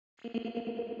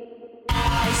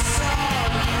I saw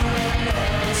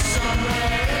you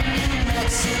somewhere in New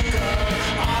Mexico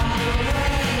on the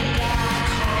way back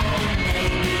home.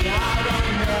 Maybe I don't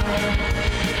know.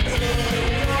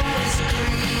 It was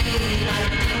green. I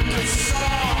think it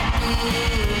saw me.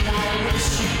 I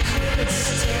wish you could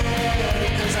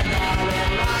stay, 'cause I got a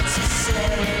lot to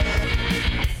say.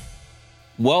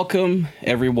 Welcome,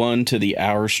 everyone, to the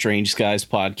Our Strange Skies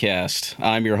podcast.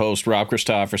 I'm your host, Rob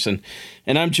Christofferson,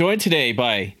 and I'm joined today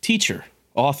by teacher,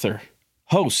 author,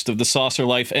 host of The Saucer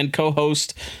Life, and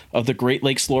co-host of the Great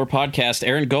Lakes Lore podcast,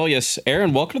 Aaron Gulyas.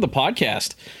 Aaron, welcome to the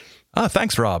podcast.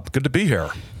 Thanks, Rob. Good to be here.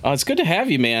 It's good to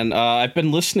have you, man. I've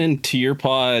been listening to your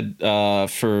pod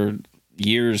for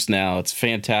years now. It's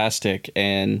fantastic,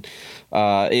 and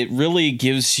it really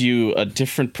gives you a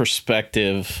different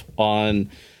perspective on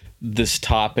this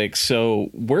topic.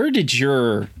 So where did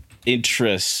your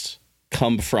interest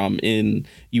come from in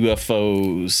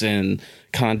UFOs and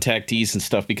contactees and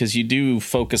stuff? Because you do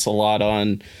focus a lot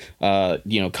on,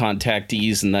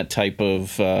 contactees and that type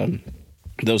of,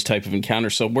 those type of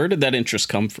encounters. So where did that interest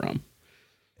come from?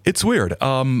 It's weird.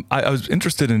 I was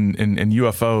interested in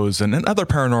UFOs and other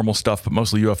paranormal stuff, but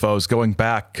mostly UFOs going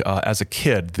back as a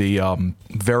kid. The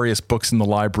various books in the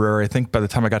library. I think by the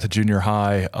time I got to junior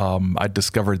high, I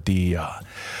discovered the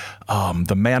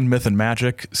Man, Myth, and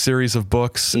Magic series of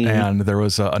books, and there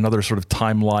was another sort of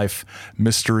Time Life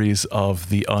Mysteries of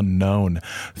the Unknown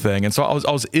thing. And so I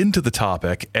was into the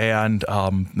topic, and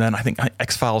then I think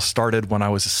X-Files started when I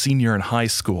was a senior in high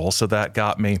school, so that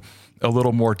got me a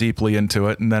little more deeply into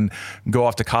it, and then go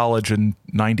off to college in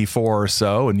 94 or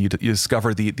so, and you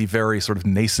discover the very sort of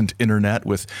nascent internet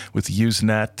with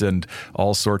Usenet and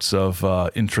all sorts of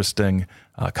interesting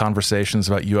conversations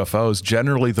about UFOs,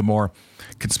 generally the more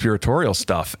conspiratorial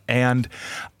stuff. And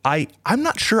I'm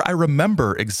not sure I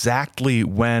remember exactly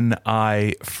when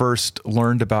I first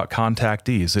learned about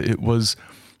contactees. It was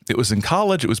in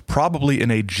college. It was probably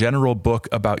in a general book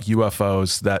about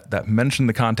UFOs that mentioned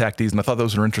the contactees, and I thought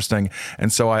those were interesting.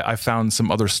 And so I found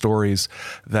some other stories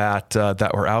that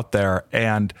were out there.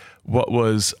 And what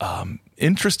was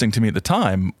interesting to me at the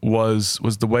time was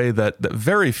the way that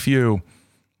very few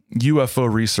UFO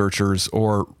researchers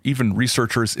or even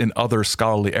researchers in other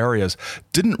scholarly areas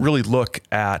didn't really look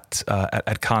at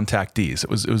contactees. It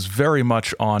was very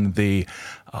much on the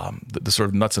sort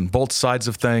of nuts and bolts sides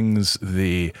of things,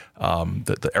 the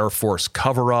Air Force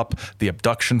cover up, the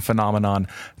abduction phenomenon,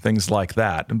 things like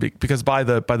that. And because by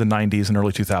the 90s and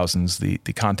early 2000s, the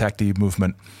contactee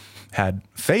movement had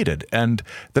faded. And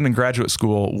then in graduate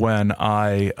school, when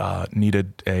I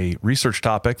needed a research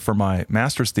topic for my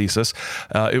master's thesis,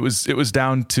 it was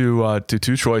down to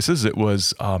two choices. It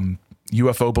was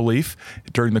UFO belief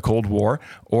during the Cold War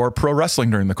or pro wrestling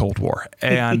during the Cold War.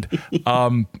 And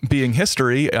being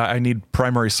history, I need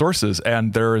primary sources,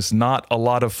 and there is not a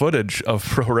lot of footage of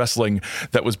pro wrestling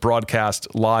that was broadcast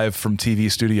live from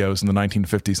TV studios in the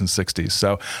 1950s and 60s.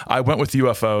 So I went with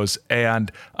UFOs,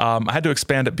 and I had to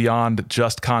expand it beyond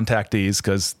just contactees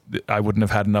because I wouldn't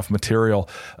have had enough material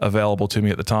available to me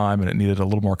at the time, and it needed a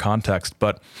little more context.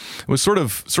 But it was sort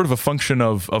of a function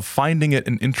of finding it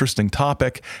an interesting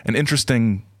topic, an interesting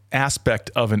aspect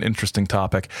of an interesting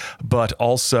topic, but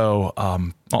also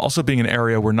being an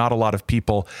area where not a lot of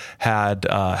people had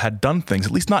done things,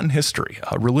 at least not in history.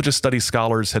 Religious studies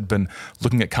scholars had been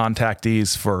looking at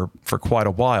contactees for quite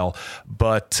a while,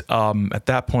 but at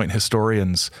that point,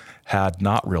 historians had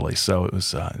not really. So it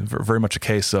was very much a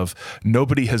case of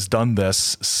nobody has done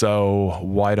this, so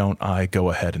why don't I go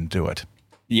ahead and do it?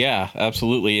 Yeah,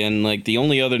 absolutely. And like the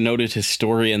only other noted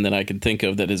historian that I can think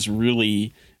of that has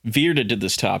really veered into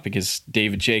this topic is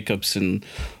David Jacobs, and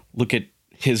look at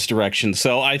his direction.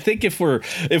 So I think if we're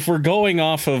going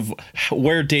off of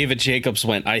where David Jacobs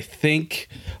went, I think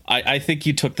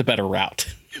you took the better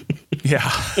route. Yeah.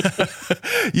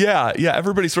 Yeah.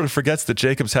 Everybody sort of forgets that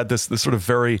Jacobs had this sort of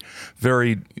very,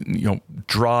 very,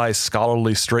 dry,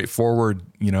 scholarly, straightforward,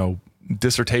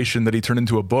 dissertation that he turned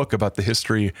into a book about the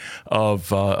history of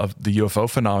the UFO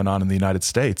phenomenon in the United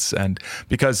States. And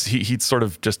because he'd sort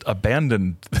of just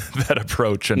abandoned that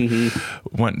approach and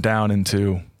went down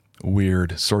into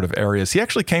weird sort of areas. He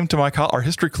actually came to our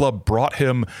history club brought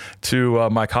him to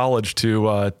my college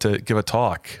to give a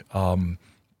talk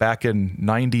back in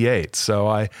 98. So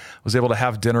I was able to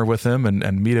have dinner with him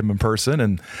and meet him in person,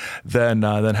 and then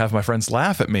have my friends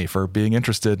laugh at me for being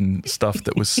interested in stuff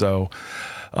that was so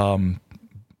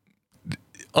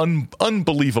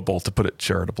unbelievable, to put it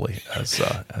charitably,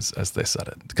 as they said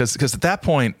it. Because at that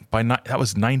point, that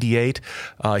was 98,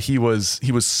 he was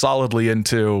solidly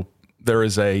into there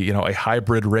is a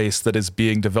hybrid race that is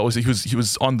being developed. He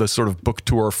was on the sort of book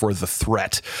tour for The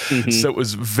Threat. So it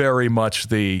was very much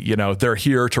they're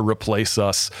here to replace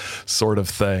us sort of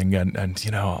thing. And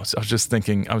I was just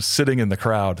thinking, I was sitting in the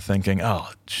crowd thinking, oh,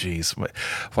 geez,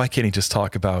 why can't he just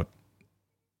talk about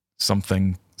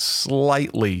something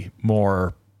slightly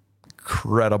more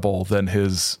credible than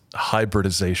his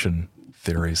hybridization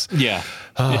theories? Yeah.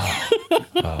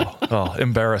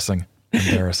 Embarrassing.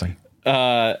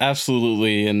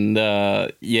 Absolutely. And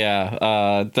that's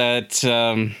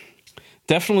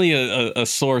definitely a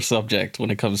sore subject when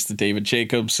it comes to David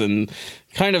Jacobs and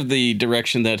kind of the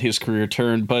direction that his career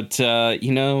turned. But,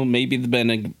 maybe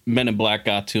the Men in Black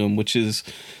got to him, which is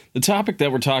the topic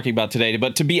that we're talking about today.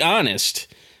 But to be honest,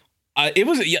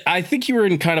 I think you were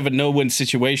in kind of a no-win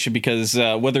situation because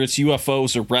whether it's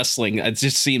UFOs or wrestling, it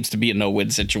just seems to be a no-win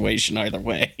situation either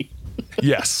way.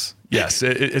 Yes.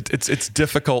 It's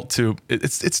difficult to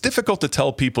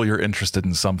tell people you're interested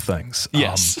in some things.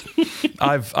 Yes.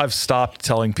 I've stopped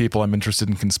telling people I'm interested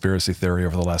in conspiracy theory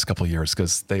over the last couple of years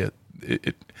because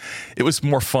it was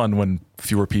more fun when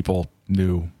fewer people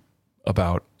knew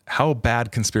about how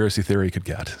bad conspiracy theory could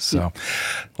get. So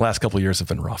the last couple of years have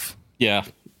been rough. Yeah.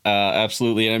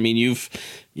 Absolutely. And I mean,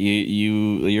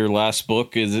 your last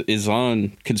book is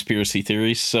on conspiracy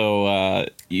theories. So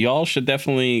y'all should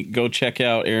definitely go check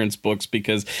out Aaron's books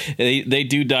because they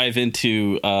do dive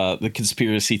into the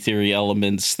conspiracy theory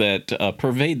elements that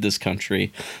pervade this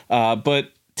country.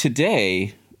 But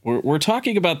today we're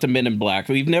talking about the Men in Black.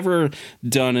 We've never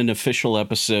done an official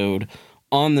episode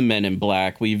on the Men in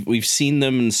Black. We've seen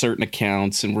them in certain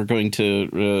accounts, and we're going to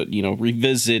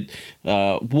revisit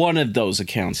one of those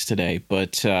accounts today.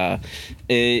 But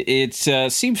it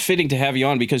seemed fitting to have you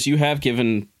on because you have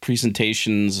given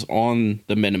presentations on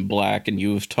the Men in Black, and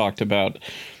you have talked about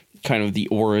kind of the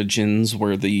origins,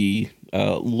 where the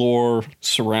lore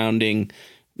surrounding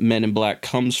Men in Black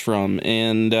comes from.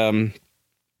 And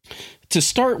to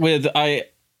start with,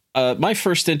 my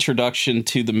first introduction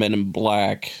to the Men in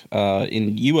Black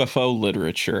in UFO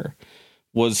literature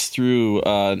was through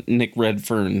Nick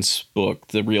Redfern's book,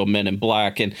 The Real Men in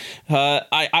Black, and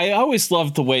I always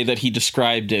loved the way that he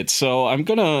described it. So I'm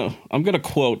gonna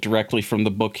quote directly from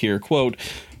the book here. Quote.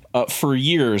 For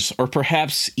years, or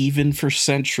perhaps even for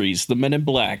centuries, the Men in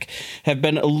Black have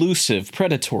been elusive,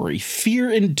 predatory,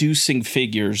 fear-inducing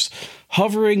figures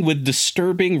hovering with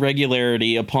disturbing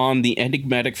regularity upon the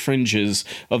enigmatic fringes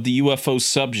of the UFO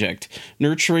subject,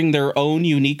 nurturing their own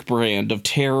unique brand of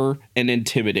terror and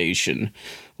intimidation.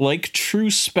 Like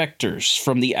true specters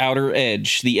from the outer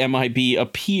edge, the MIB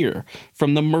appear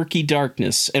from the murky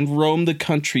darkness and roam the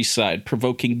countryside,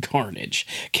 provoking carnage,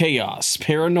 chaos,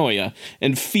 paranoia,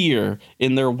 and fear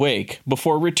in their wake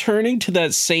before returning to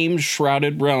that same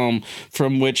shrouded realm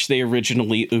from which they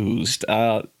originally oozed.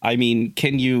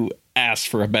 Can you ask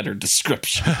for a better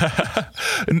description?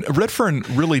 And Redfern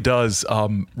really does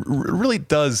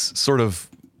sort of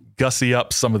gussy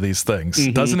up some of these things,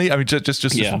 doesn't he? I mean, just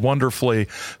wonderfully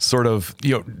sort of,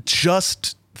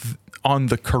 just on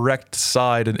the correct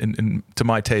side and to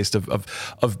my taste of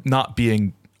not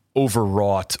being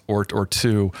overwrought or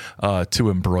too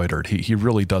embroidered. He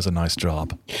really does a nice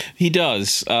job. He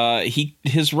does.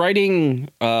 His writing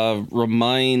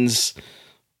reminds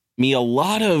me a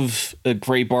lot of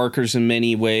Gray Barker's in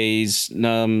many ways.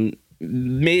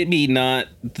 Maybe not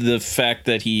the fact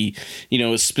that he,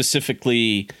 is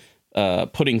specifically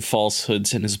putting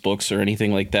falsehoods in his books or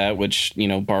anything like that, which,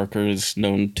 Barker is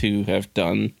known to have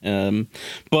done.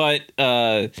 But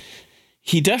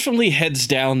he definitely heads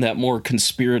down that more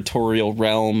conspiratorial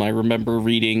realm. I remember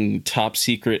reading Top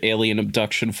Secret Alien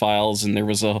Abduction Files, and there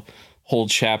was a whole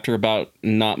chapter about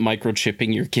not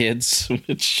microchipping your kids.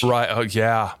 Which, right. Oh,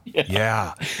 yeah.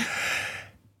 Yeah.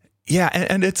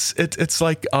 And it's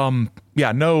like, no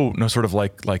sort of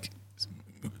like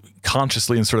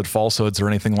consciously inserted falsehoods or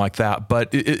anything like that, but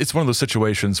it's one of those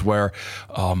situations where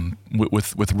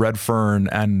with Redfern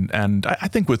and I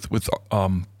think with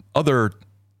other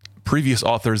previous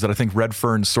authors that I think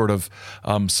Redfern sort of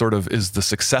is the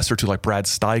successor to, like Brad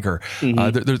Steiger.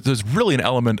 There's really an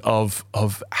element of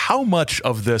how much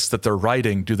of this that they're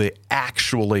writing do they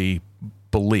actually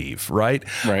believe, right?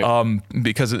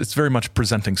 Because it's very much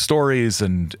presenting stories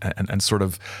and sort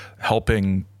of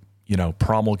helping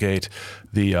promulgate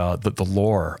the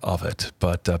lore of it.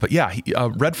 But yeah,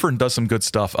 Redfern does some good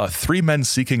stuff. Three Men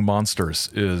Seeking Monsters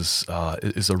is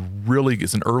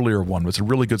an earlier one. It's a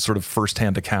really good sort of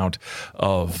firsthand account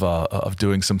of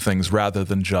doing some things rather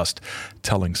than just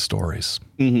telling stories.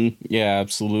 Yeah,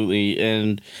 absolutely.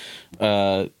 And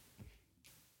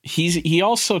he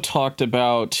also talked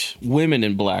about women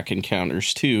in black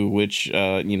encounters too, which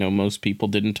most people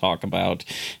didn't talk about,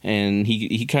 and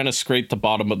he kind of scraped the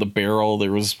bottom of the barrel.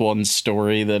 There was one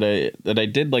story that I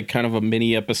did like kind of a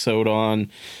mini episode on,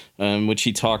 which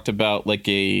he talked about like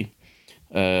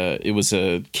it was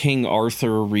a King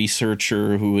Arthur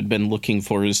researcher who had been looking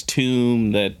for his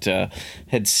tomb that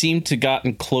had seemed to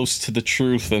gotten close to the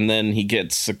truth, and then he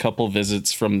gets a couple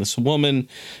visits from this woman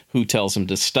who tells him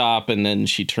to stop, and then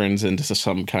she turns into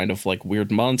some kind of like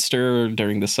weird monster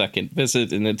during the second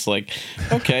visit, and it's like,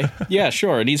 okay, yeah,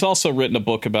 sure. And he's also written a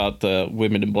book about the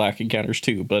women in black encounters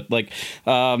too, but like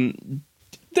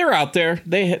they're out there.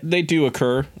 They do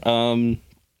occur.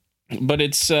 But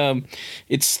it's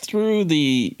through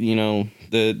the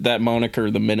that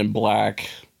moniker, the Men in Black,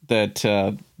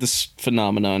 that this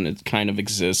phenomenon it kind of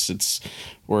exists. It's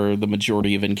where the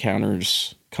majority of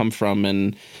encounters come from,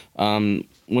 and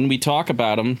when we talk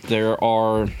about them, there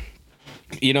are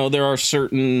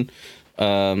certain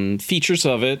features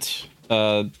of it.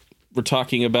 We're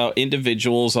talking about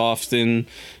individuals often.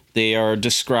 They are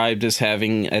described as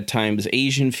having, at times,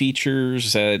 Asian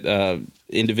features,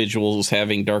 individuals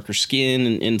having darker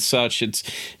skin and such.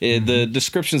 The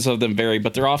descriptions of them vary,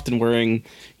 but they're often wearing,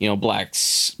 black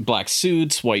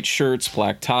suits, white shirts,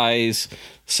 black ties,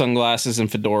 sunglasses, and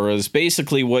fedoras.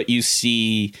 Basically, what you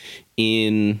see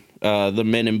in the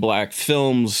Men in Black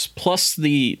films, plus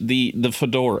the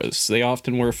fedoras. They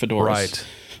often wear fedoras.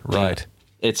 Right.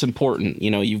 It's important.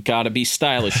 You've got to be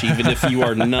stylish, even if you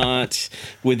are not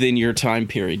within your time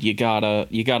period. You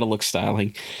gotta look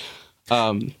styling.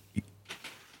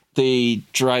 They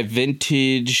drive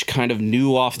vintage, kind of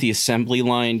new off the assembly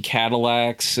line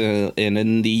Cadillacs, and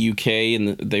in the UK,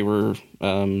 and they were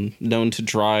known to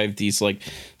drive these like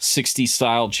 60s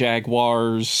style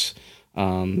Jaguars.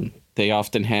 They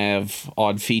often have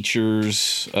odd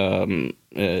features and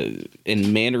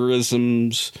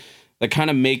mannerisms that kind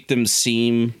of make them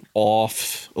seem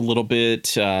off a little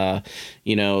bit.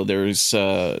 There's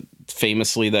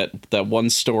famously that one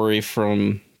story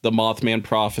from the Mothman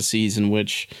prophecies in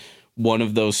which one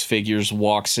of those figures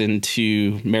walks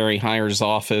into Mary Hyer's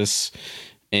office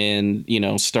and,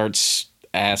 starts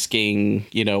asking,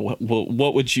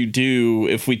 what would you do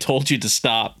if we told you to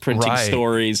stop printing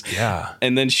stories? Yeah.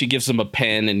 And then she gives him a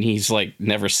pen and he's like,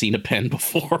 never seen a pen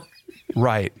before.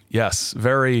 Right. Yes.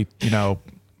 Very,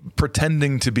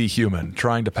 pretending to be human,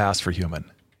 trying to pass for human.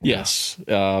 Yes.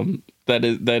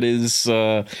 That is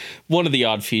one of the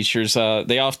odd features.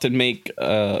 They often make,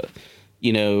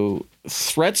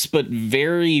 threats, but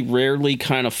very rarely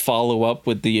kind of follow up,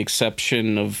 with the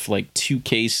exception of like two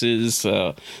cases.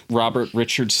 Robert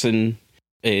Richardson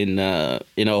in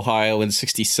Ohio in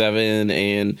 '67,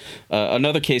 and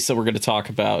another case that we're going to talk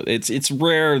about. It's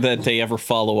rare that they ever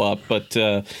follow up, but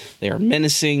they are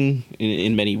menacing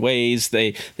in many ways.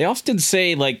 They often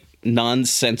say like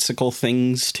nonsensical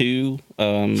things too.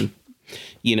 One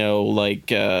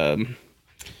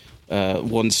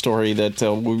story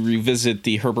that we revisit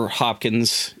the Herbert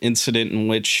Hopkins incident in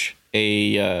which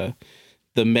the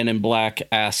Men in Black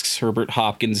asks Herbert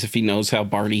Hopkins if he knows how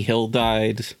Barney Hill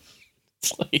died.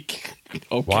 It's like,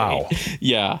 okay. Wow.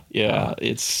 Yeah.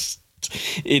 It's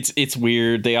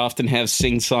weird. They often have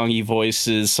sing-songy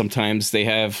voices. Sometimes they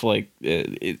have like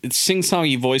it's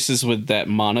sing-songy voices with that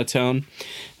monotone.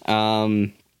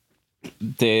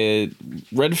 The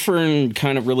Redfern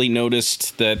kind of really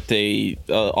noticed that they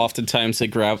oftentimes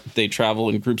they travel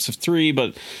in groups of three,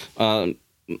 but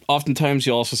oftentimes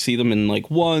you also see them in like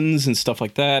ones and stuff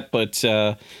like that. But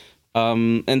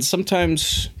and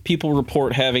sometimes people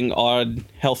report having odd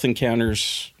health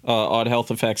encounters, odd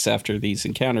health effects after these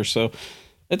encounters. So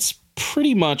it's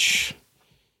pretty much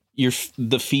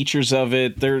the features of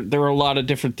it. There are a lot of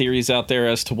different theories out there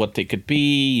as to what they could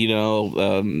be.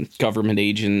 Government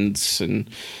agents and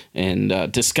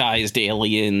disguised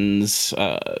aliens.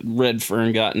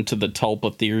 Redfern got into the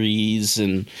tulpa theories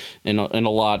and a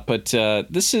lot. But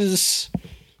this is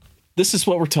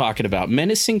what we're talking about: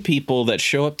 menacing people that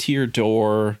show up to your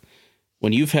door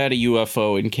when you've had a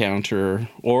UFO encounter,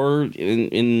 or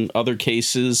in other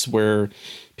cases where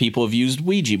people have used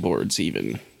Ouija boards,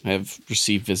 even have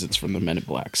received visits from the Men in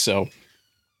Black. So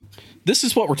this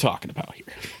is what we're talking about here.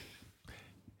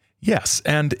 Yes,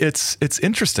 and it's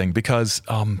interesting because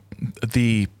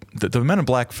the Men in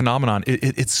Black phenomenon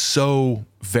it's so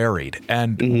varied,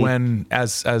 and when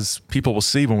as people will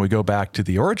see when we go back to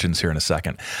the origins here in a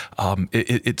second,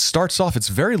 it starts off, it's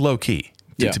very low key.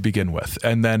 To begin with,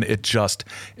 and then it just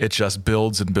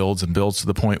builds and builds and builds to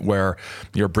the point where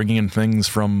you're bringing in things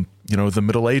from the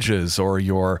Middle Ages, or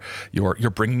you're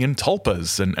bringing in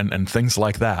tulpas and things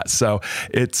like that. So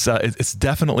it's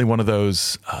definitely one of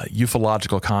those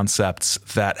ufological concepts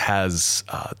that has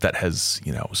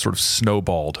sort of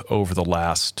snowballed over the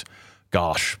last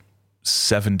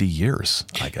 70 years,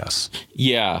 I guess.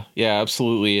 Yeah,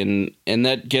 absolutely. And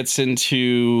that gets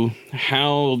into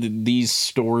how these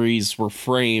stories were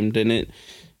framed. And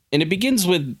it begins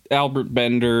with Albert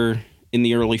Bender in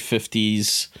the early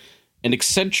 50s,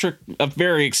 a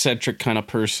very eccentric kind of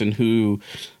person who,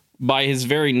 by his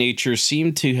very nature,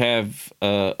 seemed to have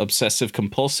obsessive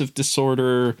compulsive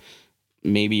disorder,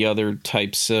 maybe other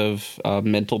types of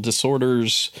mental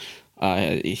disorders.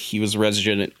 He was a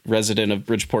resident of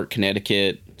Bridgeport,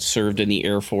 Connecticut, served in the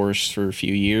Air Force for a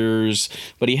few years,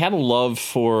 but he had a love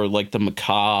for like the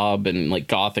macabre and like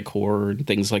gothic horror and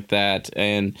things like that.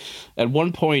 And at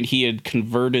one point he had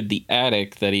converted the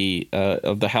attic that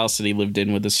of the house that he lived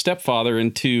in with his stepfather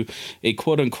into a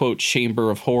quote unquote chamber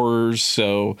of horrors.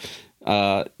 So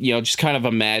just kind of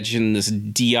imagine this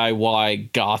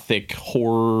DIY gothic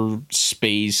horror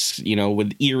space,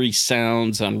 with eerie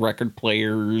sounds on record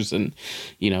players and,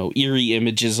 eerie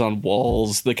images on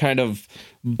walls, the kind of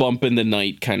bump in the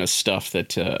night kind of stuff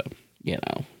that,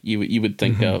 you would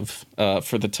think of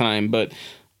for the time. But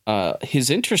his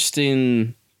interest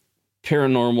in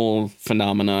paranormal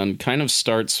phenomenon kind of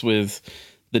starts with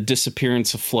the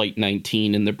disappearance of Flight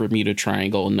 19 in the Bermuda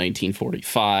Triangle in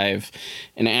 1945.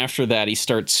 And after that, he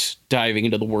starts diving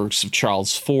into the works of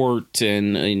Charles Fort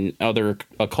and other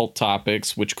occult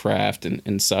topics, witchcraft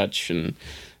and such. And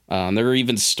there are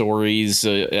even stories,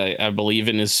 I believe,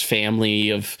 in his family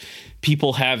of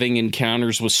people having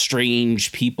encounters with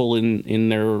strange people in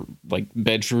their like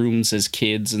bedrooms as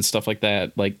kids and stuff like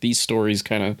that. Like, these stories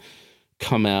kind of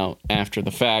come out after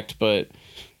the fact, but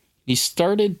he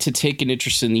started to take an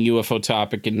interest in the UFO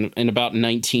topic in about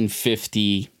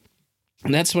 1950.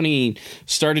 And that's when he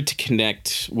started to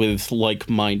connect with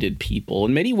like-minded people.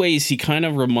 In many ways, he kind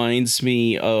of reminds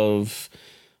me of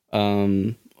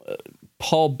Paul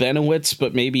Benowitz,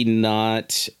 but maybe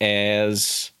not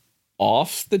as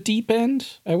off the deep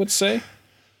end, I would say.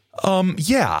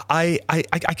 Yeah, I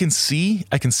can see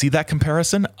that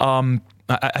comparison.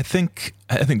 I think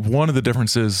one of the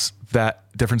differences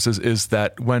is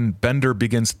that when Bender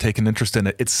begins to take an interest in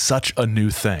it, it's such a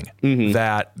new thing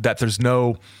that there's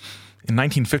no, in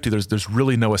 1950 there's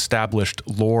really no established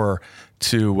lore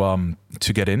to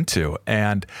get into,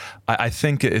 and I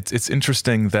think it's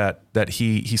interesting that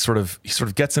he sort of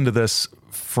gets into this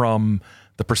from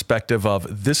the perspective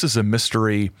of, this is a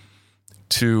mystery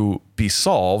to be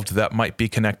solved that might be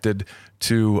connected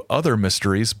to other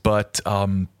mysteries, but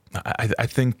I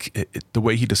think the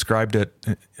way he described it,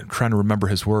 I'm trying to remember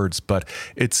his words, but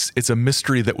it's a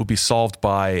mystery that will be solved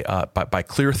by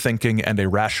clear thinking and a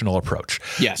rational approach.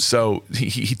 Yes. So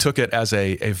he took it as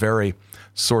a very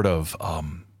sort of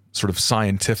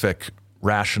scientific,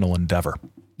 rational endeavor.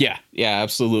 Yeah,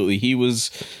 absolutely. He was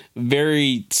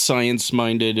very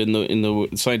science-minded in the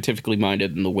scientifically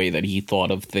minded in the way that he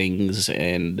thought of things,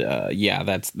 and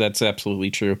that's absolutely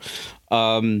true.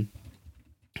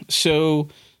 So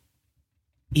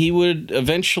he would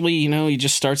eventually, he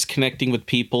just starts connecting with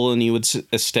people, and he would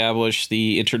establish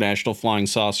the International Flying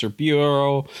Saucer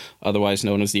Bureau, otherwise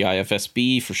known as the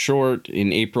IFSB for short,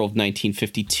 in April of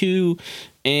 1952.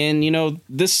 And,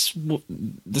 this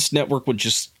network would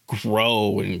just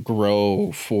grow and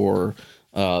grow for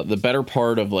the better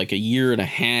part of like a year and a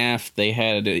half. They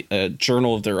had a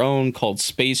journal of their own called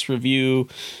Space Review,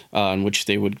 in which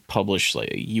they would publish like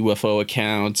UFO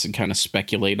accounts and kind of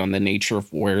speculate on the nature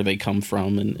of where they come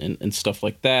from and stuff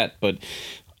like that. But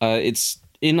it's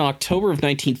in October of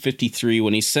 1953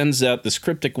 when he sends out this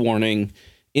cryptic warning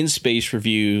in Space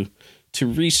Review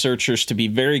to researchers to be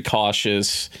very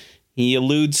cautious. He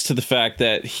alludes to the fact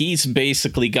that he's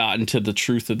basically gotten to the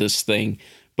truth of this thing,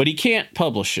 but he can't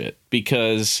publish it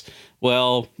because,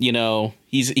 well,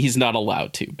 he's not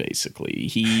allowed to, basically.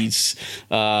 He's,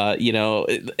 and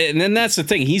then that's the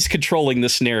thing. He's controlling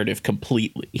this narrative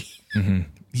completely. Mm-hmm.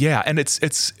 Yeah, and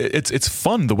it's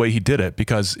fun the way he did it,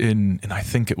 because in I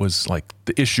think it was like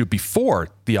the issue before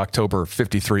the October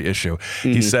 53 issue,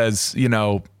 he says,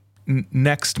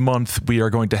 next month we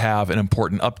are going to have an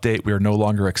important update. We are no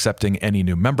longer accepting any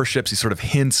new memberships. He sort of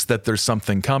hints that there's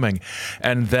something coming.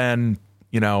 And then,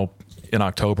 in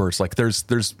October, it's like,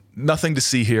 there's nothing to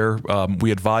see here.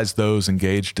 We advise those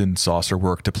engaged in saucer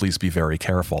work to please be very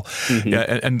careful.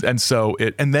 Yeah, and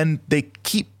then they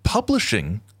keep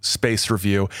publishing Space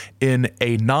Review in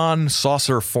a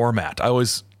non-saucer format. I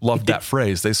always loved that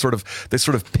phrase. They sort of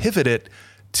pivot it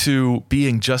to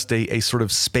being just a sort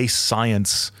of space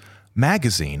science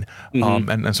magazine,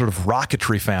 and sort of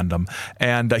rocketry fandom.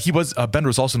 And Bender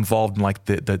was also involved in like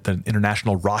the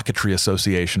International Rocketry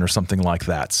Association or something like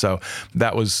that. So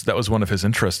that was one of his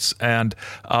interests. And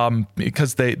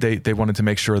because they wanted to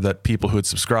make sure that people who had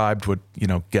subscribed would,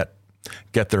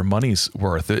 get their money's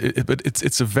worth.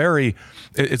 It's very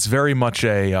much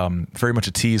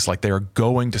a tease. Like they are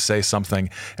going to say something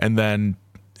and then,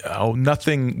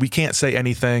 nothing, we can't say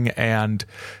anything. And,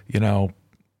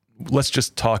 let's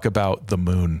just talk about the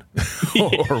moon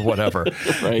or whatever.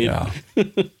 Right. Yeah.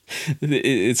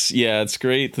 It's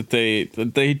great that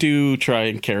they do try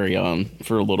and carry on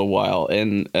for a little while.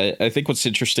 And I think what's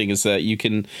interesting is that you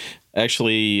can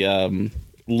actually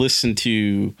listen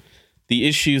to the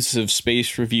issues of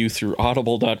Space Review through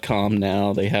audible.com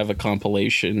now. They have a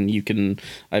compilation.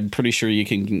 I'm pretty sure you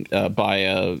can buy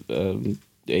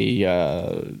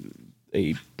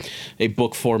a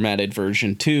book formatted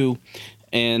version too.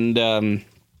 And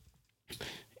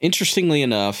interestingly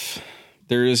enough,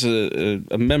 there is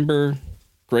a member,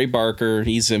 Gray Barker.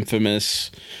 He's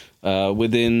infamous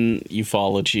within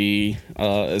ufology,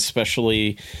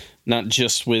 especially not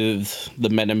just with the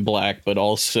Men in Black, but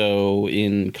also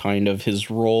in kind of his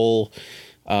role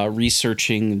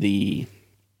researching the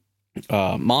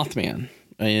Mothman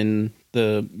in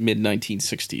the mid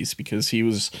 1960s, because he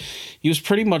was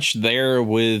pretty much there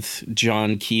with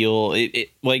John Keel.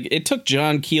 It took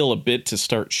John Keel a bit to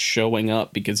start showing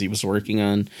up because he was working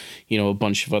on, a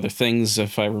bunch of other things,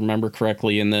 if I remember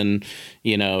correctly. And then,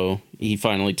 he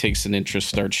finally takes an interest,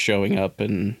 starts showing up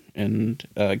and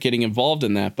getting involved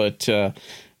in that. But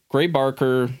Gray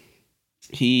Barker,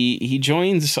 he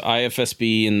joins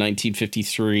IFSB in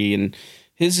 1953, and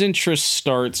his interest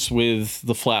starts with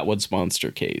the Flatwoods Monster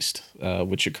case,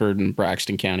 which occurred in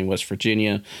Braxton County, West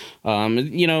Virginia.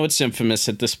 It's infamous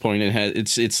at this point.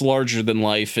 It's larger than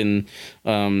life in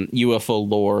UFO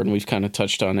lore, and we've kind of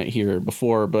touched on it here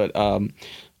before. But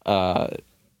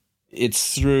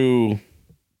it's through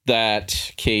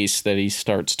that case that he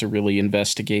starts to really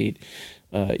investigate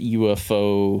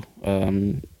UFO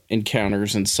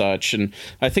encounters and such. And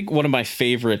I think one of my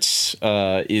favorites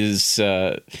is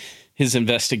his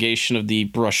investigation of the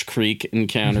Brush Creek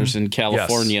encounters in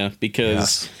California,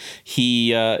 because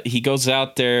he goes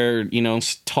out there,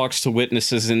 talks to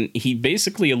witnesses, and he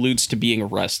basically alludes to being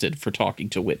arrested for talking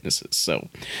to witnesses. So,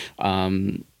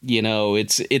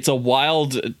 it's a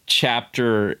wild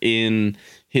chapter in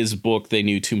his book, They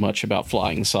Knew Too Much About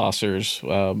Flying Saucers,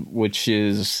 which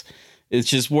is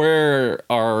just where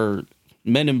our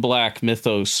Men in Black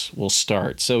mythos will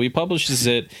start. So he publishes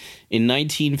it in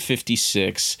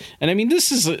 1956, and I mean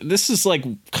this is like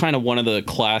kind of one of the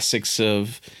classics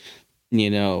of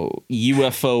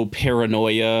UFO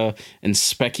paranoia and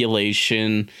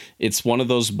speculation. It's one of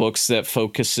those books that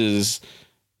focuses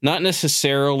not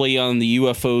necessarily on the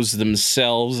UFOs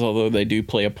themselves, although they do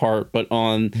play a part, but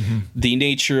on the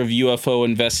nature of UFO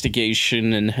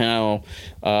investigation and how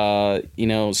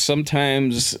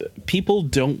sometimes people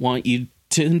don't want you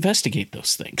to investigate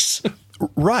those things.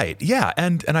 Right. Yeah.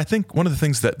 And I think one of the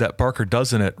things that Barker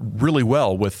does in it really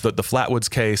well with the Flatwoods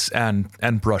case and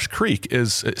Brush Creek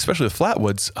is, especially with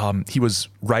Flatwoods, he was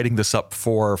writing this up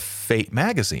for Fate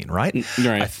magazine, right?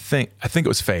 Right. I think it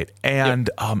was Fate. And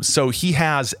so he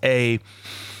has a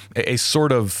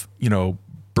sort of,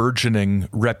 burgeoning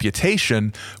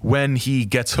reputation when he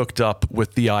gets hooked up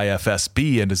with the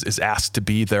IFSB and is asked to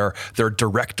be their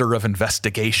director of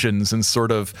investigations and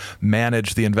sort of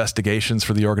manage the investigations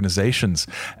for the organizations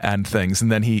and things.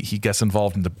 And then he gets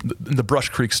involved in the Brush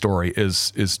Creek story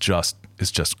is just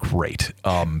great.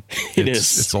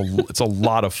 It's a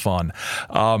lot of fun.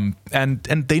 And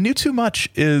They Knew Too Much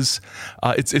is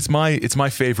it's my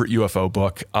favorite UFO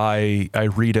book. I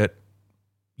read it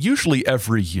usually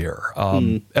every year,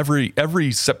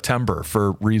 every September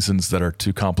for reasons that are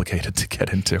too complicated to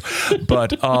get into.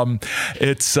 But I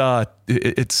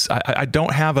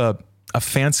don't have a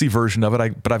fancy version of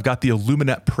it, but I've got the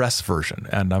Illuminate Press version,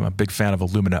 and I'm a big fan of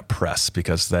Illuminate Press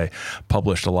because they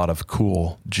published a lot of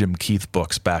cool Jim Keith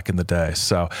books back in the day.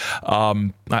 So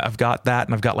I've got that,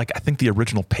 and I've got I think the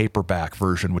original paperback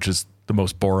version, which is the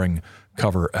most boring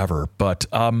cover ever. But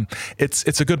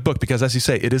it's a good book because, as you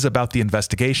say, it is about the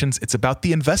investigations. It's about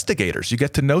the investigators. You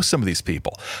get to know some of these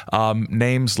people.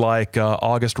 Names like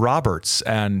August Roberts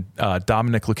and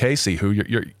Dominic Lucchese, who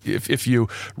if you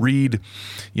read,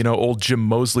 old Jim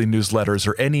Moseley newsletters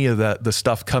or any of the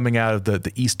stuff coming out of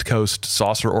the East Coast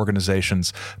saucer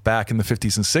organizations back in the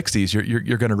 50s and 60s,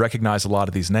 you're going to recognize a lot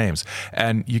of these names,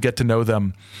 and you get to know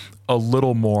them a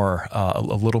little more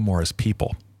as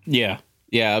people. Yeah,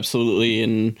 absolutely.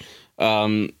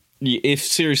 And if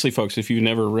seriously, folks, if you've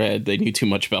never read They Knew Too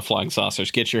Much About Flying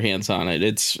Saucers, get your hands on it.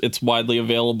 It's widely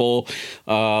available,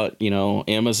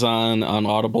 Amazon, on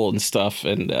Audible and stuff.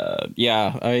 And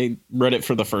I read it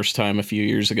for the first time a few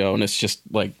years ago, and it's just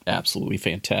like absolutely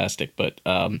fantastic. But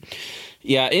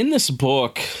in this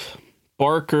book,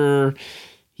 Barker,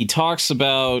 he talks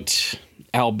about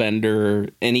Al Bender,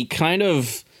 and he kind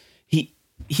of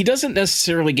he doesn't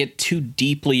necessarily get too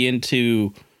deeply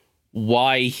into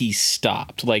why he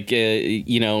stopped. Like,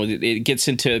 it gets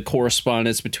into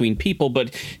correspondence between people,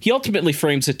 but he ultimately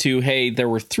frames it to, hey, there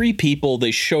were 3 people,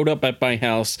 they showed up at my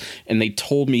house and they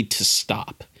told me to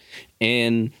stop.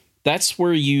 And that's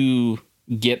where you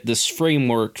get this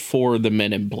framework for the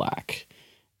Men in Black.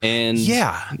 And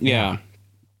yeah.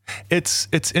 It's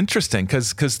interesting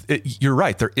because you're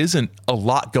right. There isn't a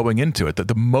lot going into it.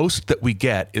 The most that we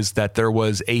get is that there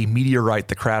was a meteorite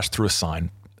that crashed through a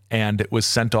sign, and it was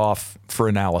sent off for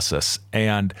analysis.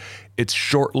 And it's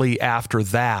shortly after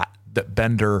that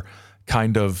Bender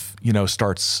kind of,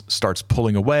 starts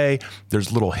pulling away.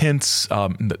 There's little hints,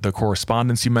 the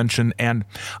correspondence you mentioned. And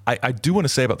I do want to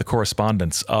say about the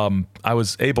correspondence, I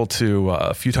was able to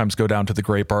a few times go down to the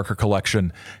Great Barker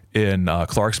collection in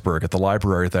Clarksburg at the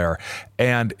library there.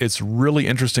 And it's really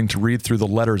interesting to read through the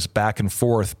letters back and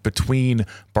forth between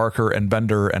Barker and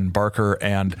Bender and Barker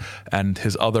and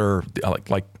his other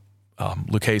like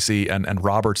Lucchese and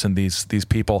Roberts and these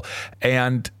people.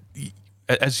 And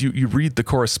as you read the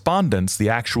correspondence, the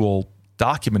actual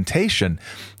documentation,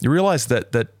 you realize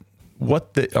that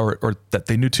what that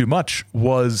They Knew Too Much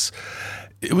was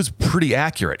pretty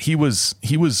accurate. He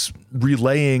was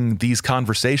relaying these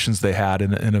conversations they had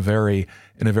in a very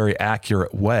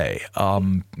accurate way.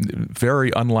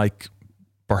 Very unlike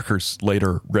Barker's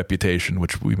later reputation,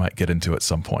 which we might get into at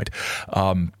some point.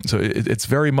 So it's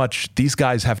very much, these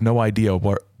guys have no idea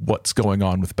what's going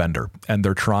on with Bender, and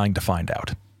they're trying to find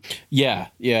out. Yeah,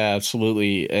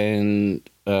 absolutely. And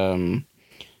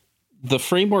the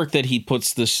framework that he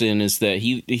puts this in is that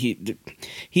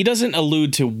he doesn't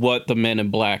allude to what the Men in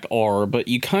Black are, but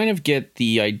you kind of get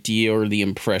the idea or the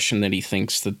impression that he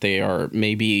thinks that they are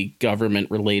maybe government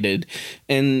related.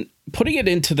 And putting it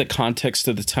into the context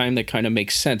of the time, that kind of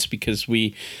makes sense, because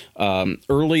we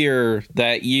earlier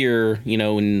that year,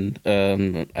 in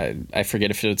I forget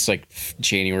if it's like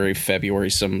January, February,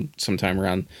 sometime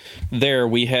around there,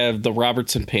 we have the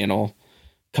Robertson panel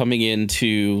coming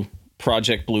into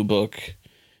Project Blue Book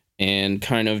and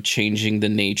kind of changing the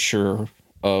nature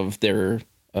of their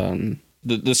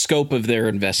the scope of their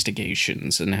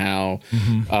investigations, and how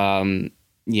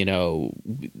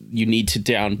you need to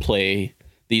downplay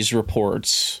these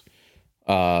reports,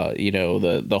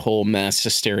 the whole mass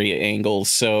hysteria angle.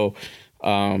 So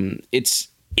it's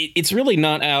really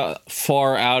not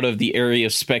far out of the area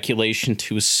of speculation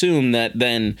to assume that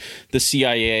then the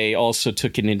CIA also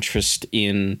took an interest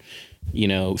in,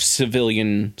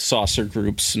 civilian saucer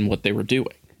groups and what they were doing.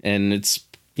 And it's,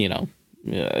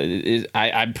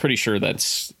 I'm pretty sure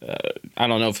that's, I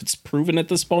don't know if it's proven at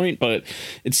this point, but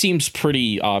it seems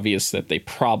pretty obvious that they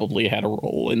probably had a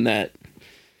role in that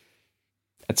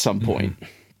at some point.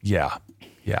 Yeah.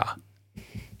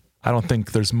 I don't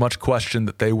think there's much question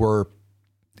that they were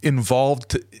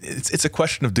involved. It's a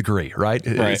question of degree, right?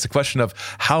 It's a question of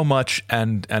how much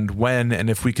and when, and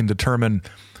if we can determine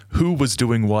who was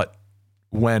doing what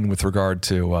when with regard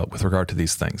to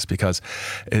these things, because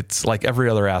it's like every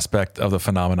other aspect of the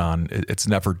phenomenon. It's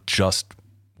never just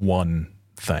one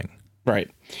thing. Right.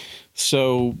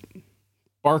 So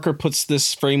Barker puts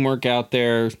this framework out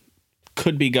there.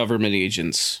 Could be government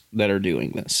agents that are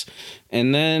doing this.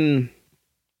 And then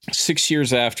 6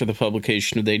 years after the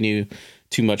publication of They Knew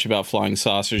Too Much About Flying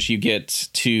Saucers, you get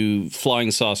to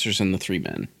Flying Saucers and the Three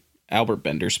Men, Albert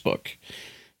Bender's book.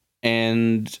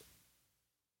 And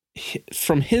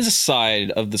from his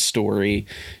side of the story,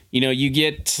 you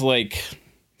get like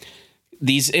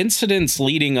these incidents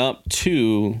leading up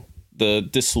to the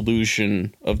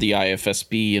dissolution of the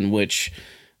IFSB, in which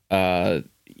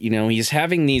he's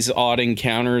having these odd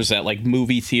encounters at like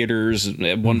movie theaters.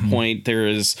 At one point,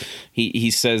 he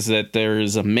says that there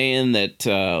is a man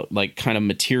that like kind of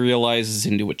materializes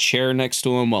into a chair next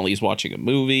to him while he's watching a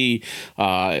movie.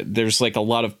 There's like a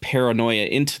lot of paranoia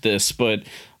into this, but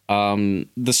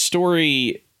the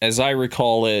story, as I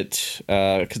recall it,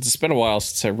 because it's been a while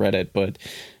since I read it, but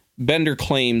Bender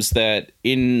claims that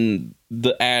in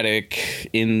the attic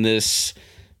in this,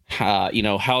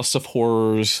 House of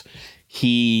Horrors,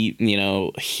 he,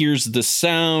 hears the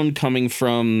sound coming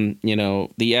from,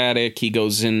 the attic. He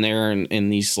goes in there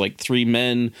and these like three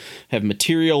men have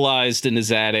materialized in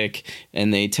his attic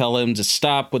and they tell him to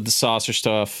stop with the saucer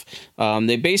stuff.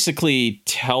 They basically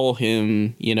tell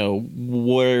him,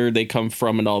 where they come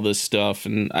from and all this stuff.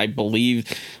 And I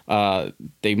believe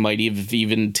they might have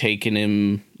even taken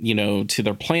him, to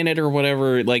their planet or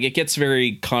whatever. Like, it gets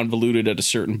very convoluted at a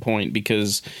certain point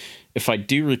because if I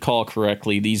do recall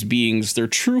correctly, these beings, their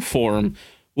true form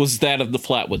was that of the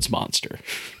Flatwoods monster.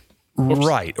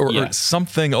 Right. Or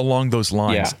something along those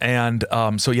lines. Yeah.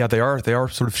 And so, they are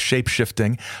sort of shape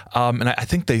shifting. And I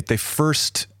think they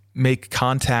first make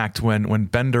contact when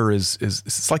Bender is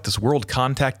it's like this World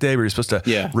Contact Day where you're supposed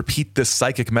to repeat this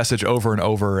psychic message over and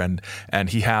over, and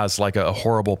he has like a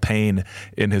horrible pain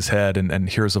in his head and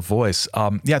hears a voice. I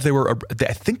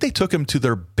think they took him to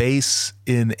their base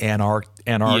in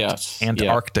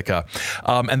Antarctica.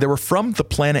 And they were from the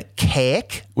planet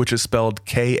Kazik, which is spelled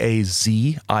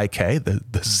Kazik.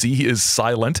 The Z is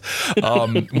silent,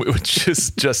 which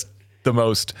is just the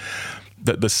most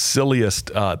the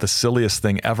silliest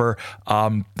thing ever.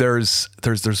 There's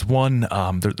one.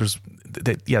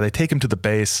 They take him to the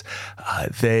base.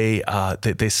 They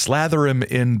slather him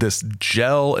in this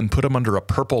gel and put him under a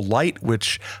purple light,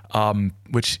 which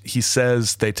he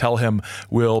says they tell him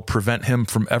will prevent him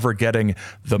from ever getting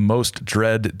the most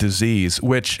dread disease,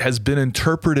 which has been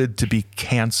interpreted to be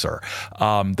cancer,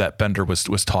 that Bender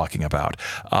was talking about.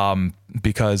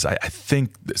 Because I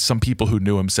think some people who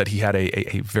knew him said he had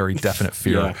a very definite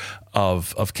fear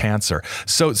of cancer.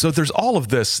 So there's all of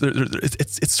this.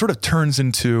 It sort of turns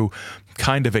into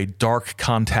kind of a dark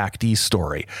contactee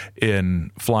story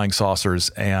in Flying Saucers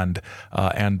and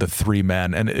the Three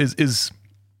Men, and is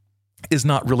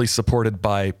not really supported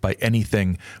by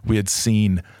anything we had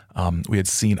seen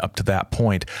up to that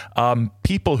point.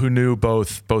 People who knew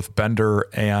both Bender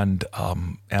and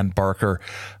Barker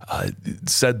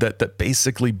said that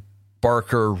basically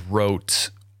Barker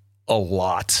wrote a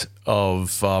lot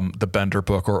of the Bender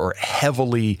book, or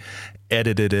heavily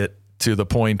edited it to the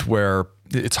point where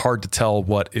it's hard to tell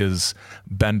what is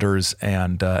Bender's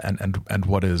and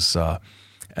what is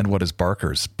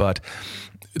Barker's. But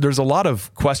there's a lot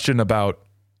of question about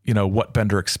what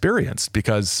Bender experienced,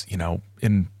 because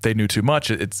in They Knew Too Much,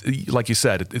 it's like you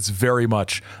said, it's very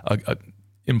much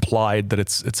implied that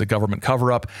it's a government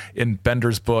cover-up. In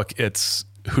Bender's book, it's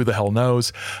who the hell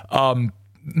knows.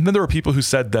 Then there were people who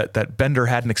said that Bender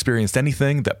hadn't experienced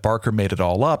anything, that Barker made it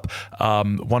all up.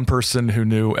 One person who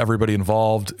knew everybody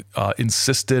involved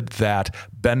insisted that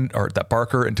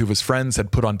Barker and two of his friends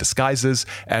had put on disguises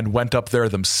and went up there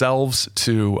themselves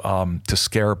to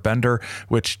scare Bender,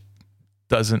 which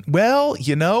doesn't.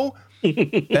 Bender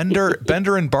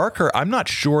and Barker, I'm not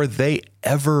sure they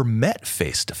ever met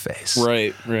face to face.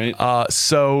 Right.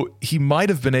 So he might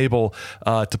have been able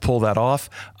to pull that off.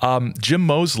 Jim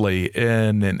Moseley,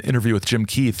 in an interview with Jim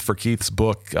Keith for Keith's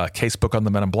book, Case Book on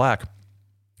the Men in Black,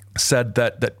 said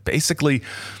that basically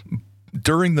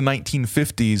during the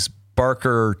 1950s,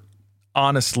 Barker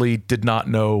honestly did not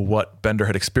know what Bender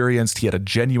had experienced. He had a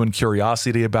genuine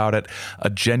curiosity about it, a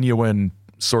genuine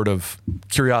sort of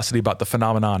curiosity about the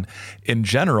phenomenon in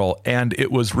general. And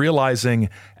it was realizing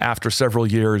after several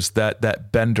years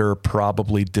that Bender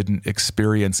probably didn't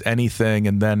experience anything.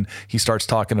 And then he starts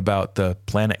talking about the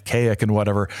planet Kazik and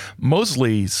whatever.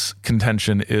 Moseley's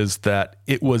contention is that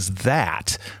it was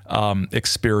that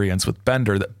experience with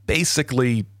Bender that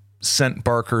basically sent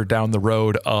Barker down the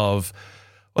road of,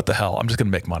 what the hell, I'm just going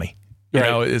to make money.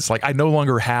 Right. It's like, I no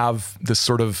longer have this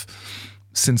sort of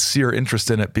sincere interest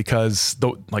in it, because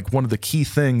one of the key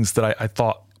things that I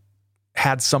thought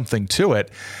had something to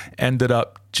it ended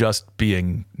up just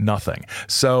being nothing.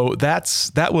 So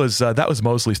that was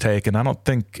Moseley's take, and I don't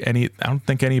think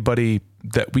anybody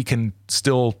that we can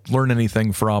still learn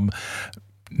anything from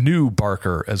knew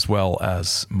Barker as well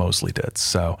as Moseley did.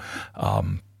 So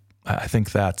I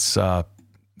think that's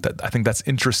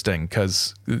interesting,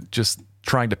 because just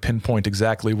trying to pinpoint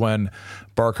exactly when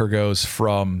Barker goes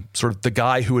from sort of the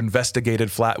guy who investigated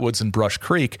Flatwoods and Brush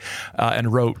Creek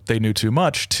and wrote They Knew Too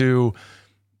Much to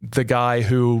the guy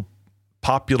who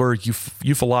popular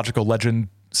ufological legend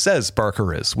says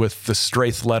Barker is, with the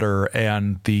Straith letter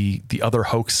and the other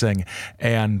hoaxing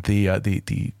and the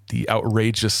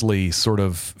outrageously sort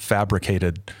of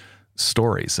fabricated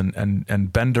stories,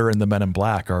 and Bender and the Men in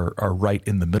Black are right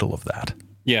in the middle of that.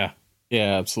 Yeah,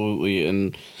 absolutely.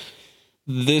 And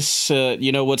this,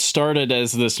 what started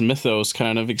as this mythos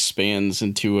kind of expands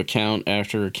into account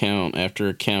after account after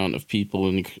account of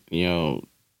people,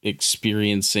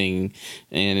 experiencing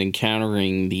and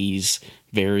encountering these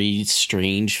very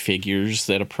strange figures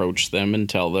that approach them and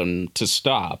tell them to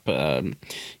stop,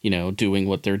 doing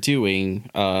what they're doing.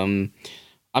 I'm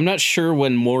not sure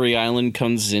when Maury Island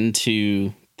comes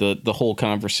into the whole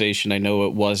conversation. I know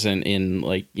it wasn't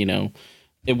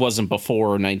it wasn't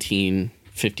before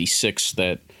 1956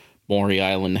 that Maury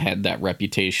Island had that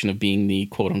reputation of being the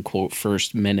quote-unquote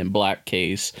first Men in Black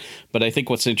case. But I think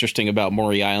what's interesting about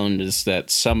Maury Island is that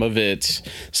some of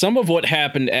what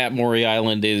happened at Maury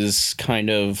Island is kind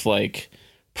of like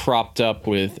propped up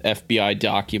with FBI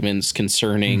documents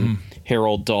concerning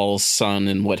Harold Dahl's son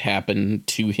and what happened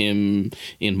to him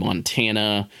in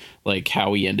Montana, like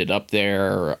how he ended up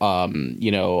there.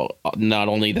 Not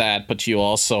only that, but you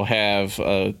also have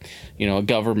a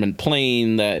government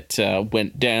plane that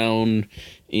went down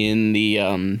in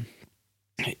the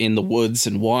woods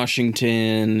in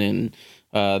Washington, and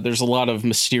there's a lot of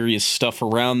mysterious stuff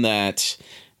around that.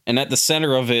 And at the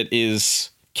center of it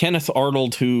is Kenneth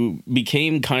Arnold, who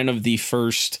became kind of the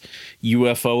first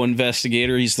UFO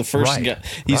investigator. He's the first guy.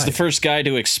 He's the first guy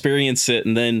to experience it,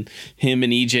 and then him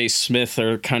and E.J. Smith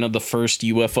are kind of the first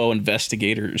UFO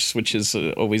investigators, which is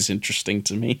always interesting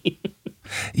to me.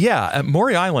 Yeah, at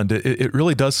Maury Island, it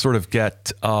really does sort of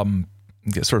get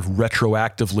sort of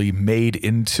retroactively made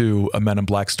into a Men in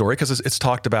Black story, because it's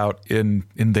talked about in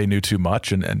They Knew Too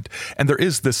Much, and there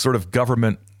is this sort of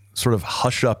government sort of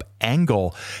hush up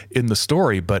angle in the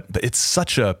story, but it's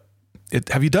such a.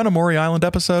 Have you done a Maury Island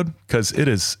episode? Because it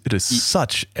is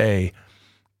such a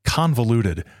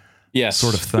convoluted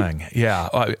sort of thing.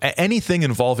 Yeah, anything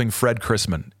involving Fred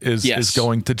Chrisman is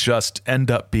going to just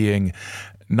end up being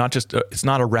not just it's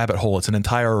not a rabbit hole; it's an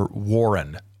entire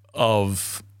warren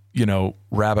of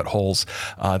rabbit holes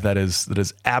that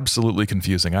is absolutely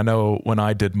confusing. I know when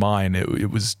I did mine, it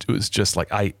was just like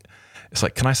it's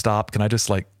like, can I stop? Can I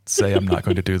just say I'm not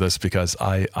going to do this because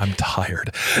I'm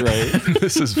tired. Right.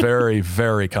 This is very,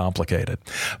 very complicated.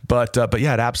 But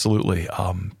yeah, it absolutely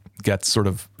gets sort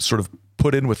of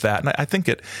put in with that. And I think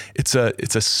it's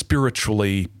a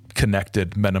spiritually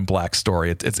connected Men in Black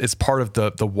story. It's part of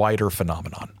the wider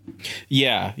phenomenon.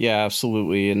 Yeah,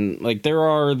 absolutely. And there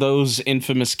are those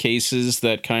infamous cases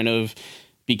that kind of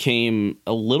became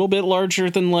a little bit larger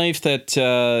than life that,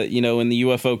 in the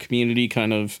UFO community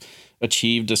kind of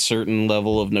achieved a certain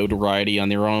level of notoriety on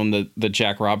their own. The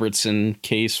Jack Robertson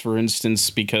case, for instance,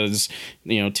 because,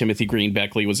 Timothy Green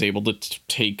Beckley was able to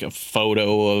take a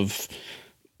photo of,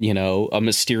 a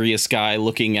mysterious guy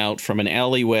looking out from an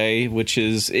alleyway, which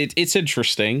is, it's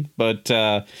interesting, but,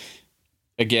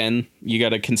 again, you got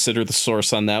to consider the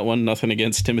source on that one. Nothing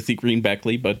against Timothy Green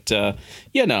Beckley, but,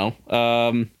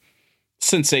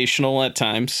 sensational at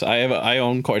times. I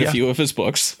own quite a few of his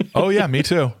books. Oh yeah, me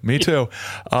too. Have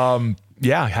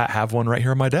one right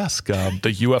here on my desk. The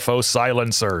UFO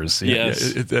silencers.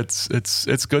 Yes,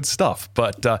 it's good stuff.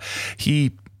 But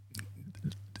it's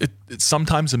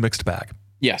sometimes a mixed bag.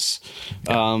 Yes,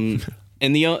 and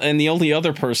the only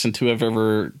other person to have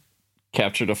ever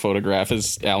captured a photograph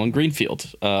is Alan Greenfield,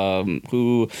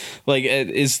 who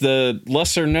is the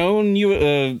lesser known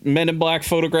Men in Black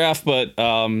photograph, but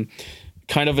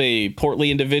kind of a portly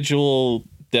individual,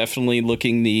 definitely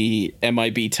looking the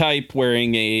MIB type,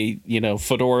 wearing a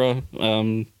fedora.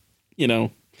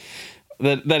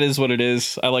 That is what it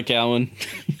is. I like Alan.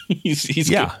 he's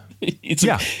good.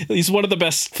 He's one of the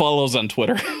best follows on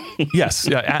Twitter. Yes,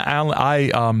 yeah.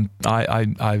 Alan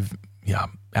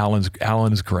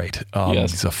is great.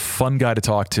 He's a fun guy to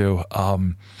talk to.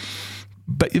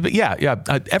 But yeah.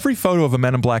 Every photo of a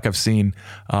Men in Black I've seen,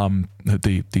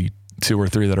 the 2 or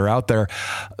 3 that are out there,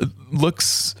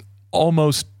 looks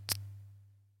almost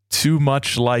too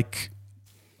much like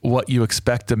what you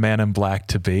expect a Man in Black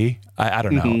to be. I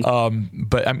don't know.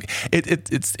 But I mean,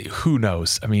 it's who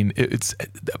knows? I mean, it's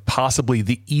possibly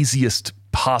the easiest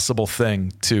possible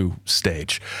thing to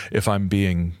stage. If I'm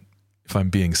being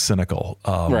cynical,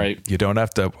 right? You don't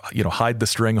have to, hide the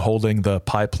string holding the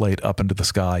pie plate up into the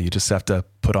sky. You just have to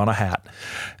put on a hat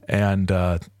and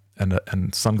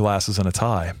sunglasses and a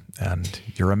tie, and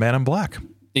you're a Man in Black.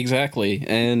 Exactly.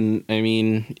 And I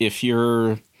mean, if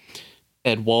you're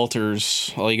Ed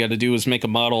Walters, all you got to do is make a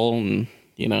model and,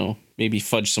 maybe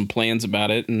fudge some plans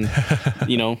about it and,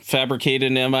 fabricate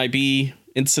an MIB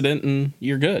incident, and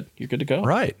you're good. You're good to go.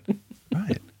 Right.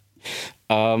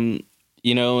 And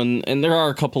there are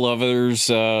a couple others.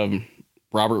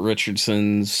 Robert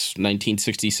Richardson's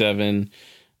 1967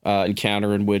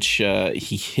 encounter in which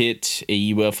he hit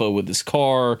a UFO with his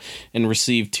car and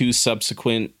received 2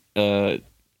 subsequent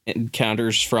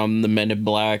encounters from the Men in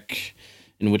Black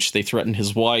in which they threatened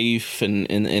his wife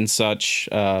and such,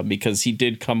 because he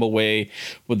did come away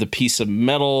with a piece of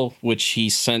metal, which he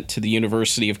sent to the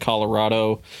University of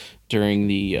Colorado during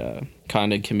the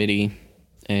Condon Committee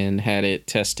and had it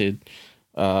tested,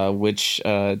 which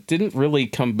didn't really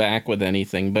come back with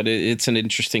anything, but it's an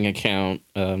interesting account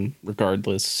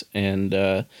regardless. And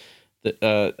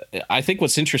I think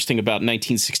what's interesting about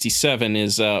 1967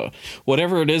 is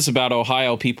whatever it is about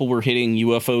Ohio, people were hitting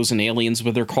UFOs and aliens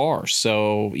with their cars.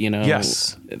 So,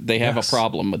 Yes. they have a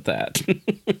problem with that.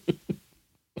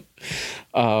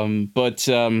 I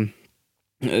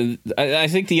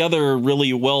think the other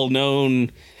really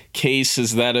well-known case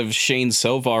is that of Shane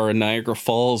Sovar in Niagara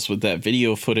Falls, with that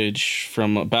video footage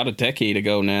from about a decade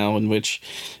ago now, in which,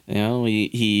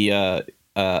 he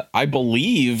I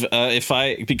believe,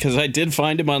 because I did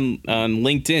find him on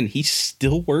LinkedIn, he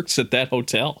still works at that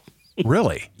hotel.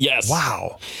 Really? Yes.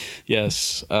 Wow.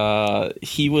 Yes.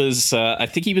 He was, I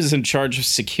think he was in charge of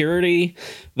security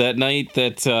that night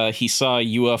that he saw a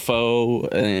UFO,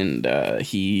 and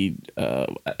he,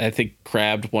 I think,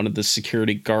 grabbed one of the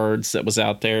security guards that was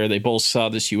out there. They both saw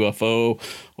this UFO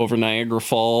over Niagara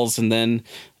Falls, and then,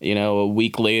 a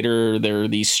week later, there are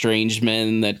these strange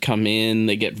men that come in.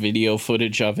 They get video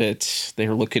footage of it.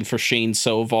 They're looking for Shane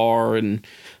Sovar, and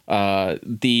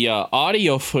the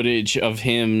audio footage of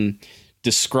him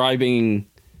describing,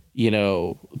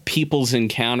 people's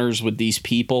encounters with these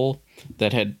people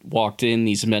that had walked in,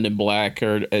 these men in black,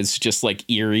 is just like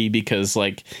eerie, because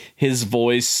like his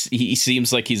voice, he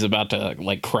seems like he's about to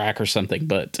like crack or something,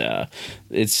 but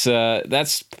it's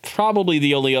that's probably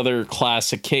the only other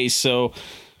classic case. So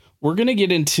we're going to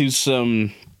get into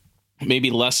some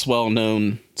maybe less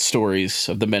well-known stories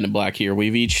of the Men in Black here.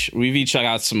 We've each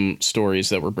got some stories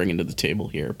that we're bringing to the table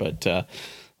here, but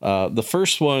the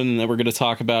first one that we're going to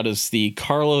talk about is the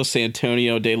Carlos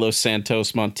Antonio de los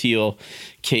Santos Montiel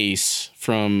case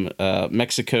from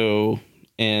Mexico,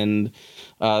 and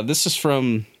this is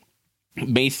from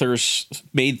May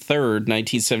 3rd,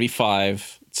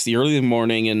 1975. It's the early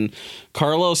morning, and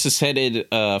Carlos is headed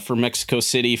for Mexico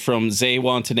City from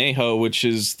Zihuatanejo, which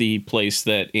is the place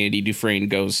that Andy Dufresne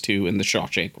goes to in the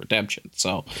Shawshank Redemption.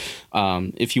 So,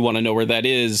 if you want to know where that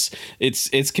is,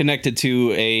 it's connected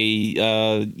to a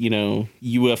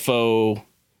UFO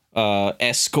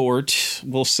escort,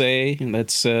 we'll say. And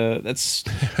that's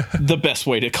the best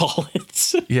way to call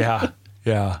it. Yeah.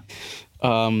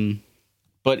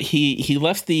 But he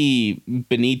left the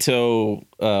Benito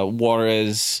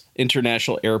Juarez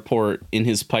International Airport in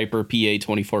his Piper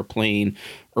PA-24 plane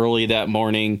early that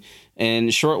morning,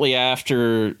 and shortly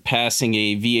after passing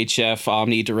a VHF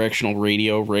omnidirectional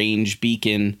radio range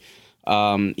beacon,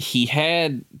 he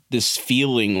had this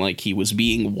feeling like he was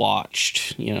being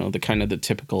watched. The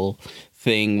typical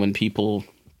thing when people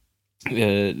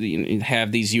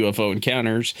have these UFO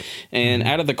encounters, and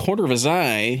out of the corner of his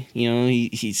eye,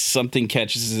 he something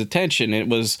catches his attention. It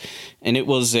was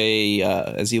a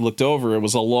as he looked over, it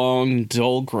was a long,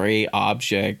 dull gray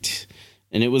object,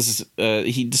 and it was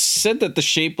he said that the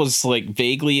shape was like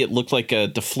vaguely, it looked like a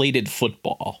deflated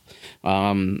football.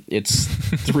 It's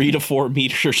 3 to 4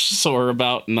 meters, or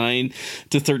about 9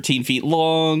 to 13 feet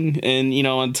long, and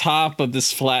on top of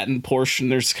this flattened portion,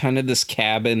 there's kind of this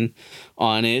cabin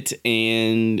on it,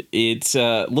 and it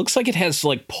looks like it has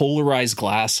like polarized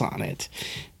glass on it.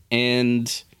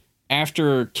 And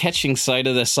after catching sight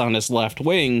of this on his left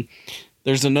wing,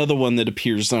 there's another one that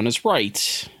appears on his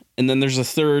right, and then there's a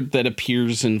third that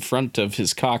appears in front of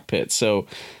his cockpit. So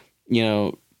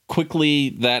quickly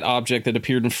that object that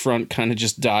appeared in front kind of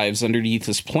just dives underneath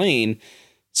his plane.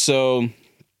 So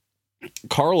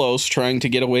Carlos, trying to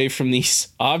get away from these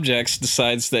objects,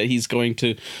 decides that he's going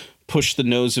to push the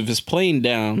nose of his plane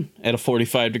down at a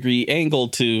 45-degree angle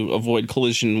to avoid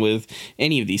collision with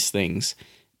any of these things.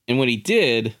 And when he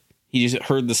did, he just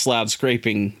heard this loud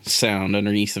scraping sound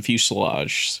underneath the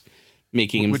fuselage,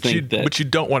 making him think that... Which you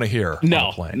don't want to hear on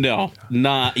a plane. No,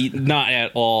 not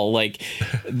at all. Like,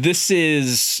 this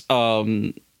is...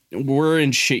 we're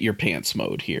in shit your pants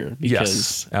mode here.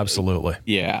 Because, yes, absolutely.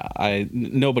 Yeah,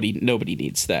 nobody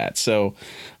needs that. So...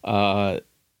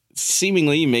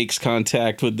 seemingly makes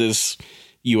contact with this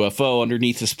UFO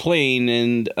underneath his plane,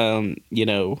 and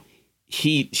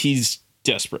he's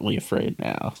desperately afraid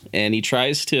now, and he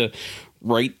tries to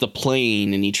right the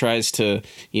plane, and he tries to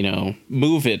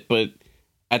move it, but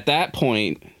at that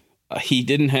point he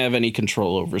didn't have any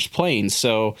control over his plane,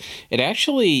 so it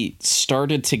actually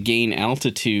started to gain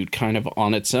altitude kind of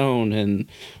on its own. And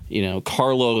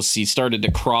Carlos, he started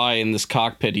to cry in this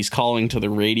cockpit. He's calling to the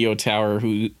radio tower,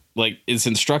 who is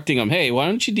instructing him, hey, why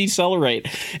don't you decelerate?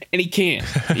 And he can't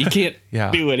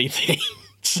do anything.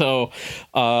 So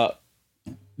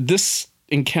this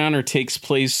encounter takes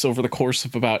place over the course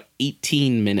of about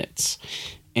 18 minutes.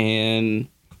 And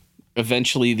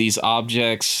eventually these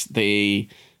objects, they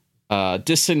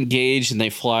disengage and they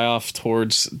fly off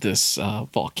towards this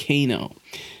volcano.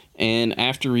 And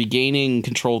after regaining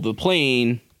control of the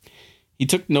plane, he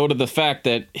took note of the fact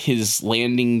that his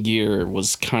landing gear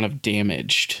was kind of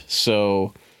damaged.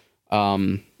 So,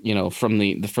 from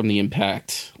the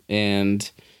impact.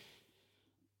 And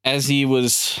as he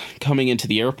was coming into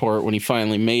the airport, when he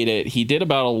finally made it, he did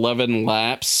about 11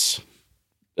 laps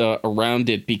around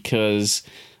it because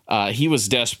he was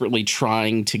desperately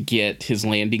trying to get his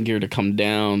landing gear to come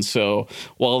down. So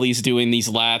while he's doing these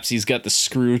laps, he's got the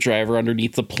screwdriver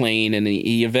underneath the plane, and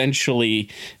he eventually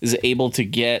is able to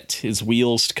get his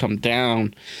wheels to come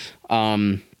down.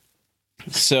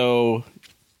 So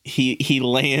he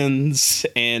lands,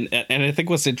 and I think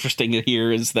what's interesting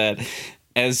here is that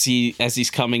as he's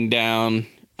coming down,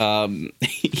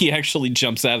 he actually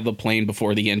jumps out of the plane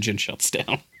before the engine shuts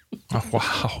down.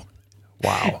 Oh,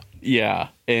 wow. Yeah,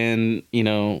 and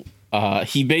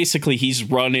he's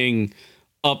running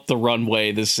up the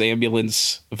runway. This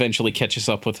ambulance eventually catches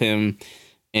up with him,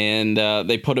 and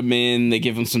they put him in. They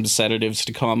give him some sedatives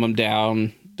to calm him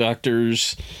down.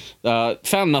 Doctors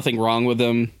found nothing wrong with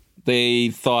him. They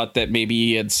thought that maybe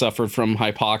he had suffered from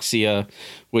hypoxia,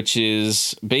 which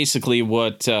is basically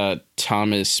what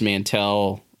Thomas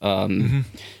Mantell.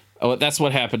 That's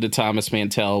what happened to Thomas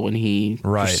Mantell when he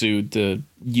pursued the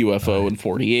UFO in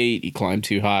 1948. He climbed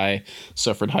too high,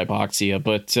 suffered hypoxia,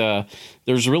 but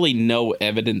there's really no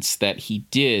evidence that he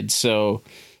did. So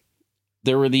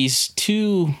there were these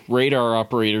two radar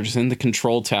operators in the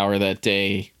control tower that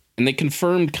day, and they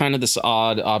confirmed kind of this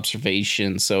odd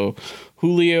observation. So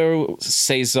Julio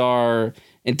Cesar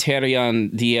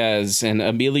Interian Diaz and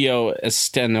Emilio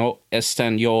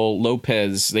Estanol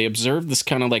Lopez, they observed this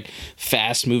kind of like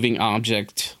fast moving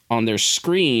object on their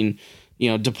screen,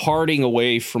 departing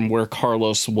away from where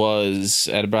Carlos was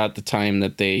at about the time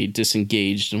that they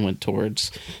disengaged and went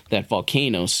towards that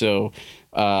volcano. So,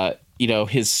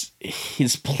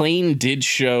 his plane did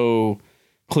show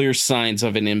clear signs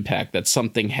of an impact, that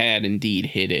something had indeed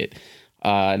hit it.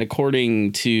 And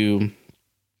according to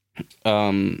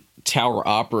tower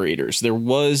operators, there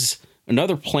was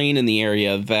another plane in the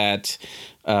area that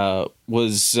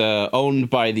was owned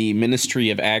by the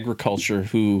Ministry of Agriculture,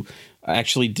 who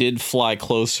actually did fly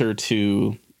closer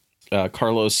to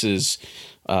Carlos's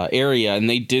area, and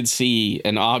they did see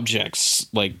an object,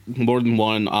 like more than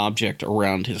one object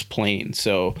around his plane.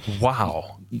 So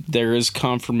wow, there is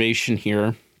confirmation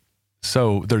here.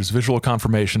 So there's visual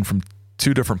confirmation from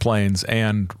two different planes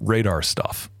and radar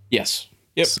stuff. Yes.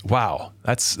 Yep. Wow.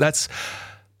 That's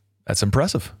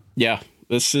impressive. Yeah.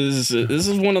 This is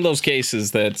one of those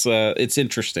cases that's it's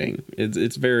interesting.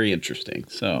 It's very interesting.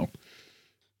 So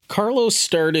Carlos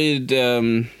started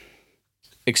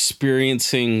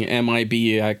experiencing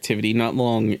MIB activity not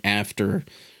long after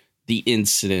the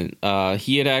incident.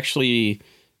 He had actually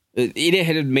it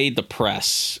had made the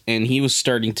press, and he was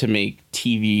starting to make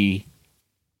TV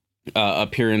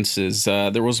appearances.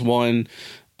 There was one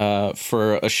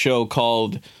for a show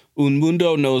called Un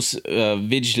Mundo Nos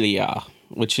Vigilia,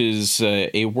 which is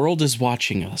A World is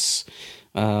Watching Us.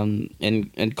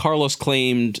 And Carlos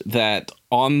claimed that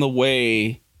on the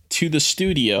way to the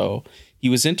studio, he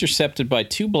was intercepted by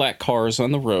two black cars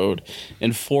on the road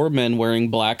and four men wearing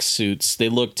black suits. They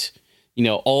looked,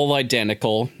 all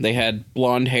identical. They had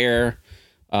blonde hair.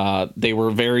 They were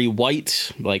very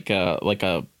white, like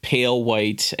a pale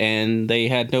white, and they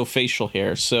had no facial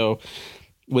hair. So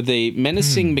with a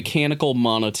menacing mechanical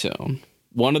monotone,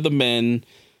 one of the men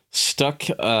stuck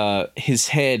his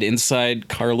head inside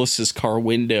Carlos's car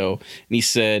window, and he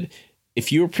said,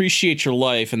 "If you appreciate your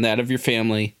life and that of your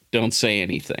family, don't say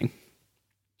anything."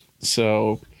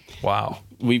 So, wow,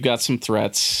 we've got some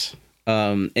threats.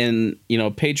 And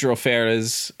Pedro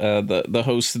Ferraz, the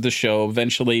host of the show,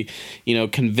 eventually,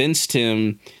 convinced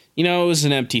him, it was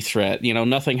an empty threat.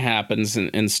 Nothing happens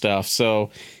and stuff.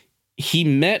 So he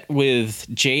met with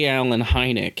J. Allen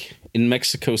Hynek in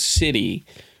Mexico City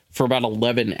for about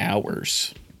 11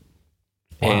 hours.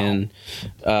 Wow. And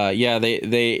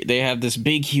they have this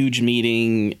big, huge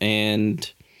meeting,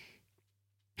 and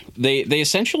they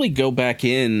essentially go back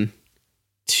in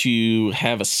to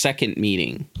have a second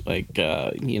meeting,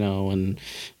 and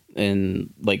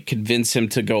like convince him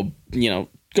to go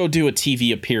do a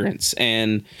TV appearance.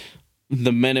 And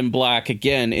the Men in Black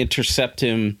again intercept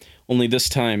him, only this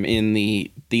time in the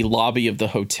lobby of the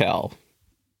hotel,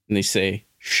 and they say,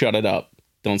 "Shut it up.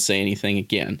 Don't say anything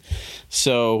again."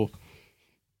 So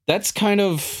that's kind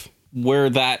of where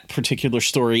that particular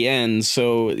story ends.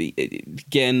 So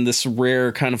again, this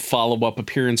rare kind of follow-up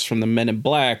appearance from the Men in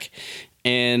Black.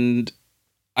 And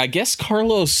I guess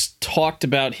Carlos talked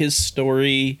about his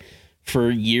story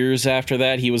for years after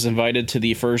that. He was invited to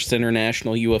the first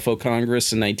International UFO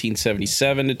Congress in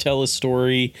 1977 to tell his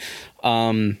story.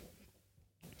 And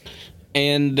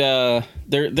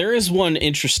there is one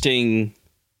interesting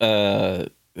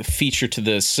feature to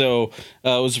this. So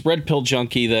it was Red Pill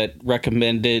Junkie that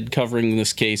recommended covering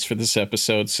this case for this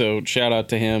episode. So shout out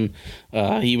to him.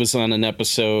 He was on an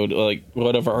episode, like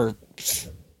one of our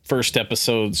first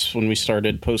episodes when we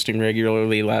started posting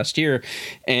regularly last year.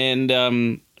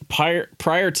 And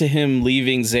prior to him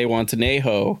leaving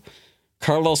Zihuatanejo,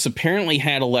 Carlos apparently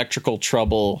had electrical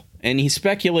trouble, and he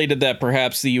speculated that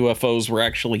perhaps the UFOs were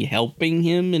actually helping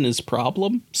him in his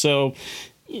problem. So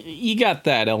you got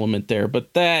that element there,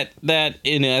 but that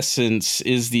in essence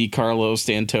is the Carlos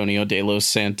Antonio de los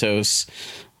Santos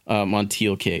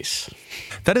Montiel case.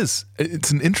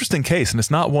 It's an interesting case, and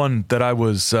it's not one that I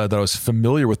was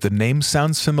familiar with. The name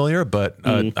sounds familiar, but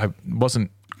I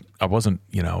wasn't,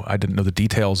 I didn't know the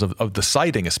details of the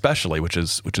sighting, especially, which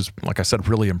is, like I said,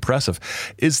 really impressive.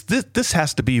 Is this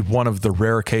has to be one of the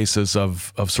rare cases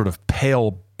of sort of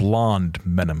pale blonde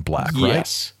Men in Black,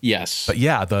 right? Yes. But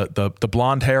yeah, the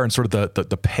blonde hair and sort of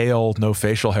the pale, no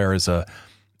facial hair is a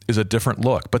different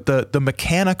look. But the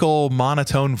mechanical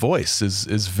monotone voice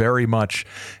is very much,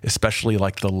 especially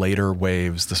like the later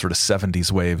waves, the sort of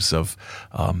 70s waves of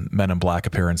Men in Black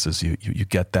appearances. You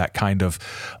get that kind of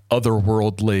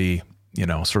otherworldly,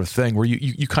 sort of thing where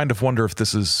you kind of wonder if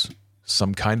this is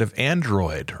some kind of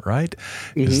android, right?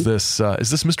 Mm-hmm. Is this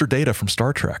Mr. Data from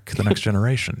Star Trek, The Next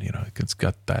Generation? It's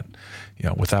got that,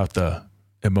 without the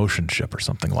emotion chip or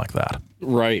something like that.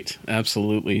 Right.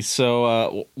 Absolutely.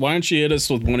 So why don't you hit us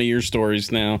with one of your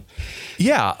stories now?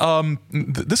 Yeah.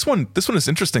 This one is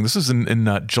interesting. This is in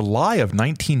July of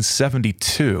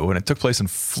 1972, and it took place in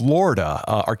Florida,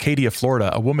 Arcadia,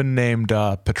 Florida. A woman named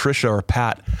Patricia or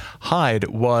Pat Hyde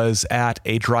was at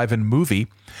a drive-in movie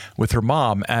with her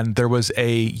mom, and there was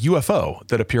a UFO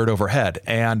that appeared overhead,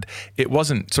 and it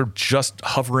wasn't sort of just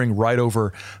hovering right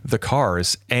over the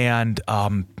cars, and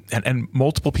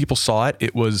multiple people saw it.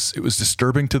 It was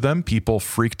disturbing to them. People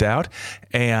freaked out,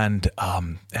 and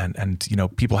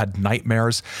people had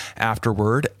nightmares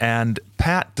afterward. And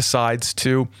Pat decides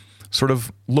to sort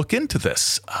of look into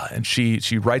this, and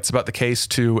she writes about the case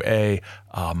to an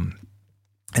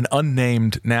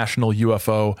unnamed national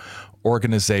UFO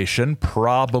organization,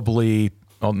 probably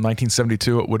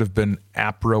 1972. It would have been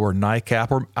APRO or NICAP,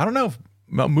 or I don't know,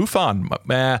 MUFON.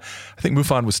 I think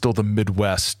MUFON was still the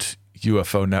Midwest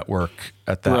UFO network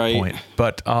at that point.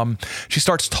 But she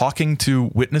starts talking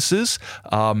to witnesses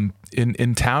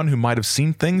in town who might have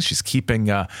seen things. She's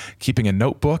keeping a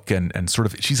notebook and sort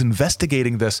of she's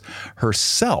investigating this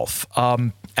herself.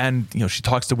 And she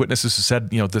talks to witnesses who said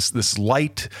this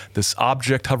light, this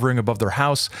object hovering above their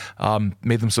house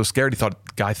made them so scared.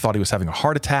 Guy thought he was having a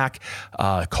heart attack.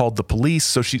 Called the police.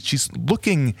 So she's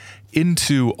looking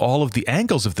into all of the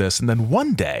angles of this. And then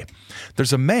one day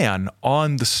there's a man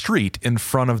on the street in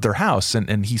front of their house,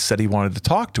 and he said he wanted to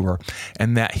talk to her,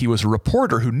 and that he was a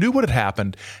reporter who knew what had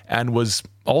happened and was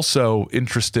also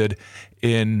interested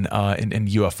in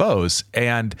UFOs.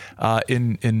 And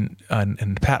in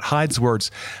Pat Hyde's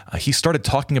words, he started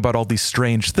talking about all these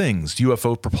strange things,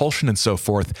 UFO propulsion and so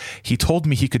forth. He told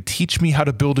me he could teach me how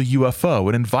to build a UFO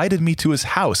and invited me to his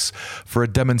house for a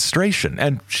demonstration.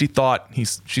 And she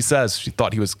says she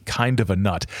thought he was kind of a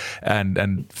nut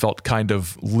and felt kind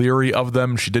of leery of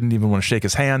them. She didn't even want to shake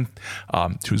his hand.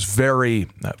 She was very,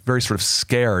 very sort of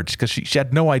scared because she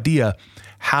had no idea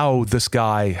how this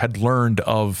guy had learned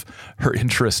of her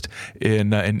interest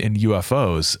in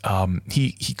UFOs.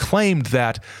 He claimed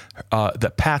that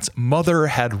Pat's mother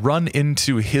had run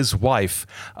into his wife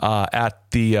had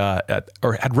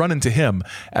run into him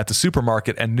at the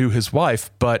supermarket and knew his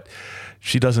wife, but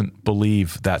she doesn't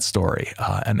believe that story.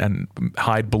 And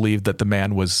Hyde believed that the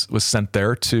man was sent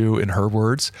there to, in her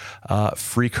words,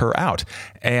 freak her out.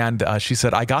 And she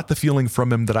said, I got the feeling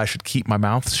from him that I should keep my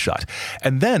mouth shut.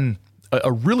 And then a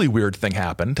really weird thing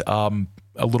happened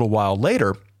a little while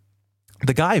later.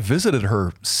 The guy visited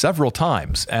her several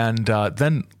times, and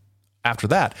then after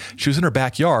that, she was in her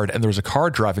backyard, and there was a car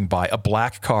driving by, a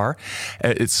black car.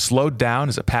 It slowed down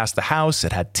as it passed the house.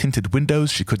 It had tinted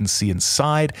windows. She couldn't see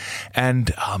inside,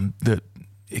 and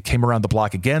it came around the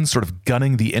block again, sort of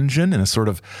gunning the engine in a sort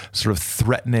of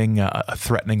threatening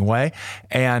way,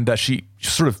 and she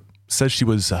sort of says she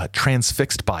was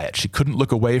transfixed by it. She couldn't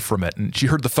look away from it. And she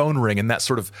heard the phone ring, and that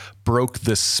sort of broke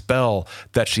this spell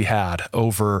that she had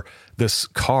over this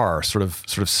car, sort of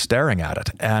staring at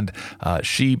it, and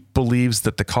she believes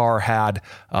that the car had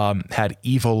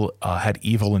evil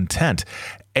intent,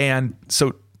 and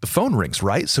so the phone rings,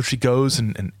 right? So she goes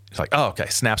and it's like, oh, okay,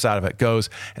 snaps out of it, goes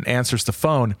and answers the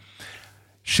phone.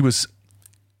 She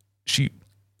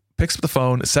picks up the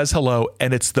phone, says hello,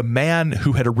 and it's the man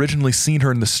who had originally seen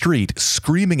her in the street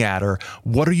screaming at her,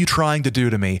 "What are you trying to do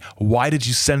to me? Why did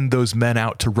you send those men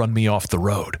out to run me off the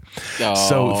road?" Oh.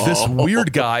 So this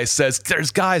weird guy says,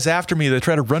 "There's guys after me. They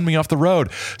try to run me off the road."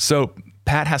 So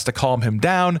Pat has to calm him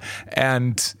down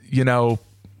and,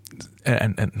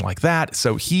 and like that.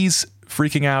 So he's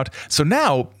freaking out. So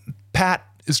now Pat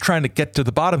is trying to get to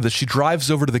the bottom of this. She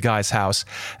drives over to the guy's house.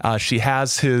 She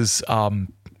has his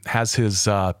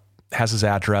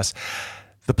address.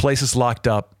 The place is locked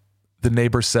up. The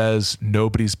neighbor says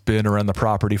nobody's been around the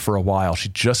property for a while.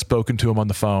 She'd just spoken to him on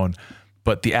the phone,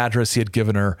 but the address he had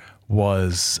given her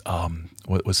was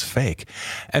fake.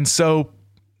 And so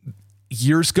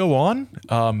years go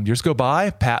by.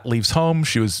 Pat leaves home.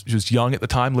 She was young at the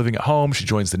time, living at home. She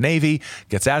joins the Navy,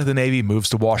 gets out of the Navy, moves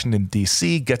to Washington,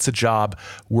 D.C., gets a job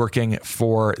working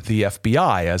for the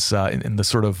FBI as in the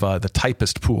sort of the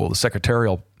typist pool, the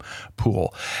secretarial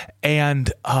pool.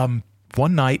 And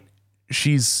one night,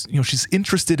 she's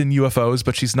interested in UFOs,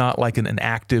 but she's not like an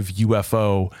active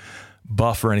UFO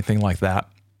buff or anything like that.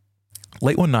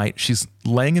 Late one night, she's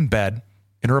laying in bed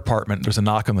in her apartment. There's a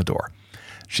knock on the door.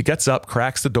 She gets up,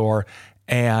 cracks the door,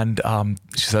 and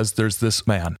she says, "There's this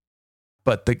man."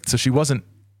 So she wasn't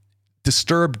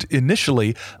disturbed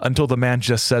initially until the man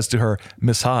just says to her,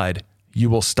 "Miss Hyde, you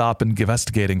will stop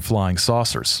investigating flying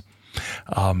saucers."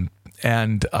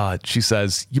 And she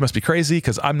says, "You must be crazy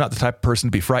because I'm not the type of person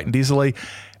to be frightened easily."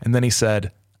 And then he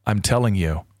said, "I'm telling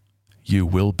you, you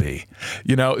will be."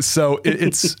 So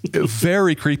it's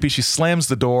very creepy. She slams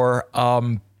the door.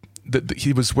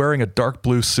 He was wearing a dark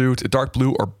blue suit, a dark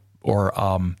blue or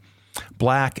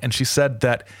black, and she said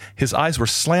that his eyes were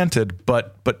slanted,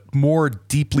 but more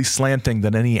deeply slanting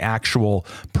than any actual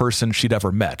person she'd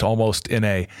ever met, almost in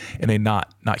a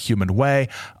not human way.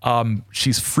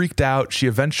 She's freaked out. She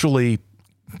eventually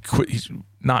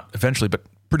not eventually, but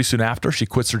pretty soon after, she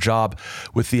quits her job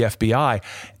with the FBI,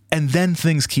 and then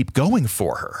things keep going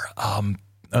for her.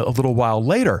 A little while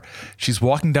later, she's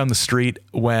walking down the street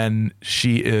when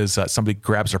somebody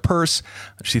grabs her purse.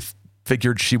 She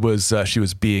figured she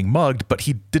was being mugged, but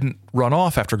he didn't run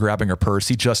off after grabbing her purse.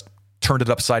 He just turned it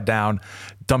upside down,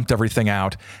 dumped everything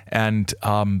out, and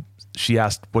she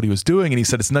asked what he was doing, and he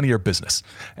said, "It's none of your business."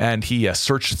 And he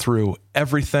searched through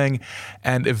everything,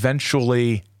 and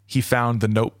eventually he found the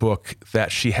notebook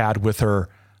that she had with her,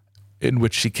 in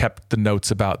which she kept the notes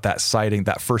about that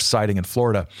first sighting in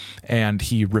Florida, and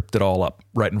he ripped it all up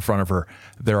right in front of her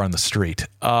there on the street.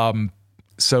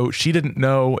 So she didn't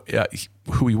know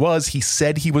who he was. He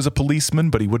said he was a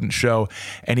policeman, but he wouldn't show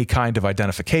any kind of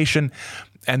identification.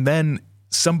 And then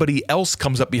somebody else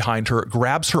comes up behind her,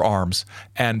 grabs her arms,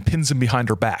 and pins him behind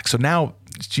her back. So now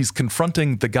she's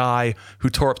confronting the guy who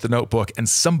tore up the notebook, and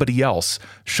somebody else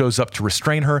shows up to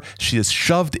restrain her. She is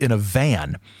shoved in a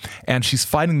van, and she's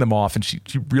fighting them off, and she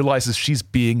realizes she's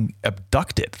being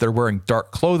abducted. They're wearing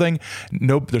dark clothing.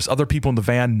 There's other people in the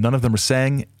van. None of them are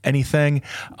saying anything.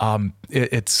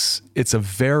 It's a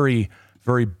very,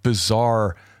 very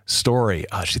bizarre story.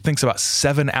 She thinks about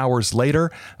 7 hours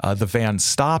later, the van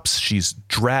stops. She's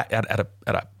dragged at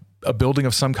a building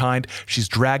of some kind. She's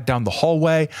dragged down the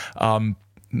hallway.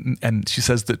 And she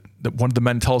says that one of the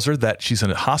men tells her that she's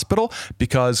in a hospital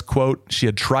because, quote, she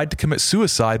had tried to commit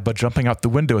suicide by jumping out the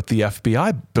window at the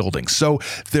FBI building. So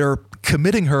they're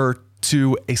committing her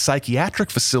to a psychiatric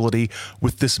facility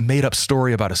with this made-up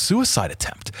story about a suicide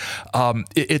attempt.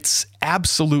 It's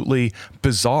absolutely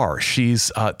bizarre.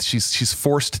 She's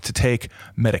forced to take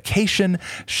medication.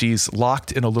 She's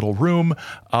locked in a little room.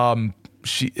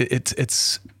 She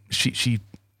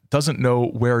doesn't know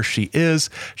where she is.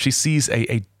 She sees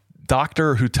a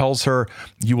doctor who tells her,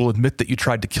 "You will admit that you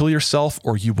tried to kill yourself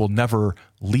or you will never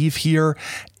leave here."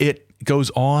 It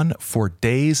goes on for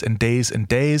days and days and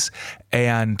days.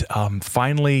 And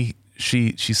finally,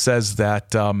 she says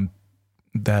that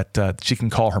she can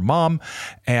call her mom.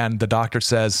 And the doctor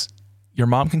says, "Your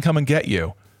mom can come and get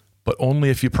you, but only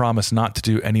if you promise not to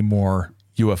do any more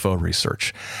UFO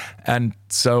research." And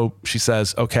so she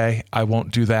says, "Okay, I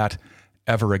won't do that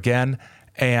ever again."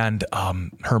 And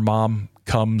her mom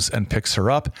comes and picks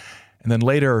her up. And then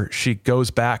later she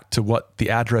goes back to what the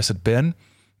address had been,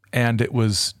 and it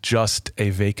was just a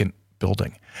vacant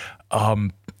building.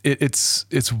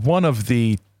 It's one of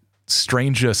the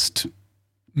strangest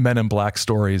Men in Black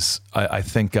stories I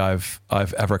think I've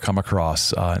ever come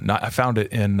across. I found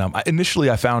it in initially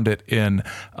I found it in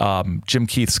Jim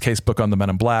Keith's casebook on the Men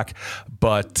in Black,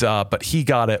 but he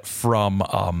got it from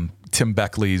Tim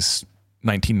Beckley's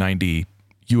 1990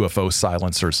 UFO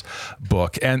silencers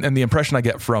book, and the impression I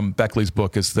get from Beckley's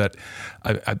book is that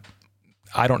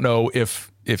I don't know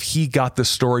if he got this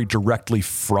story directly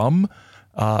from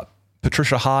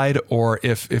Patricia Hyde or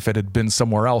if it had been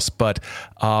somewhere else, but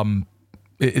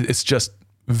it's just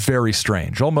very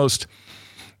strange, almost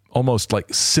like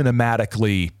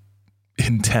cinematically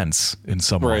intense in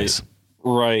some ways.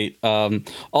 Right.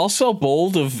 Also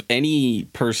bold of any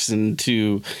person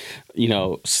to,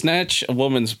 snatch a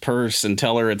woman's purse and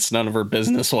tell her it's none of her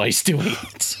business while he's doing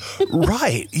it.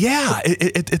 Right. Yeah.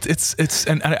 It's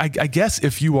and I guess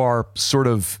if you are sort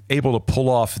of able to pull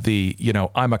off the,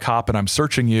 I'm a cop and I'm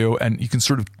searching you, and you can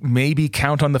sort of maybe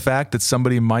count on the fact that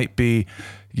somebody might be,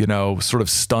 sort of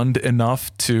stunned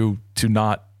enough to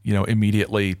not,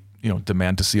 immediately,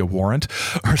 demand to see a warrant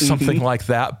or something like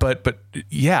that. But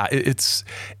yeah, it's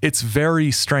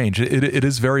very strange. It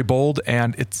is very bold,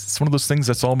 and it's one of those things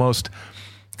that's almost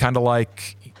kind of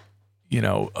like,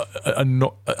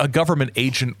 a government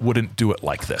agent wouldn't do it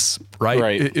like this. Right.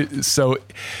 Right.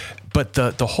 But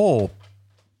the whole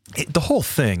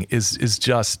thing is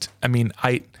just, I mean,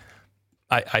 I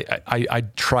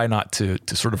try not to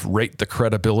sort of rate the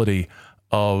credibility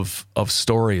of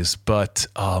stories, but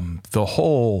the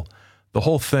whole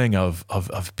thing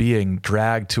of being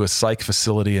dragged to a psych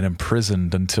facility and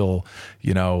imprisoned until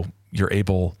you're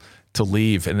able to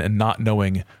leave, and not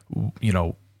knowing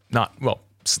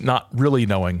not really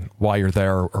knowing why you're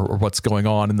there or what's going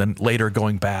on, and then later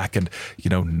going back and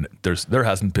there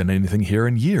hasn't been anything here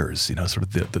in years, sort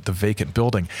of the vacant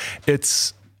building.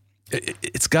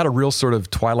 It's got a real sort of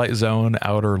Twilight Zone,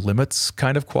 Outer Limits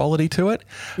kind of quality to it.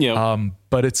 Yeah.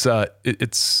 But it's a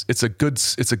good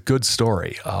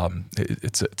story.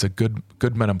 It's a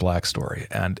good Men in Black story.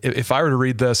 And if I were to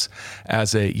read this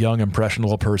as a young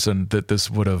impressionable person, that this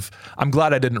would have. I'm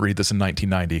glad I didn't read this in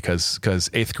 1990 because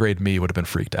 8th grade me would have been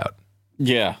freaked out.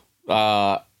 Yeah.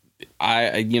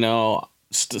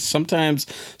 Sometimes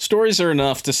stories are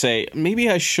enough to say maybe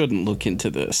I shouldn't look into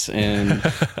this, and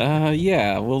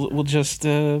we'll just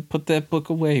put that book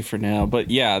away for now. But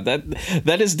yeah,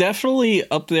 that is definitely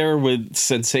up there with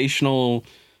sensational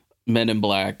Men in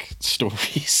Black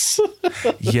stories.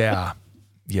 yeah,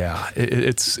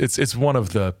 it's one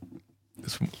of the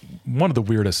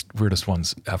weirdest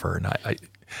ones ever. And I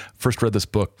first read this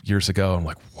book years ago, and I'm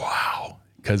like, wow,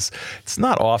 because it's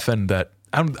not often that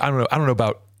I don't know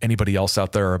about anybody else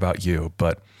out there or about you,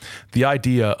 but the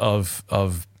idea of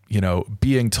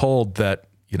being told that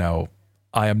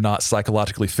I am not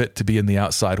psychologically fit to be in the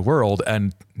outside world,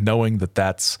 and knowing that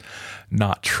that's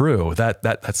not true,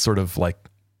 that's sort of like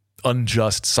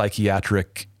unjust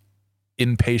psychiatric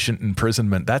inpatient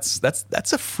imprisonment. That's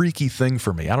a freaky thing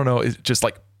for me. I don't know. It's just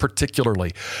like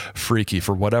particularly freaky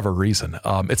for whatever reason.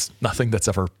 It's nothing that's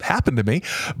ever happened to me,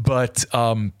 but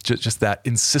just that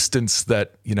insistence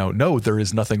that, no, there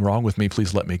is nothing wrong with me.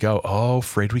 Please let me go. Oh,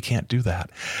 afraid we can't do that.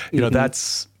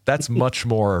 That's much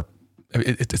more,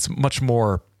 it's much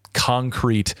more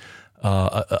concrete,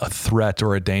 a threat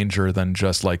or a danger than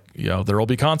just like, there will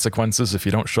be consequences if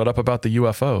you don't shut up about the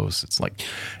UFOs. It's like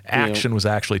action was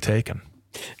actually taken.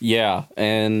 Yeah.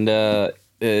 And,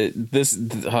 I'm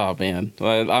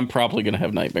probably going to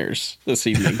have nightmares this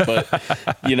evening, but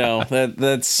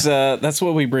that's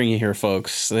what we bring you here,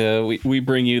 folks. We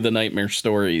bring you the nightmare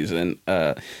stories. And,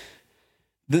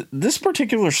 this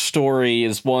particular story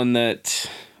is one that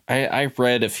I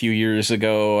read a few years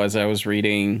ago as I was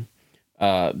reading,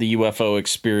 The UFO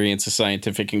Experience, a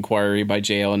Scientific Inquiry by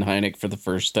J. Allen Hynek for the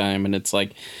first time. And it's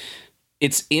like,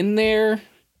 it's in there,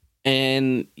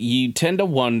 and you tend to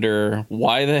wonder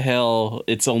why the hell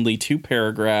it's only 2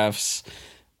 paragraphs.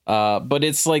 But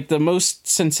it's like the most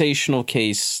sensational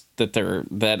case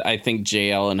that I think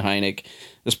J. Allen Hynek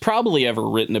has probably ever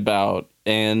written about.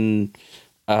 And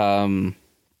to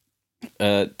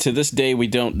this day, we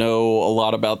don't know a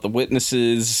lot about the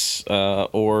witnesses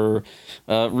or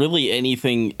really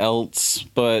anything else.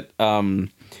 But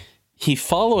he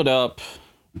followed up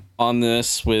on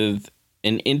this with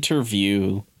an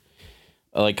interview,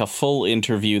 like a full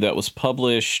interview that was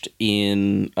published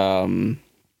in the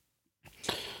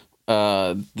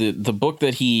book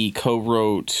that he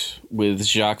co-wrote with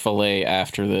Jacques Vallée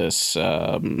after this.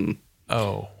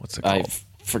 What's it called? I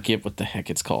forget what the heck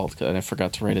it's called. I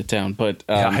forgot to write it down. But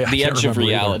The Edge of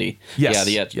Reality. Yes, yeah,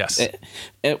 The Edge. Yes.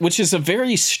 Which is a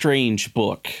very strange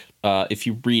book if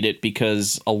you read it,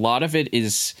 because a lot of it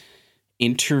is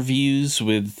interviews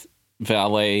with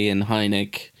valet and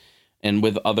Hynek and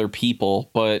with other people,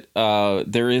 but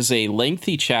there is a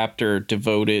lengthy chapter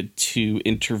devoted to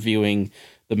interviewing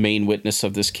the main witness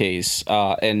of this case.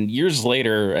 And years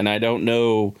later, and I don't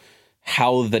know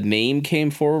how the name came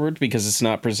forward because it's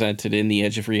not presented in The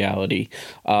Edge of Reality,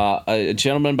 a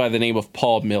gentleman by the name of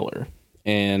Paul Miller.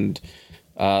 And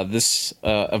this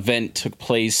event took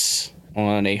place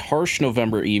on a harsh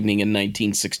November evening in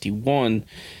 1961.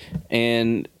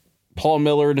 And Paul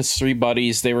Miller and his three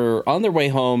buddies, they were on their way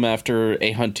home after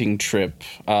a hunting trip.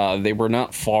 They were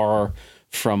not far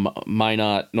from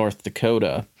Minot, North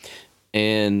Dakota.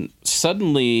 And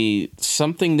suddenly,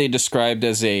 something they described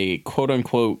as a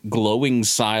quote-unquote glowing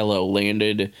silo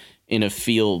landed in a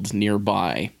field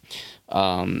nearby.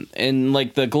 And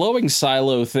like the glowing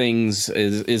silo things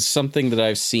is something that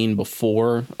I've seen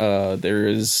before. There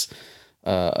is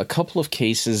a couple of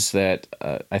cases that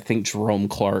I think Jerome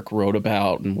Clark wrote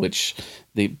about in which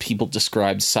the people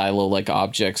described silo-like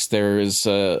objects. There is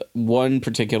one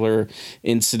particular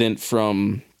incident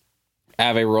from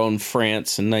Aveyron,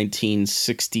 France in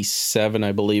 1967,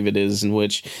 I believe it is, in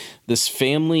which this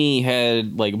family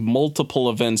had like multiple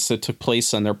events that took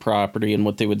place on their property, and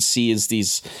what they would see is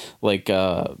these like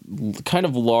kind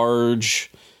of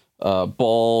large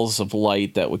balls of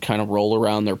light that would kind of roll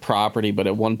around their property. But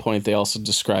at one point they also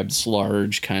described this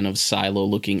large kind of silo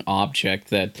looking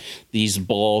object that these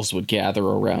balls would gather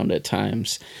around at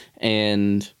times.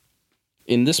 And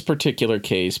in this particular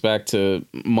case, back to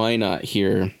Minot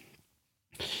here,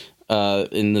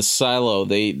 in the silo,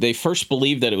 they first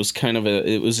believed that it was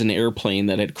it was an airplane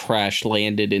that had crash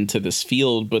landed into this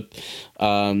field, but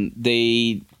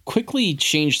they quickly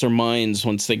changed their minds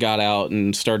once they got out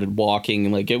and started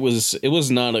walking. Like it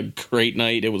was not a great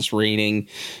night. It was raining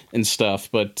and stuff,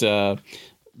 but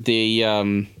they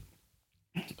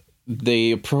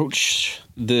approach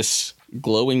this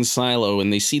glowing silo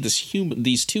and they see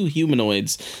these two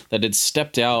humanoids that had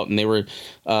stepped out, and they were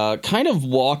kind of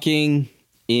walking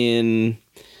in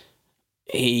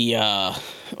a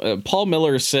Paul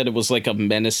Miller said it was like a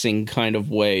menacing kind of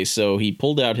way, so he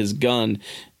pulled out his gun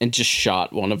and just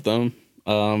shot one of them,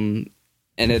 and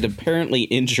it apparently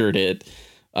injured it.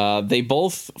 They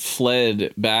both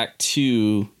fled back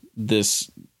to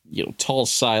this tall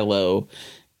silo,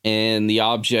 and the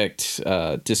object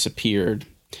disappeared.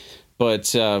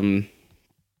 But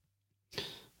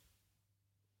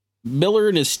Miller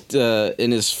and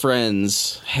his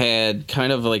friends had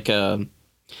kind of like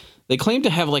they claimed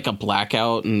to have like a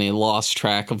blackout, and they lost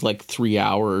track of like 3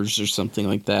 hours or something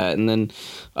like that. And then,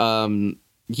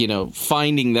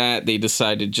 finding that, they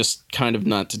decided just kind of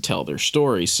not to tell their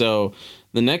story. So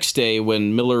the next day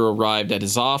when Miller arrived at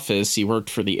his office, he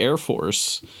worked for the Air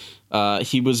Force.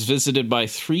 He was visited by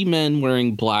 3 men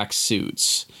wearing black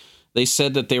suits. They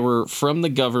said that they were from the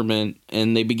government,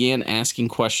 and they began asking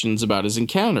questions about his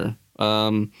encounter.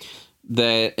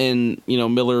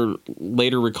 Miller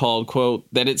later recalled, quote,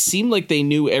 that it seemed like they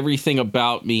knew everything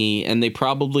about me, and they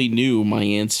probably knew my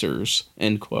answers,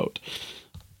 end quote.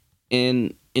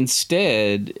 And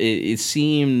instead, it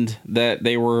seemed that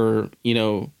they were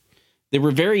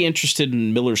very interested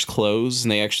in Miller's clothes,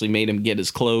 and they actually made him get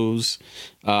his clothes.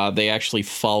 They actually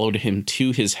followed him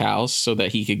to his house so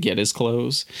that he could get his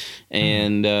clothes.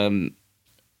 And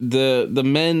the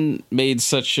men made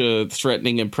such a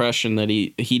threatening impression that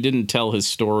he didn't tell his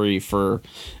story for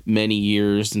many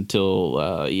years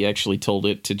until he actually told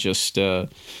it to just J.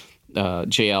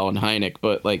 Allen Hynek.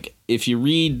 But like, if you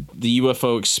read the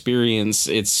UFO experience,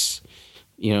 it's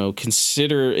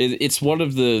it's one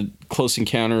of the Close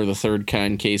Encounter of the Third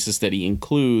Kind cases that he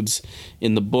includes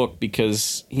in the book,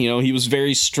 because he was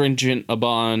very stringent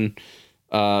upon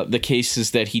the cases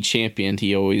that he championed.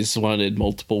 He always wanted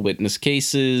multiple witness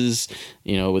cases,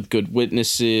 with good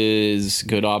witnesses,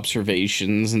 good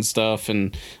observations and stuff.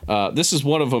 And this is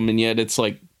one of them, and yet it's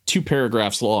like 2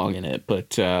 paragraphs long in it.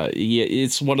 But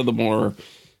it's one of the more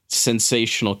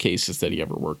sensational cases that he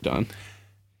ever worked on.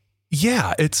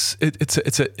 Yeah, it's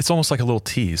almost like a little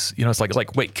tease. It's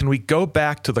like wait, can we go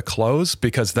back to the clothes,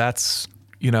 because that's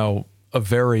a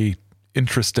very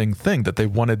interesting thing that they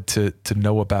wanted to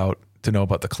know about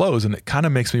the clothes. And it kind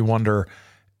of makes me wonder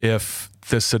if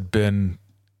this had been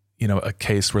a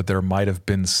case where there might have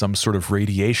been some sort of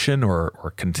radiation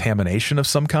or contamination of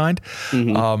some kind.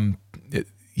 Mm-hmm.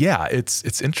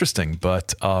 It's interesting,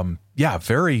 but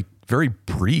very, very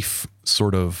brief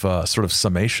sort of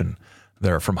summation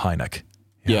there from Hynek.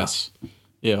 Yeah. Yes.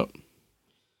 Yeah.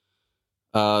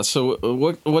 So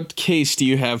what case do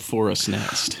you have for us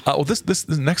next? Well, this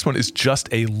next one is just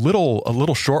a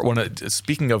little short one.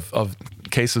 Speaking of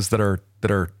cases that are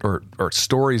that are or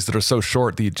stories that are so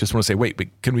short that you just want to say, wait, but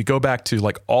can we go back to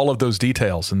like all of those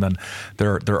details? And then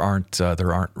there aren't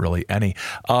really any.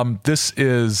 This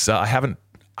is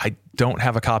I don't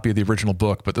have a copy of the original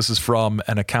book, but this is from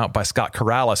an account by Scott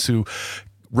Corrales, who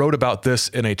wrote about this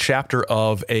in a chapter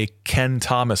of a Ken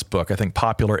Thomas book, I think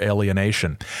Popular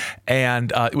Alienation.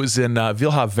 And it was in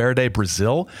Vila Verde,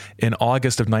 Brazil in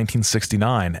August of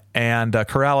 1969. And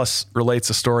Corrales relates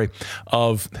a story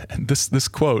of this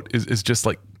quote is just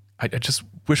like, I just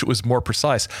wish it was more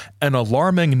precise. An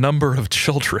alarming number of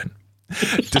children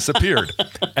disappeared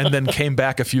and then came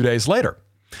back a few days later.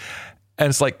 And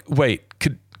it's like, wait,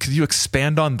 could you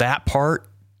expand on that part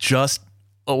just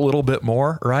a little bit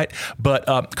more, right? But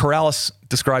Corrales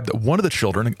described that one of the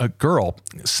children, a girl,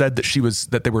 said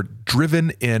that they were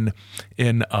driven in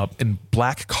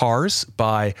black cars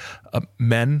by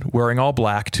men wearing all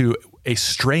black to a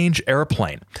strange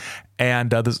airplane. And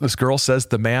this girl says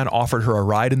the man offered her a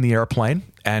ride in the airplane,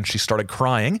 and she started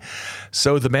crying.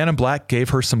 So the man in black gave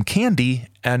her some candy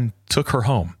and took her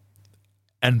home.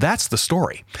 And that's the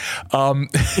story.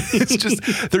 It's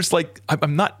just, there's like,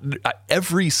 I'm not,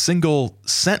 every single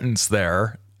sentence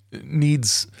there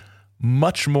needs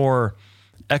much more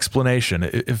explanation.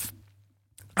 If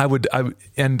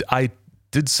I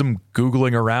did some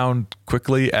Googling around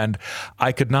quickly, and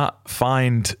I could not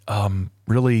find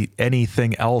really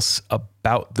anything else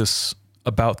about this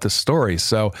story.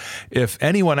 So if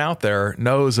anyone out there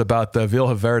knows about the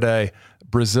Vila Verde,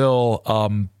 Brazil,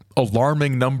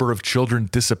 alarming number of children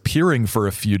disappearing for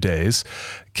a few days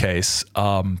case,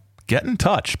 get in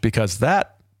touch, because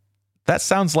that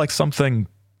sounds like something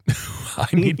I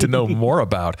need to know more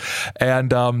about.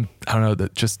 And I don't know,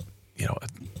 that just,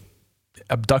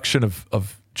 abduction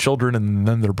of children, and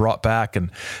then they're brought back and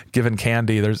given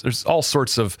candy. There's all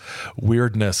sorts of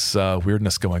weirdness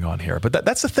going on here. But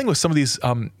that's the thing with some of these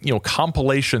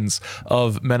compilations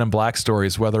of Men in Black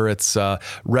stories, whether it's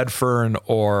Redfern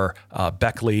or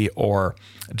Beckley or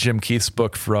Jim Keith's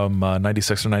book from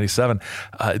 96 or 97.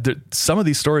 Some of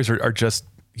these stories are just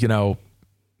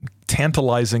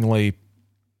tantalizingly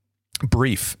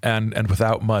brief and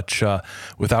without much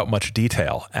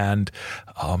detail, and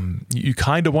you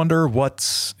kind of wonder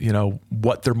what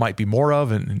there might be more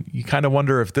of, and you kind of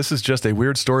wonder if this is just a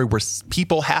weird story where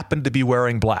people happen to be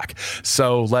wearing black,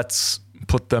 so let's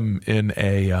put them in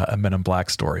a Men in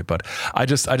Black story. But I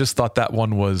just thought that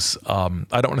one was I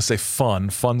don't want to say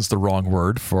fun. Fun's the wrong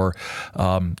word for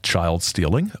child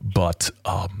stealing, but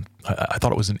I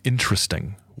thought it was an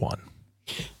interesting one.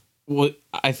 What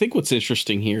I think what's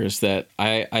interesting here is that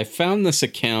I found this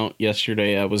account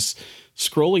yesterday. I was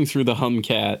scrolling through the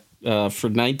Humcat for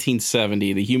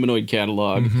 1970, the humanoid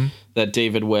catalog that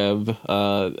David Webb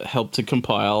helped to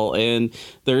compile. And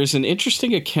there is an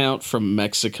interesting account from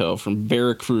Mexico, from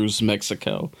Veracruz,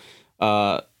 Mexico.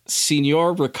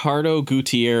 Senor Ricardo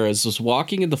Gutierrez was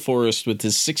walking in the forest with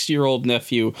his 6-year-old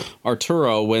nephew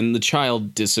Arturo when the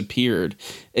child disappeared.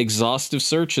 Exhaustive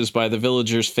searches by the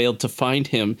villagers failed to find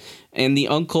him, and the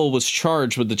uncle was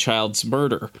charged with the child's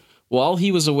murder. While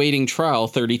he was awaiting trial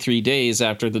 33 days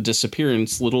after the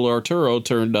disappearance, little Arturo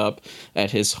turned up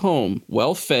at his home,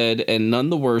 well-fed and none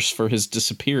the worse for his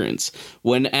disappearance.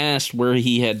 When asked where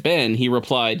he had been, he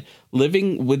replied,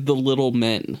 "Living with the little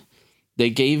men. They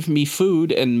gave me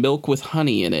food and milk with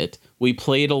honey in it. We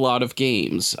played a lot of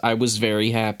games. I was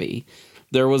very happy."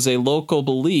 There was a local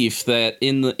belief that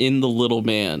in the little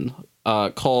man,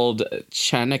 called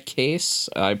Chanakes,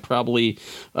 I probably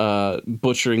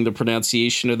butchering the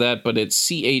pronunciation of that, but it's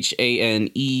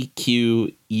Chanequus,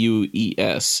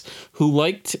 who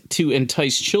liked to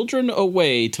entice children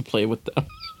away to play with them.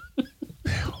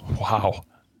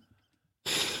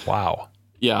 Wow.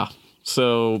 Yeah.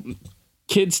 So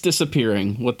kids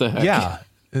disappearing. What the heck? Yeah.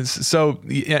 So,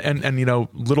 and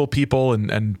little people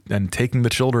and taking the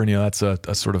children, that's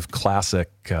a sort of classic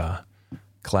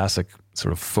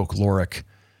sort of folkloric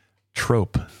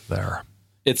trope there.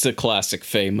 It's a classic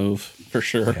Faye move for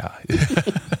sure. Yeah.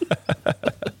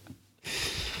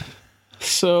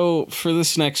 So for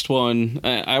this next one,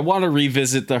 I want to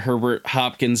revisit the Herbert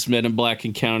Hopkins Men in Black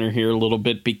encounter here a little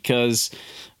bit, because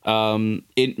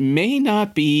it may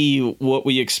not be what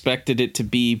we expected it to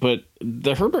be, but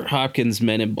the Herbert Hopkins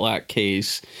Men in Black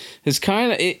case is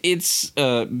it's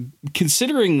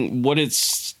considering what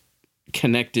it's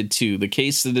connected to, the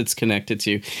case that it's connected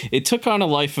to, it took on a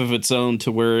life of its own, to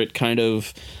where it kind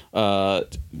of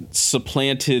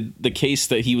supplanted the case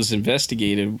that he was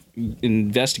investigating,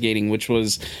 which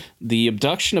was the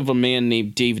abduction of a man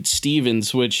named David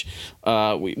Stevens, which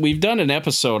we've done an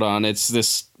episode on. It's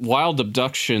this wild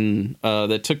abduction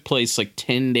that took place like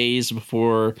 10 days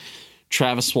before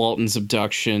Travis Walton's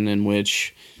abduction, in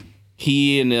which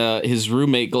he and his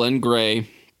roommate Glenn Gray,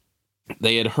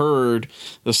 they had heard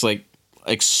this like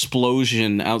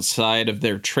explosion outside of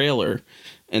their trailer,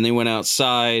 and they went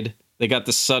outside. They got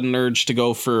the sudden urge to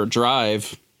go for a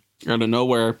drive out of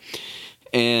nowhere,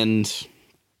 and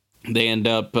they end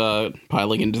up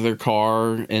piling into their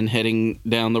car and heading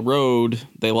down the road.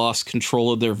 They lost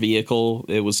control of their vehicle.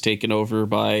 It was taken over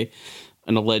by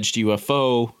an alleged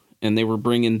UFO, and they were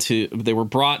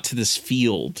brought to this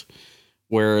field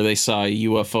where they saw a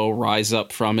UFO rise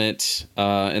up from it.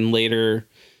 And later,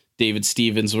 David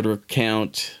Stevens would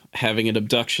recount having an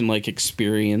abduction-like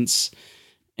experience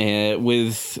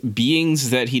with beings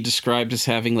that he described as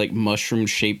having like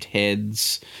mushroom-shaped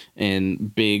heads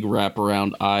and big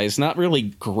wraparound eyes. Not really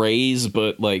grays,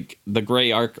 but like the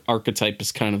gray archetype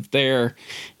is kind of there.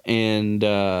 And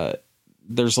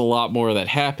there's a lot more that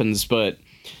happens, but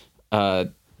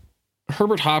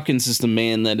Herbert Hopkins is the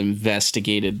man that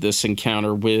investigated this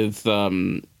encounter with,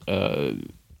 I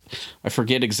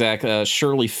forget exactly,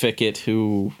 Shirley Fickett,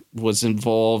 who was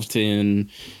involved in,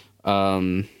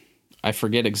 I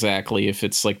forget exactly if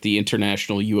it's like the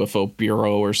International UFO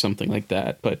Bureau or something like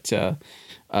that. But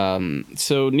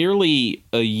so nearly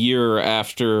a year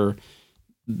after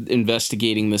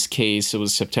investigating this case, it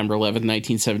was September 11th,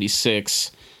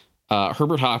 1976,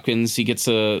 Herbert Hopkins, he gets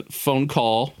a phone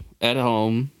call at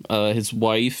home. His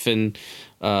wife and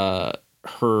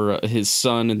his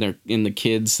son and the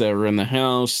kids that were in the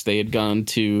house, they had gone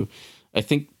to, I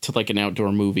think, to like an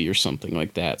outdoor movie or something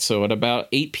like that. So at about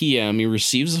 8 p.m., he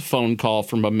receives a phone call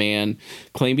from a man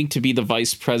claiming to be the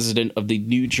vice president of the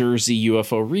New Jersey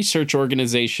UFO Research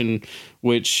Organization,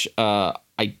 which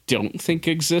I don't think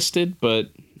existed, but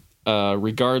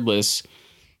regardless,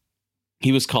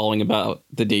 he was calling about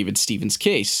the David Stevens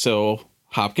case. So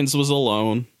Hopkins was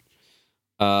alone.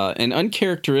 And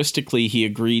uncharacteristically, he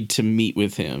agreed to meet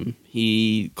with him.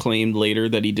 He claimed later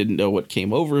that he didn't know what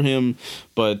came over him,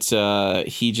 but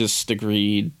he just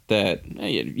agreed that,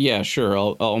 yeah, sure,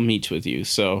 I'll meet with you.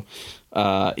 So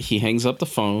he hangs up the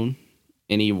phone,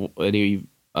 and he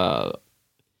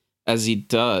as he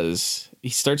does, he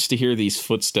starts to hear these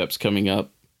footsteps coming up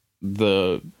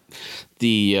the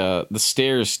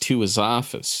stairs to his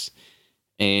office,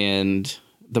 and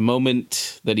the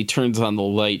moment that he turns on the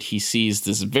light, he sees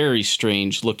this very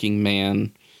strange looking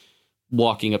man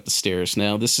walking up the stairs.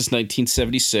 Now, this is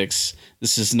 1976.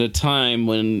 This isn't a time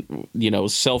when,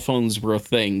 cell phones were a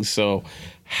thing. So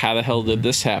how the hell did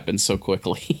this happen so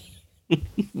quickly?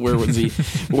 Where was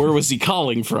he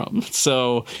calling from?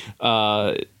 So,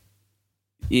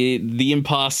 the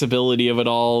impossibility of it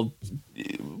all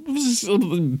was a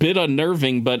bit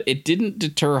unnerving, but it didn't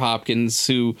deter Hopkins,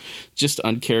 who just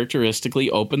uncharacteristically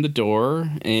opened the door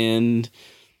and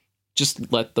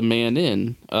just let the man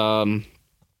in.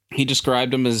 He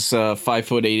described him as 5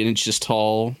 foot 8 inches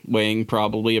tall, weighing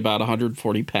probably about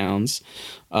 140 pounds.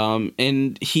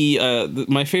 And he,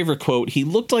 my favorite quote, he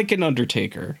looked like an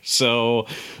Undertaker. So,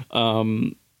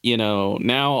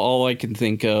 now all I can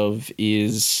think of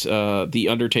is the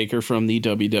Undertaker from the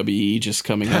WWE just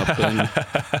coming up and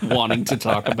wanting to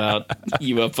talk about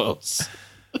UFOs.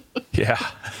 Yeah.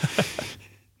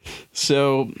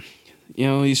 So,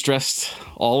 he's dressed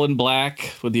all in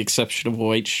black with the exception of a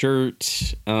white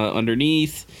shirt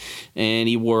underneath, and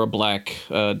he wore a black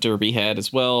derby hat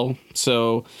as well.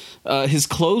 So his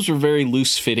clothes were very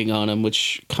loose fitting on him,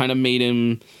 which kind of made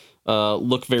him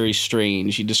look very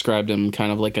strange. He described him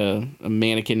kind of like a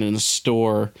mannequin in a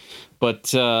store,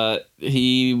 but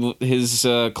his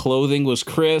clothing was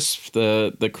crisp.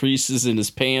 The creases in his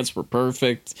pants were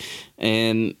perfect,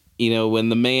 and when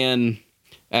the man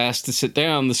asked to sit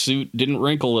down, the suit didn't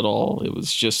wrinkle at all. It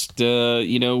was just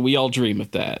we all dream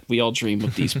of that. We all dream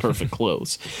of these perfect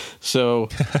clothes. So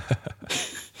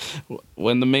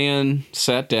when the man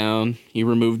sat down, he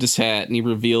removed his hat and he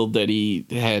revealed that he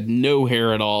had no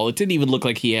hair at all. It didn't even look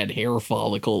like he had hair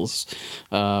follicles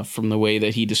from the way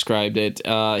that he described it.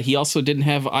 He also didn't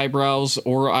have eyebrows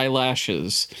or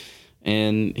eyelashes,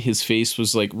 and his face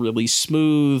was like really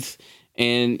smooth.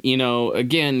 And,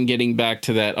 again, getting back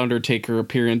to that Undertaker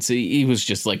appearance, he was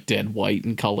just like dead white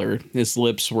in color. His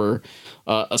lips were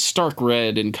a stark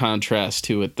red in contrast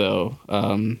to it, though.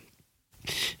 And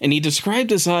he described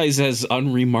his eyes as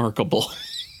unremarkable.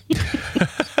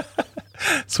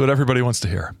 That's what everybody wants to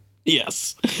hear.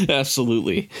 Yes,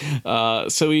 absolutely.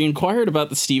 So he inquired about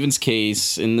the Stevens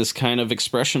case in this kind of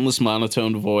expressionless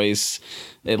monotone voice.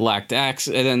 It lacked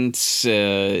accents.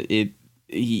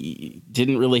 he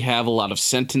didn't really have a lot of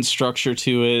sentence structure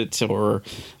to it, or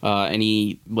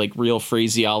any like real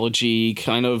phraseology.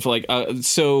 Kind of like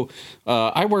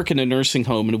I work in a nursing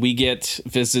home, and we get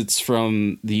visits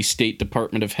from the State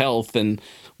Department of Health, and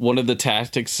one of the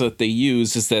tactics that they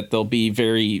use is that they'll be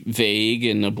very vague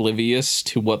and oblivious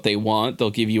to what they want. They'll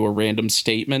give you a random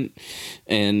statement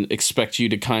and expect you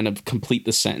to kind of complete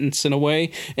the sentence in a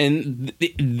way. And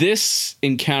this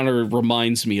encounter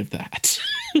reminds me of that.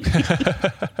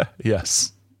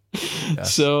 Yes.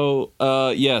 So,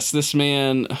 yes, this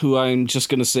man, who I'm just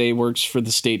going to say works for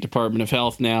the State Department of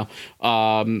Health now,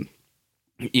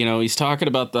 he's talking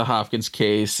about the Hopkins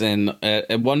case. And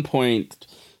at one point,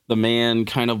 the man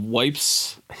kind of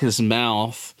wipes his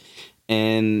mouth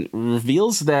and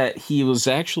reveals that he was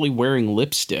actually wearing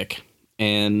lipstick.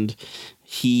 And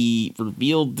he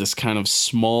revealed this kind of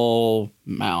small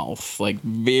mouth, like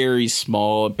very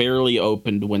small, barely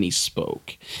opened when he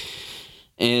spoke.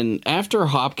 And after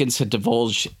Hopkins had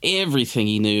divulged everything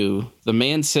he knew, the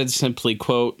man said simply,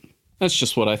 quote, "That's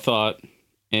just what I thought."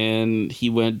 And he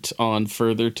went on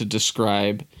further to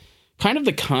describe kind of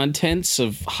the contents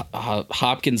of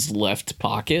Hopkins' left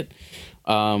pocket,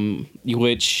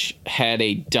 which had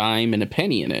a dime and a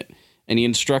penny in it. And he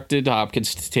instructed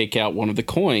Hopkins to take out one of the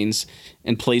coins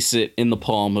and place it in the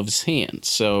palm of his hand.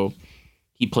 So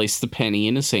he placed the penny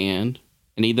in his hand,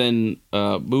 and he then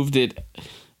moved it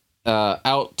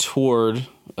out toward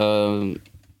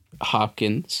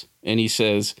Hopkins, and he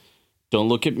says, "Don't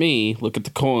look at me, look at the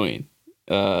coin."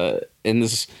 And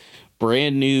this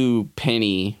brand new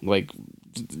penny, like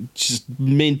just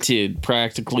minted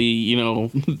practically,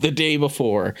 the day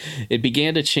before, it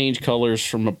began to change colors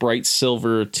from a bright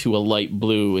silver to a light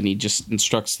blue, and he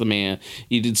instructs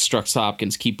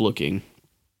Hopkins, keep looking.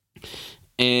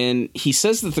 And he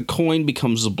says that the coin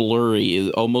becomes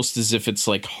blurry, almost as if it's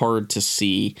like hard to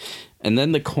see. And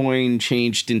then the coin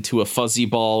changed into a fuzzy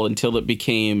ball until it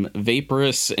became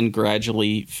vaporous and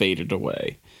gradually faded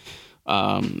away.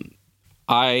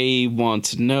 I want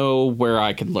to know where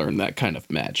I can learn that kind of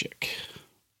magic.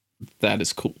 That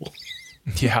is cool.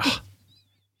 Yeah.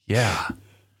 Yeah.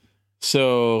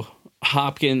 So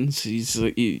Hopkins, he's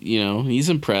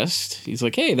impressed. He's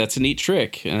like, "Hey, that's a neat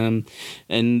trick." And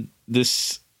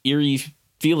this eerie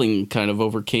feeling kind of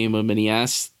overcame him, and he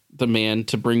asked the man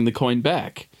to bring the coin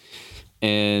back.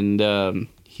 And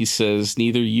he says,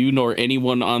 "Neither you nor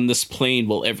anyone on this plane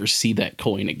will ever see that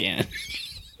coin again."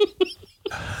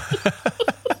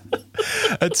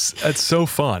 That's so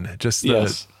fun.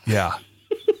 Yes. Yeah.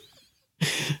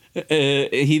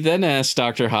 He then asked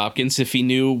Dr. Hopkins if he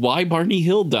knew why Barney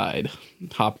Hill died.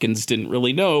 Hopkins didn't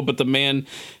really know, but the man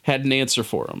had an answer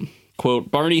for him. Quote,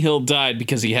 "Barney Hill died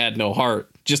because he had no heart,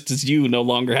 just as you no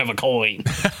longer have a coin."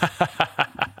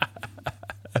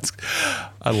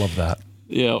 I love that.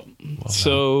 Yeah.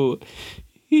 So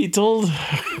he told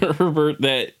Herbert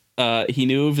that he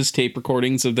knew of his tape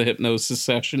recordings of the hypnosis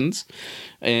sessions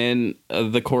and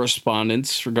the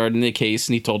correspondence regarding the case,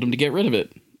 and he told him to get rid of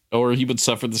it, or he would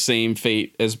suffer the same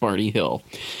fate as Barney Hill.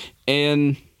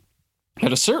 And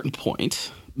at a certain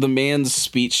point, the man's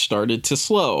speech started to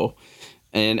slow.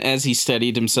 And as he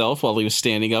steadied himself while he was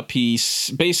standing up, he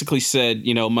basically said,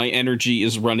 "My energy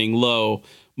is running low.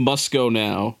 Must go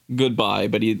now. Goodbye."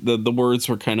 But the words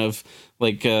were kind of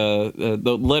like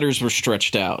the letters were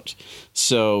stretched out.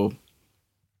 So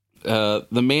the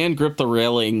man gripped the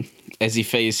railing as he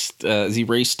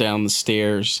raced down the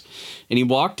stairs, and he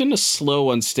walked in a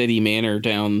slow, unsteady manner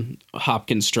down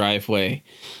Hopkins' driveway.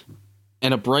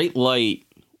 And a bright light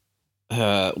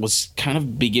was kind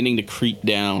of beginning to creep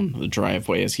down the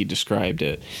driveway, as he described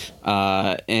it.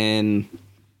 And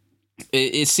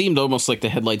it seemed almost like the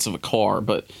headlights of a car,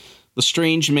 but the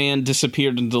strange man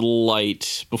disappeared into the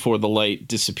light before the light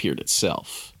disappeared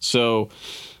itself. So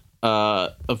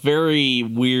a very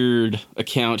weird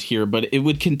account here, but it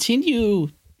would continue,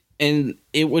 and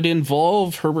it would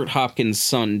involve Herbert Hopkins'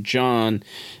 son, John,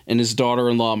 and his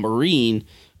daughter-in-law, Maureen,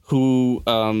 who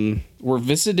were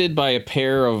visited by a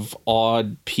pair of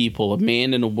odd people, a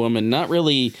man and a woman, not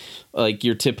really like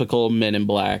your typical Men in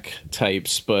Black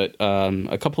types, but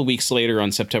a couple of weeks later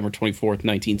on September 24th,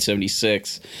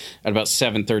 1976, at about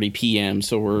 7:30 p.m.,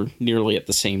 so we're nearly at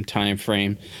the same time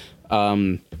frame,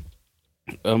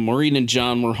 Maureen and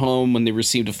John were home when they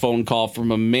received a phone call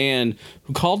from a man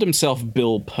who called himself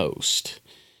Bill Post.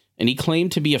 And he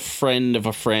claimed to be a friend of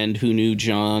a friend who knew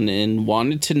John and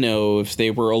wanted to know if they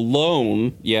were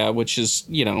alone. Yeah, which is,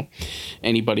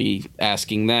 anybody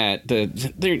asking that,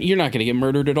 you're not going to get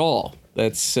murdered at all.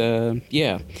 That's,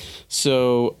 yeah.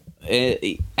 So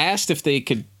asked if he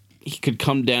could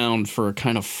come down for a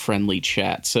kind of friendly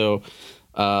chat. So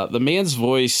The man's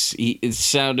voice, it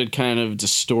sounded kind of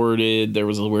distorted. There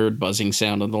was a weird buzzing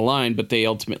sound on the line, but they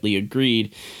ultimately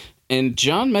agreed. And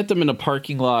John met them in a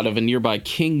parking lot of a nearby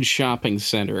King shopping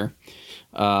center.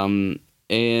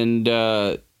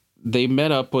 They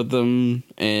met up with them,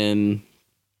 and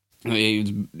they,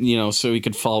 so he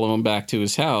could follow him back to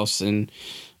his house. And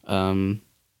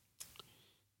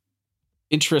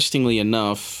interestingly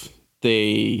enough,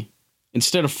 they,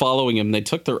 instead of following him, they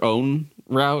took their own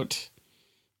route,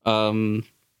 a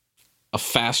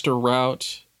faster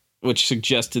route, which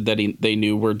suggested that they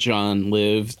knew where John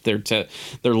lived. Their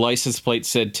license plate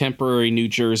said Temporary New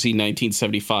Jersey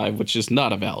 1975, which is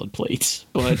not a valid plate.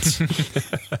 But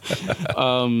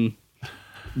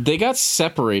they got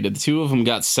separated. The two of them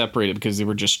got separated because they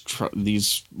were just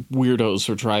these weirdos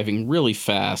were driving really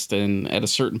fast. And at a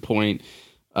certain point,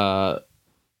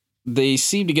 they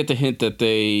seemed to get the hint that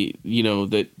they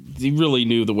really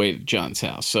knew the way to John's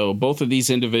house. So both of these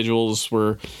individuals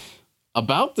were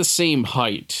about the same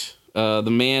height. The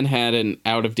man had an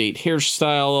out-of-date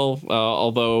hairstyle,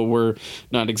 although we're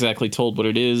not exactly told what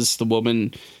it is. The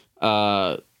woman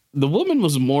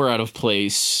was more out of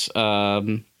place.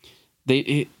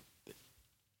 They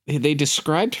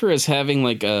described her as having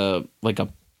like a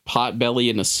pot belly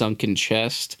and a sunken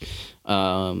chest,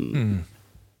 and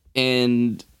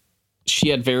she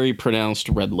had very pronounced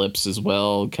red lips as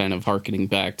well, kind of hearkening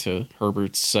back to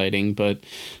Herbert's sighting. But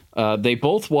they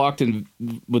both walked in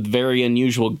with very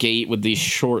unusual gait with these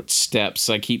short steps.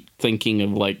 I keep thinking of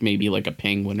maybe a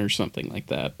penguin or something like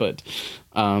that. But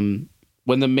when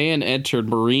the man entered,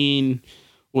 Maureen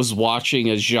was watching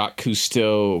a Jacques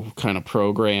Cousteau kind of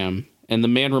program, and the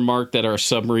man remarked that our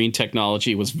submarine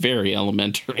technology was very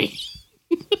elementary.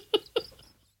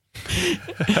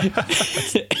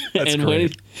 That's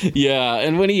great.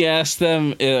 And when he asked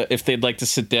them if they'd like to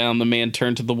sit down, the man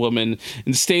turned to the woman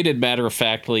and stated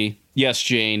matter-of-factly, "Yes,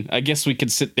 Jane, I guess we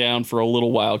could sit down for a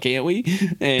little while, can't we?"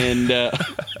 And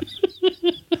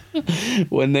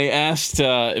when they asked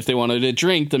if they wanted a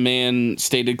drink, the man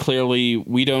stated clearly,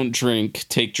 "We don't drink,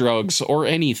 take drugs, or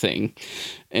anything."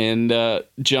 And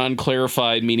John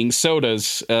clarified, meaning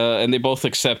sodas, and they both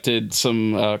accepted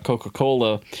some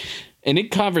Coca-Cola. And in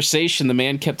conversation, the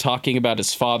man kept talking about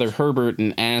his father, Herbert,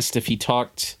 and asked if he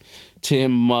talked to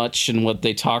him much and what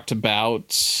they talked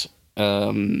about.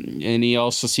 And he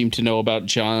also seemed to know about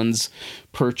John's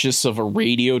purchase of a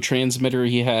radio transmitter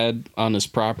he had on his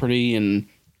property. And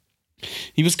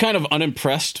he was kind of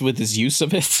unimpressed with his use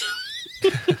of it.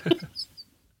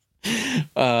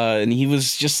 And he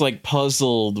was just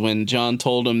puzzled when John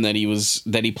told him that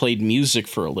he played music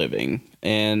for a living.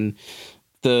 And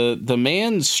the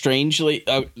man strangely,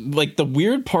 the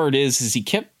weird part is he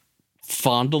kept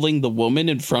fondling the woman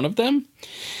in front of them,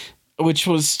 which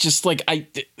was just the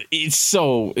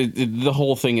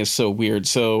whole thing is so weird.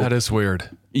 So that is weird.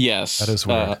 Yes, that is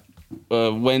weird.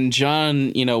 When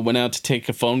John, went out to take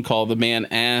a phone call, the man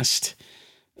asked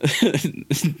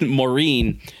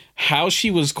Maureen how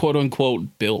she was quote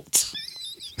unquote built.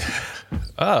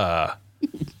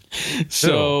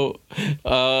 So,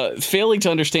 failing to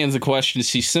understand the question,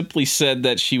 she simply said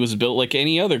that she was built like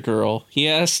any other girl. He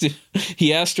asked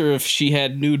her if she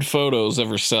had nude photos of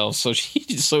herself, so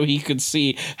he could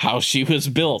see how she was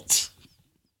built.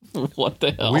 What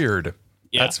the hell? Weird.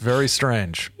 Yeah. That's very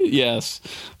strange. Yes.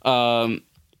 When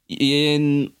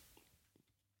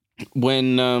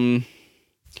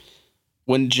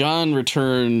John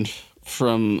returned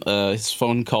from his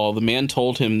phone call, the man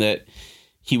told him that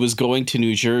he was going to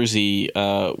New Jersey,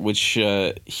 which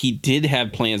he did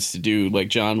have plans to do.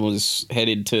 John was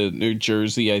headed to New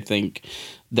Jersey, I think,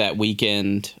 that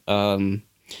weekend. And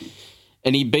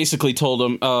he basically told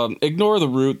him, ignore the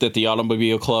route that the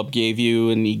automobile club gave you,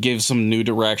 and he gives some new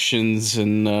directions.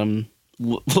 And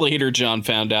later, John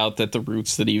found out that the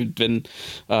routes that he'd been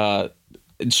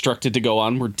instructed to go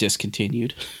on were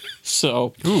discontinued.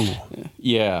 So,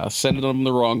 yeah, sending them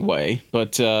the wrong way.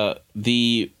 But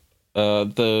the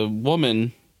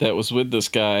woman that was with this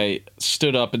guy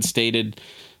stood up and stated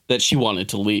that she wanted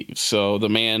to leave. So the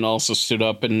man also stood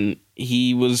up, and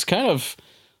he was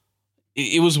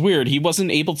it was weird. He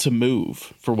wasn't able to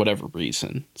move for whatever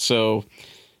reason. So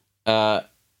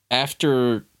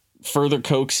after further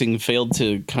coaxing failed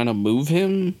to kind of move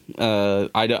him,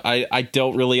 I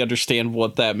don't really understand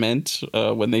what that meant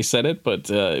when they said it, but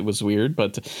it was weird.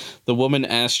 But the woman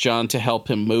asked John to help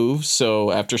him move.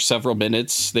 So after several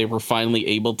minutes, they were finally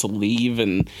able to leave,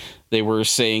 and they were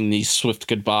saying these swift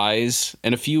goodbyes.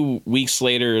 And a few weeks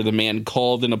later, the man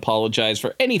called and apologized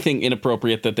for anything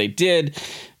inappropriate that they did.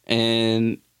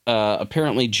 And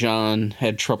apparently John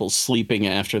had trouble sleeping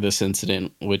after this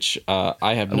incident, which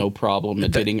I have no problem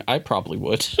admitting I probably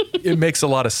would. It makes a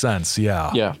lot of sense.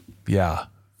 Yeah. Yeah. Yeah.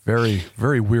 Very,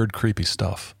 very weird, creepy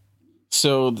stuff.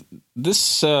 So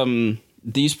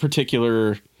these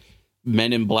particular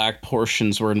Men in Black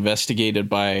portions were investigated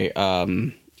by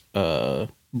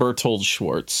Bertold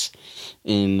Schwartz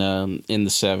in the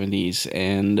 70s,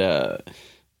 and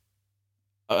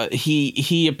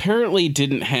he apparently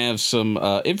didn't have some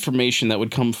information that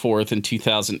would come forth in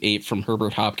 2008 from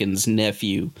Herbert Hopkins'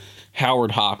 nephew,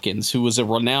 Howard Hopkins, who was a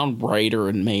renowned writer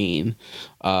in Maine.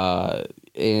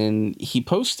 And he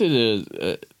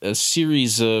posted a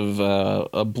series of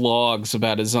blogs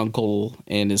about his uncle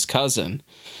and his cousin.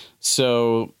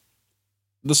 So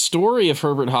the story of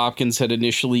Herbert Hopkins had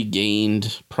initially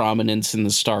gained prominence in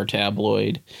the Star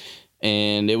tabloid,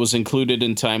 and it was included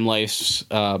in Time Life's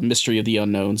Mystery of the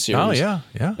Unknown series. Oh,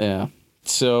 yeah. Yeah.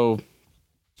 So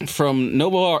from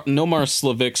Nomar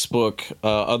Slavik's book,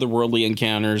 Otherworldly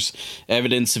Encounters,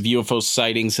 Evidence of UFO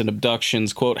Sightings and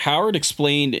Abductions, quote, Howard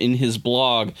explained in his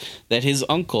blog that his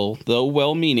uncle, though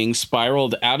well-meaning,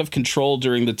 spiraled out of control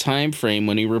during the time frame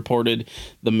when he reported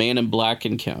the Man in Black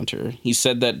encounter. He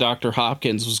said that Dr.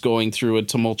 Hopkins was going through a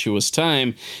tumultuous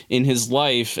time in his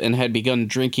life and had begun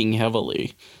drinking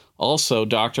heavily. Also,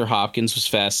 Dr. Hopkins was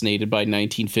fascinated by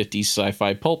 1950s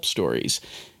sci-fi pulp stories.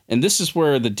 And this is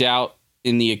where the doubt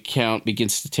in the account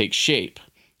begins to take shape.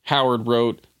 Howard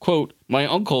wrote, quote, my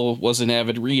uncle was an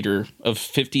avid reader of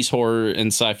 50s horror and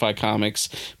sci-fi comics,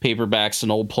 paperbacks,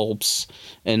 and old pulps,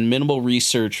 and minimal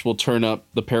research will turn up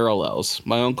the parallels.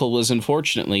 My uncle was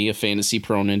unfortunately a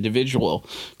fantasy-prone individual,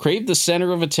 craved the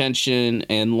center of attention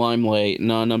and limelight,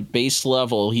 and on a base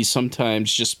level, he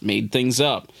sometimes just made things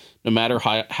up, no matter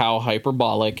how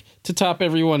hyperbolic, to top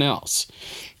everyone else.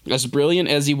 As brilliant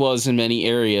as he was in many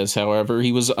areas, however,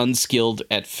 he was unskilled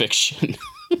at fiction.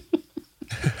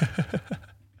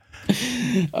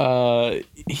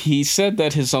 He said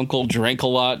that his uncle drank a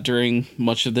lot during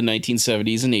much of the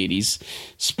 1970s and 80s,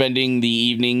 spending the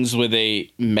evenings with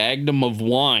a magnum of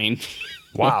wine.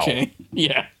 Wow. Okay.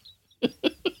 Yeah.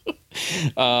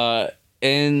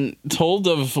 And told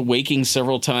of waking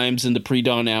several times in the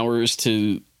pre-dawn hours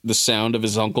to the sound of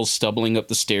his uncle stumbling up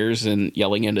the stairs and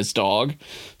yelling at his dog.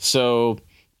 So,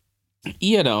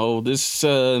 this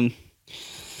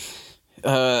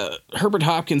Herbert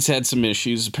Hopkins had some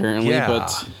issues apparently,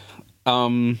 but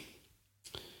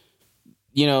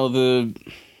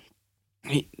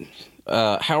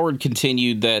Howard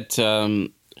continued that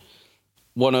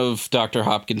one of Dr.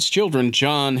 Hopkins' children,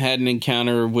 John, had an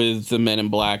encounter with the Men in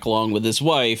Black along with his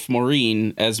wife,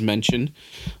 Maureen, as mentioned.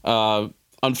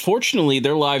 Unfortunately,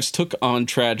 their lives took on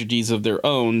tragedies of their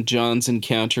own. John's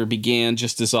encounter began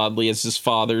just as oddly as his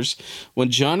father's, when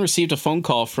John received a phone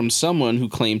call from someone who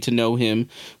claimed to know him,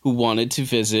 who wanted to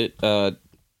visit. John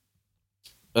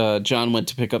went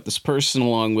to pick up this person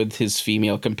along with his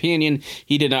female companion.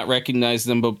 He did not recognize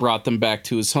them, but brought them back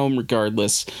to his home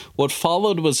regardless. What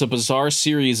followed was a bizarre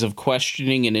series of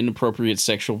questioning and inappropriate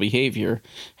sexual behavior.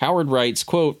 Howard writes,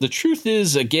 quote, the truth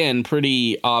is, again,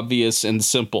 pretty obvious and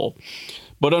simple,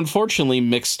 but unfortunately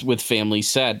mixed with family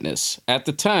sadness. At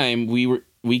the time,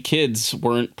 we kids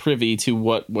weren't privy to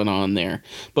what went on there.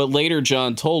 But later,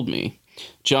 John told me.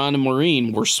 John and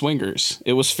Maureen were swingers.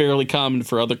 It was fairly common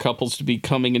for other couples to be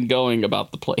coming and going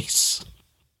about the place.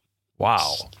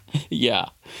 Wow. Yeah.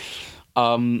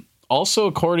 Also,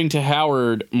 according to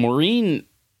Howard, Maureen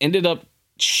ended up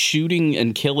shooting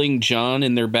and killing John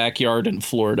in their backyard in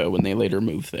Florida when they later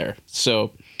moved there.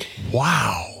 So,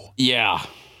 wow. Yeah.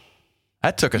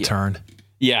 That took a turn.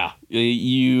 Yeah,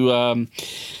 you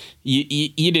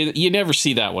never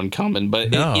see that one coming, but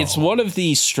no. It's one of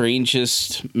the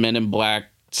strangest Men in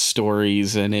Black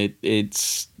stories, and it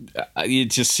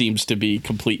just seems to be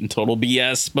complete and total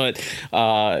BS. But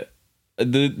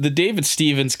the David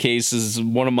Stevens case is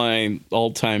one of my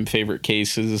all-time favorite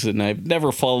cases, and I've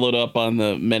never followed up on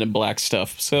the Men in Black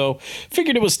stuff, so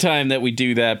figured it was time that we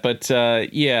do that. But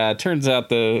it turns out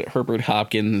the Herbert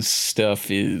Hopkins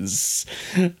stuff is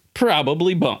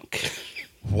probably bunk.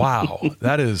 Wow,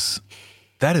 that is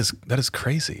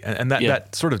crazy, and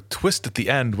that sort of twist at the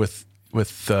end with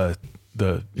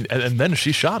and then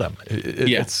she shot him.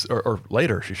 It's or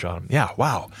later she shot him. Yeah,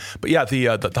 wow. But yeah,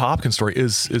 the Hopkins story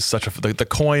is such the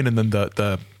coin, and then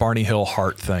the Barney Hill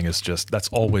heart thing is just, that's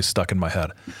always stuck in my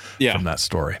head. Yeah. From that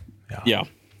story. Yeah.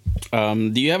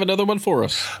 Do you have another one for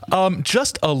us?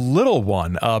 Just a little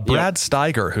one. Brad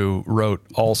Steiger, who wrote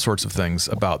all sorts of things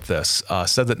about this,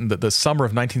 said that in the summer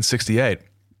of 1968,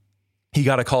 he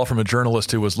got a call from a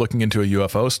journalist who was looking into a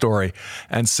UFO story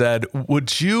and said,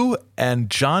 "Would you and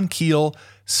John Keel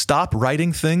stop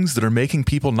writing things that are making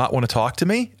people not want to talk to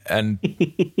me?" And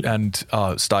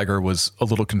Steiger was a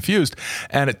little confused.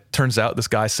 And it turns out this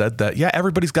guy said that, yeah,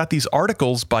 everybody's got these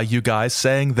articles by you guys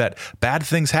saying that bad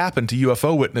things happen to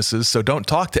UFO witnesses, so don't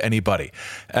talk to anybody.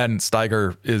 And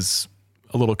Steiger is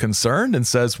a little concerned and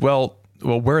says, well,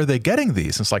 where are they getting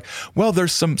these? And it's like, well,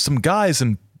 there's some guys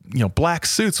in black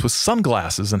suits with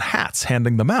sunglasses and hats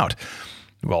handing them out.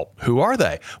 Well, who are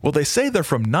they? Well, they say they're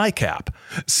from NICAP.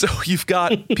 So you've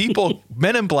got people,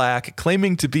 men in black,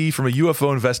 claiming to be from a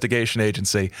UFO investigation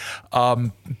agency,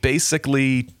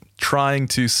 basically trying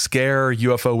to scare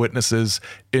UFO witnesses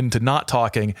into not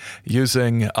talking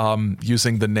using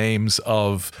the names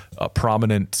of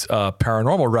prominent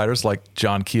paranormal writers like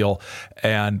John Keel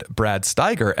and Brad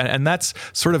Steiger. And that's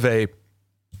sort of a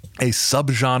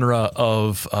subgenre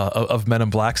of Men in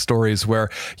Black stories where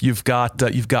you've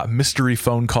got mystery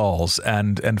phone calls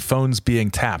and phones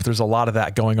being tapped. There's a lot of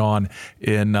that going on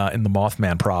in the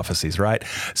Mothman prophecies, right?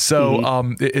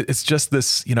 So it's just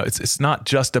this, it's not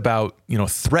just about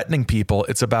threatening people.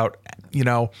 It's about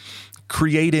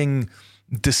creating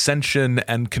dissension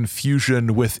and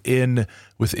confusion within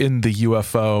the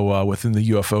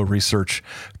UFO research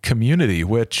community,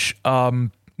 which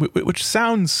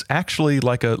sounds actually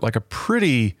like a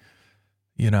pretty,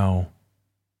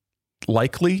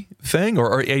 likely thing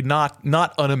or a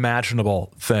not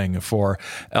unimaginable thing for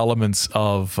elements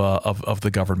of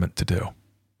the government to do.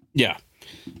 Yeah,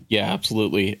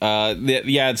 absolutely.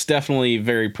 It's definitely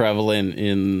very prevalent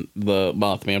in the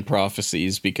Mothman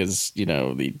prophecies because,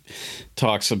 he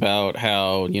talks about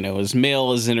how, his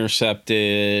mail is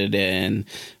intercepted and,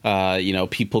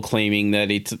 people claiming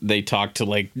that they talked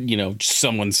to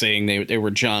someone saying they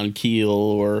were John Keel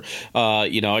or,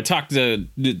 I talked to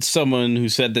someone who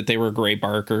said that they were Gray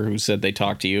Barker who said they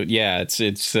talked to you. Yeah, it's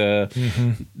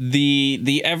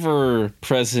the ever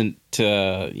present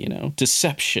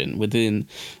deception within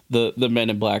the Men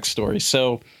in Black story.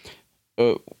 So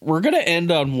we're gonna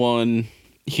end on one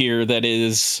here that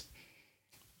is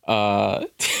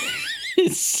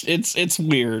it's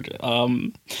weird,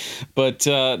 but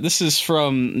this is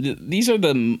these are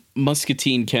the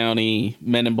Muscatine County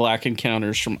Men in Black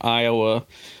encounters from Iowa.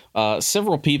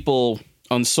 Several people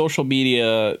on social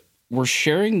media were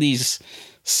sharing these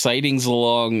sightings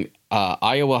along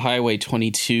Iowa Highway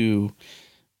 22,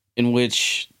 in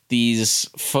which these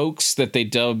folks that they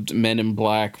dubbed Men in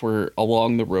Black were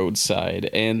along the roadside.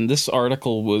 And this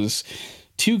article was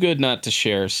too good not to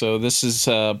share. So this is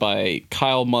by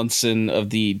Kyle Munson of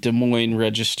the Des Moines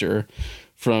Register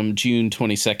from June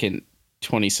 22nd,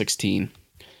 2016.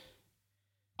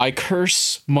 I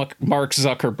curse Mark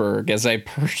Zuckerberg as I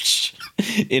perch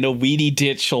in a weedy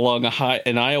ditch along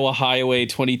an Iowa Highway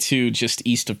 22 just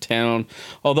east of town.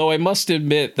 Although I must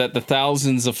admit that the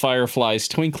thousands of fireflies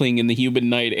twinkling in the humid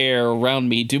night air around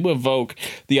me do evoke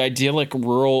the idyllic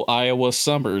rural Iowa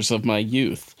summers of my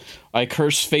youth. I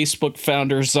curse Facebook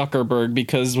founder Zuckerberg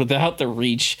because without the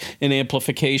reach and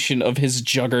amplification of his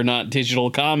juggernaut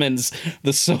digital commons,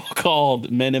 the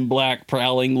so-called Men in Black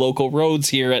prowling local roads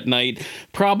here at night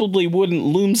probably wouldn't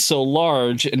loom so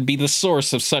large and be the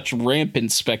source of such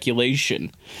rampant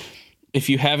speculation. If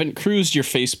you haven't cruised your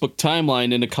Facebook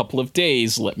timeline in a couple of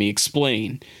days, let me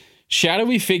explain.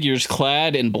 Shadowy figures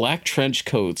clad in black trench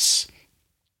coats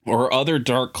or other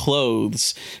dark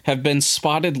clothes have been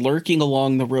spotted lurking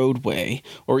along the roadway,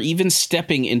 or even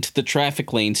stepping into the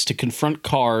traffic lanes to confront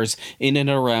cars in and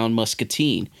around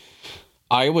Muscatine.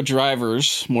 Iowa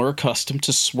drivers, more accustomed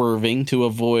to swerving to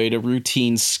avoid a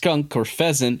routine skunk or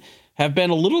pheasant, have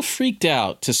been a little freaked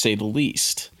out, to say the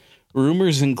least.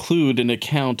 Rumors include an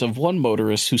account of one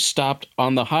motorist who stopped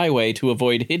on the highway to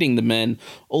avoid hitting the men,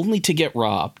 only to get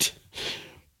robbed.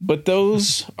 But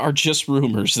those are just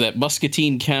rumors that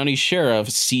Muscatine County Sheriff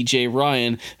C.J.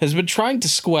 Ryan has been trying to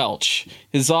squelch.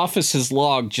 His office has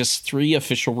logged just 3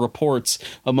 official reports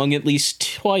among at least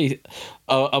twice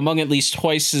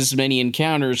as many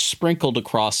encounters sprinkled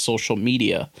across social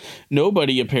media.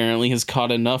 Nobody apparently has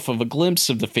caught enough of a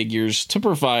glimpse of the figures to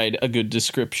provide a good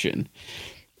description.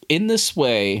 In this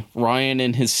way, Ryan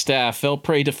and his staff fell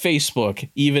prey to Facebook,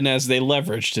 even as they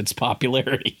leveraged its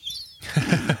popularity.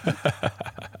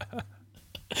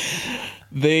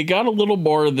 They got a little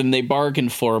more than they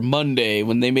bargained for Monday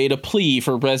when they made a plea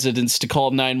for residents to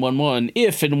call 911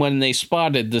 if and when they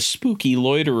spotted the spooky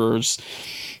loiterers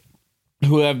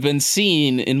who have been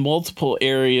seen in multiple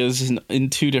areas in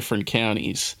 2 different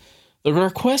counties. The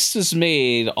request is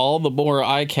made all the more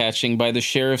eye-catching by the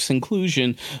sheriff's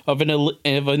inclusion of an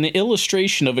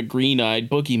illustration of a green-eyed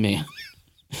boogeyman.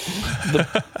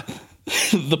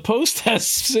 The post has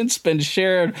since been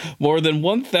shared more than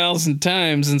 1,000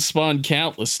 times and spawned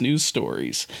countless news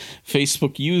stories.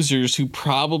 Facebook users who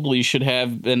probably should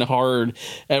have been hard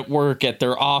at work at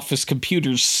their office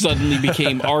computers suddenly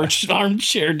became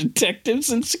armchair detectives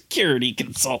and security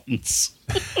consultants.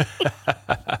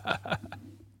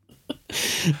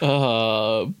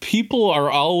 People are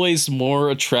always more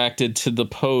attracted to the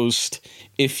post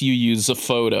if you use a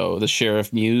photo, the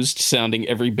sheriff mused, sounding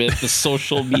every bit the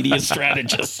social media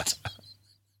strategist.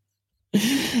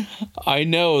 I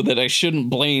know that I shouldn't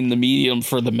blame the medium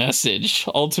for the message.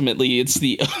 Ultimately, it's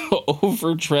the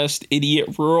overdressed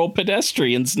idiot rural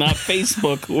pedestrians, not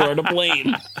Facebook, who are to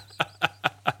blame.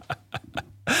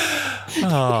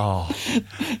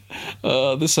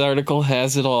 This article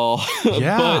has it all.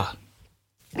 Yeah.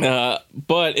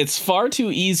 But it's far too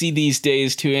easy these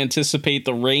days to anticipate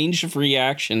the range of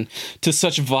reaction to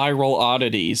such viral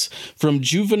oddities, from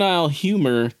juvenile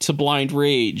humor to blind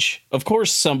rage. Of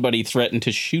course, somebody threatened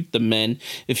to shoot the men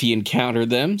if he encountered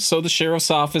them, so the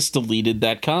sheriff's office deleted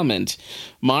that comment.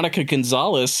 Monica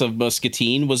Gonzalez of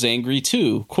Muscatine was angry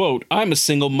too. Quote, "I'm a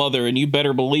single mother, and you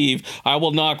better believe I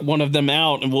will knock one of them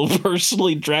out and will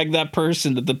personally drag that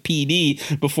person to the PD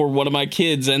before one of my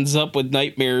kids ends up with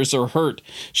nightmares or hurt,"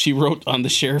 she wrote on the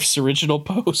sheriff's original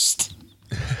post.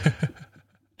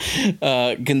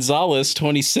 Gonzalez,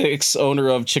 26, owner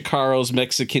of Chicaro's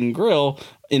Mexican Grill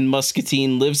in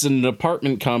Muscatine, lives in an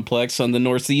apartment complex on the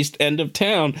northeast end of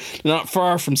town, not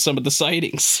far from some of the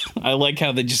sightings. I like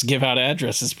how they just give out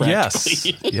addresses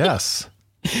practically. Yes.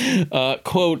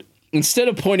 Quote, "Instead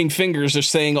of pointing fingers or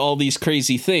saying all these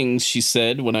crazy things," she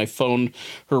said when I phoned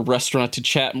her restaurant to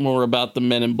chat more about the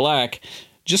Men in Black,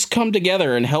 "just come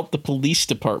together and help the police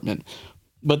department."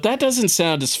 But that doesn't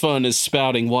sound as fun as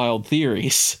spouting wild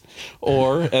theories,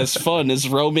 or as fun as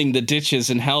roaming the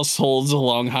ditches and households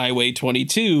along Highway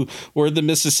 22, where the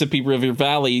Mississippi River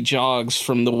Valley jogs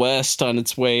from the west on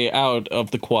its way out of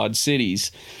the Quad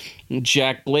Cities.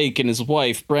 Jack Blake and his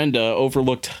wife, Brenda,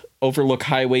 overlook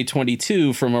Highway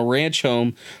 22 from a ranch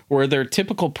home where their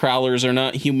typical prowlers are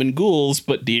not human ghouls,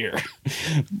 but deer.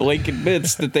 Blake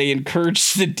admits that they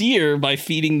encourage the deer by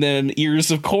feeding them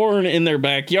ears of corn in their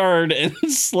backyard and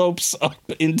slopes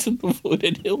up into the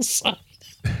wooded hillside.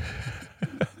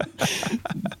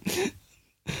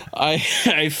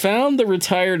 I found the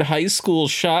retired high school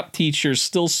shop teacher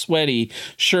still sweaty,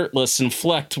 shirtless, and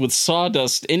flecked with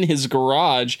sawdust in his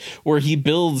garage where he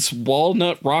builds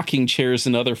walnut rocking chairs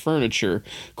and other furniture.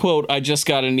 Quote, "I just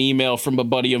got an email from a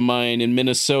buddy of mine in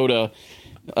Minnesota,"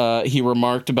 he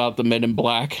remarked about the Men in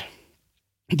Black.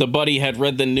 The buddy had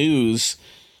read the news.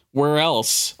 Where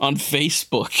else? On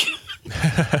Facebook.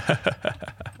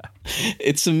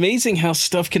 "It's amazing how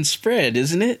stuff can spread,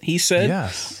 isn't it?" he said.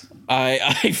 Yes.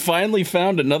 I finally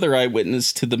found another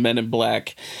eyewitness to the Men in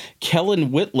Black.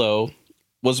 Kellen Whitlow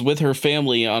was with her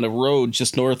family on a road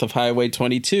just north of Highway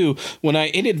 22 when I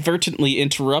inadvertently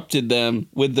interrupted them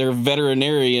with their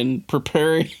veterinarian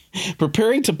preparing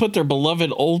to put their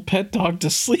beloved old pet dog to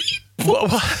sleep.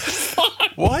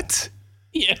 What?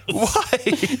 Yes. Why?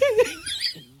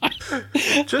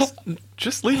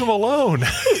 Just leave him alone.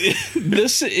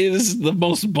 This is the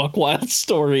most buck-wild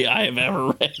story I have ever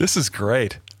read. This is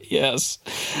great. Yes.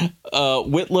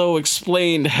 Whitlow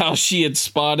explained how she had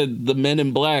spotted the Men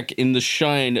in Black in the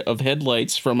shine of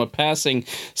headlights from a passing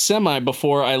semi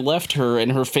before I left her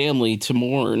and her family to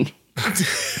mourn.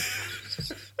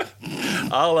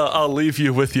 I'll leave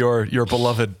you with your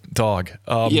beloved dog.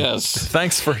 Yes.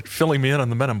 Thanks for filling me in on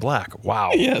the Men in Black.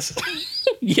 Wow. Yes.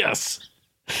 Yes.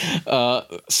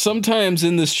 Sometimes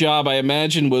in this job, I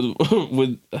imagine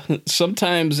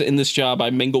sometimes in this job, I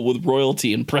mingle with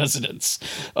royalty and presidents.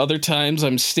 Other times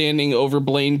I'm standing over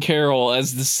Blaine Carroll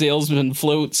as the salesman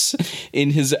floats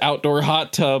in his outdoor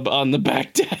hot tub on the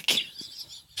back deck.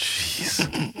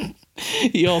 Jeez.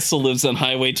 He also lives on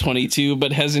Highway 22,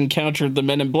 but has encountered the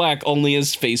Men in Black only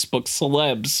as Facebook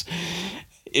celebs.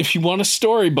 "If you want a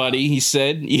story, buddy," he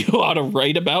said, "you ought to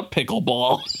write about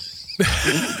pickleball."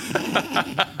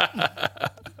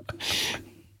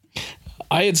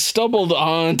 I had stumbled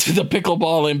on to the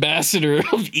pickleball ambassador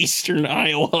of Eastern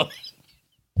Iowa.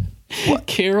 What?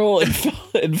 Carol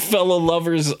and fellow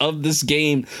lovers of this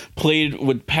game played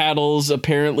with paddles,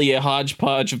 apparently a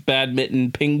hodgepodge of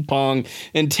badminton, ping pong,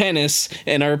 and tennis,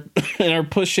 and are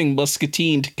pushing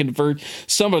Muscatine to convert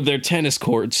some of their tennis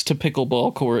courts to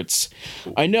pickleball courts.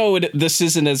 "I know this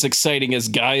isn't as exciting as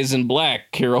Guys in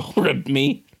Black," Carol ripped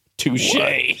me. Touche.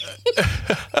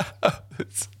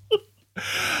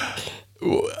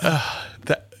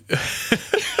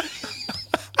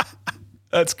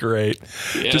 That's great.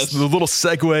 Yes. Just the little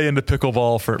segue into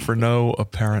pickleball for no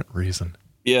apparent reason.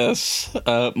 Yes,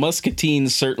 Muscatine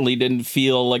certainly didn't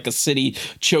feel like a city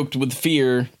choked with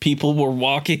fear. People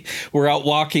were out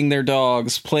walking their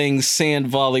dogs, playing sand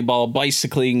volleyball,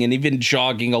 bicycling, and even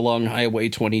jogging along Highway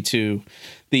 22.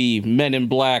 The Men in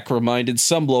Black reminded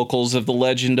some locals of the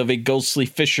legend of a ghostly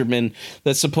fisherman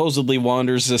that supposedly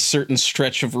wanders a certain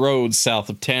stretch of road south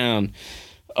of town.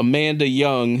 Amanda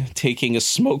Young, taking a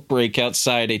smoke break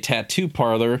outside a tattoo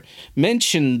parlor,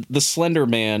 mentioned the Slender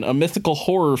Man, a mythical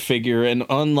horror figure and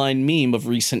online meme of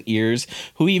recent years,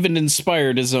 who even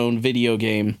inspired his own video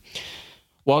game.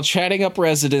 While chatting up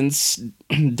residents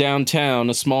downtown,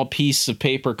 a small piece of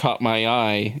paper caught my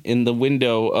eye in the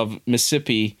window of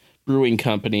Mississippi Brewing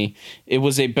Company. It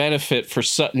was a benefit for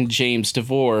Sutton James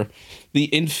DeVore. The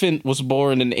infant was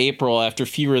born in April after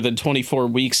fewer than 24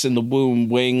 weeks in the womb,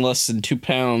 weighing less than 2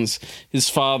 pounds. His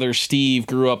father, Steve,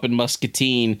 grew up in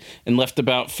Muscatine and left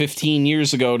about 15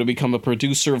 years ago to become a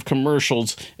producer of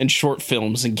commercials and short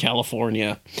films in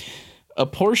California. A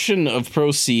portion of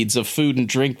proceeds of food and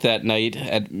drink that night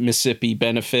at Mississippi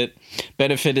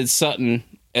benefited Sutton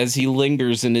as he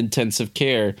lingers in intensive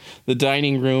care. The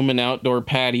dining room and outdoor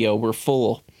patio were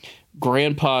full.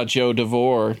 Grandpa Joe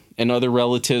DeVore and other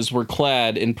relatives were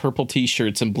clad in purple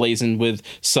t-shirts emblazoned with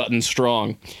Sutton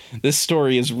Strong. This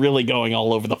story is really going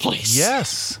all over the place.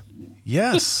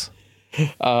 Yes.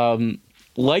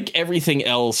 Like everything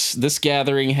else, this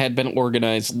gathering had been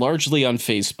organized largely on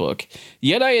Facebook.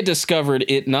 Yet I had discovered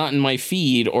it not in my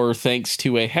feed or thanks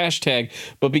to a hashtag,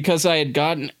 but because I had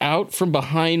gotten out from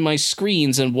behind my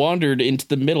screens and wandered into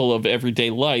the middle of everyday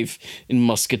life in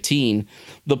Muscatine.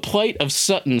 The plight of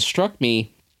Sutton struck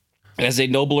me as a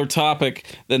nobler topic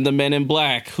than the Men in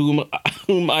Black, whom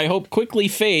I hope quickly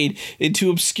fade into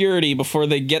obscurity before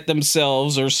they get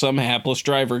themselves or some hapless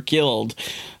driver killed.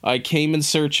 I came in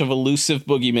search of elusive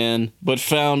boogeyman, but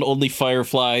found only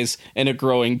fireflies and a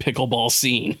growing pickleball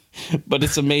scene. But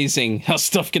it's amazing how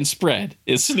stuff can spread,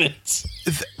 isn't it?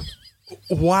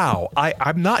 Wow.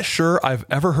 I'm not sure I've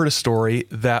ever heard a story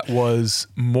that was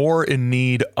more in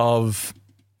need of,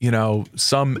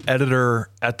 some editor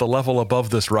at the level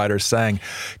above this writer saying,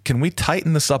 can we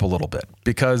tighten this up a little bit?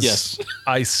 Because yes.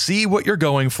 I see what you're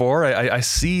going for. I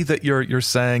see that you're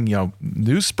saying,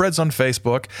 news spreads on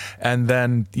Facebook and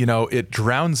then, it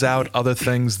drowns out other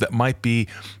things that might be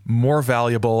more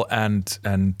valuable and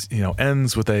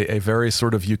ends with a very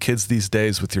sort of you kids these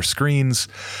days with your screens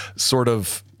sort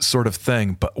of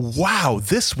thing. But wow,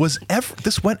 this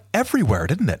went everywhere,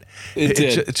 didn't it? It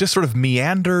did. It just sort of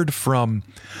meandered from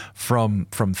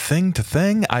thing to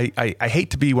thing. I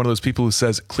hate to be one of those people who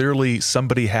says clearly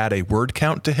somebody had a word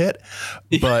count to hit,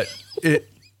 but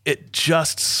it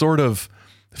just sort of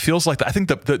feels like that. I think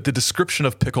the description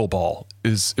of pickleball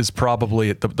is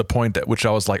probably at the point at which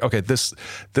I was like, okay, this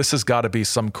has got to be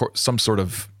some sort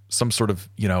of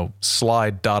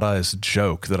slide Dadaist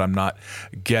joke that I'm not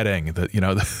getting. That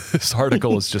this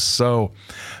article is just so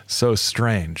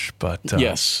strange. But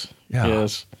yes.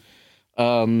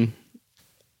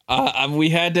 We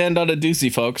had to end on a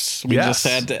doozy, folks. We just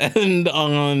had to end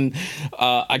on.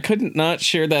 I couldn't not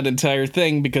share that entire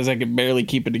thing because I could barely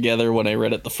keep it together when I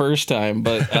read it the first time.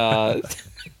 But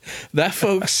that,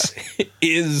 folks,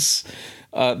 is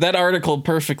that article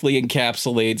perfectly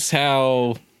encapsulates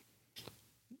how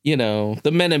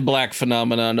the Men in Black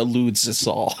phenomenon eludes us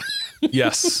all.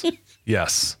 Yes,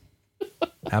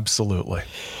 absolutely.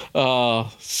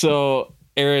 So,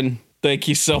 Aaron, thank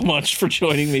you so much for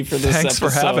joining me for this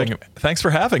episode. Thanks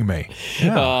for having me.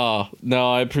 Yeah.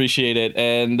 No, I appreciate it.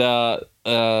 And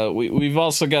we've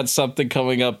also got something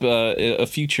coming up, a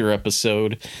future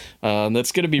episode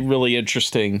that's going to be really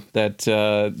interesting that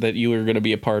you are going to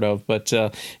be a part of. But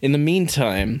in the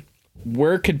meantime,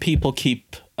 where could people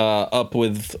keep up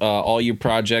with all your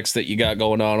projects that you got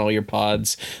going on, all your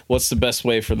pods? What's the best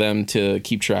way for them to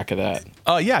keep track of that?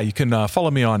 You can follow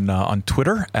me on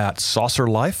Twitter at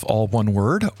SaucerLife, all one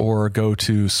word, or go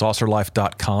to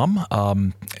saucerlife.com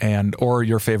or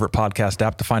your favorite podcast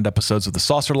app to find episodes of the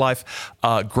Saucer Life.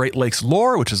 Great Lakes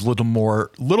Lore, which is a little more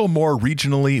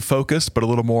regionally focused, but a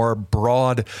little more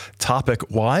broad topic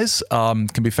wise, can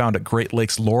be found at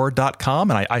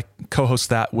greatlakeslore.com. And I co-host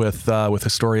that with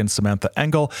historian Samantha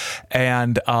Engel.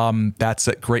 And that's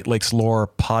at Great Lakes Lore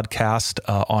Podcast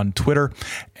on Twitter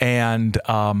and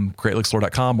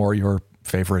greatlakeslore.com or your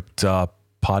favorite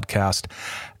podcast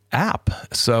app.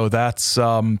 So that's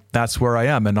where I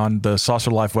am. And on the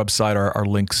Saucer Life website are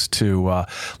links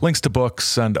to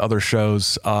books and other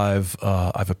shows I've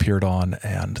appeared on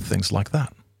and things like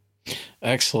that.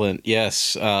 Excellent.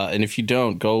 Yes. And if you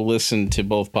don't, go listen to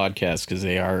both podcasts because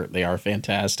they are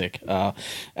fantastic.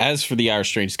 As for the Our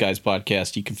Strange Skies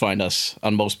podcast, you can find us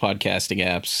on most podcasting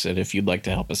apps. And if you'd like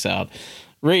to help us out,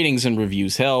 ratings and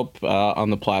reviews help on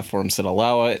the platforms that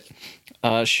allow it.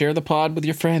 Share the pod with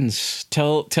your friends.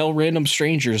 Tell random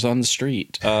strangers on the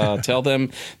street. Tell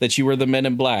them that you are the Men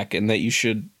in Black and that you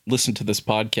should listen to this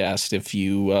podcast if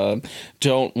you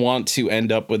don't want to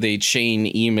end up with a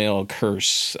chain email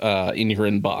curse in your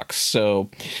inbox. So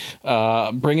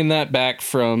bringing that back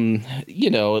from,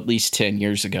 at least 10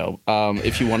 years ago.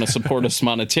 If you want to support us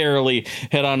monetarily,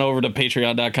 head on over to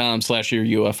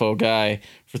patreon.com/yourUFOguy.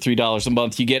 For $3 a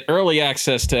month, you get early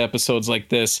access to episodes like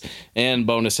this and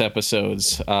bonus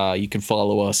episodes. You can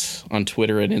follow us on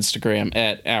Twitter and Instagram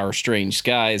at Our Strange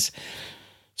Skies.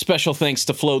 Special thanks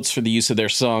to Floats for the use of their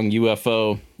song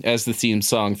UFO as the theme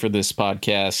song for this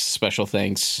podcast. Special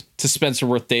thanks to Spencer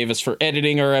Worth Davis for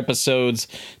editing our episodes,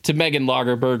 to Megan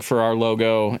Lagerberg for our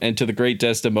logo, and to the great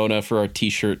Desdemona for our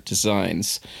t-shirt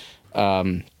designs.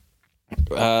 There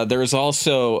is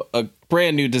also a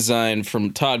brand new design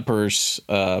from Todd Purse,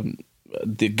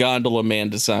 the Gondola Man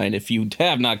design. If you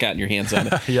have not gotten your hands on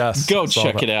it, yes, go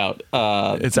check it out.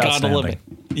 It's outstanding.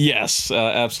 Yes,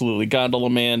 absolutely. Gondola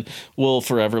Man will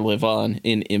forever live on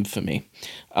in infamy.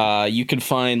 You can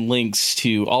find links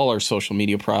to all our social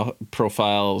media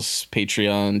profiles,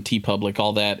 Patreon, TeePublic,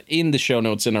 all that in the show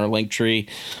notes in our link tree.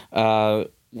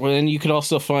 And you can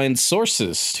also find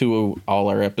sources to all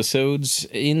our episodes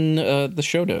in the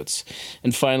show notes.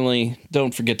 And finally,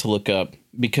 don't forget to look up,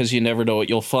 because you never know what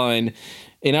you'll find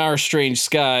in Our Strange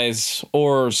Skies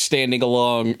or standing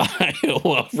along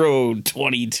Iowa Road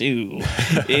 22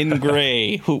 in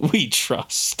gray, who we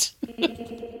trust.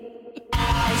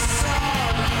 I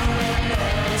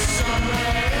saw you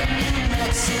somewhere in New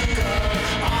Mexico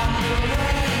on the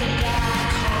way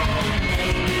back home.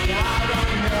 Maybe I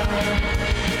don't know.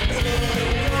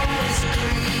 It was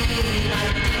green. I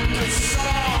think it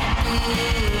saw me.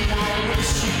 I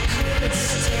wish you could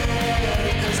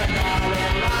stay, 'cause I got a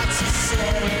lot to say.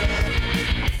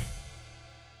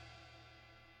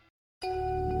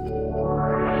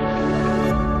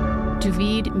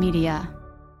 Duvid Media.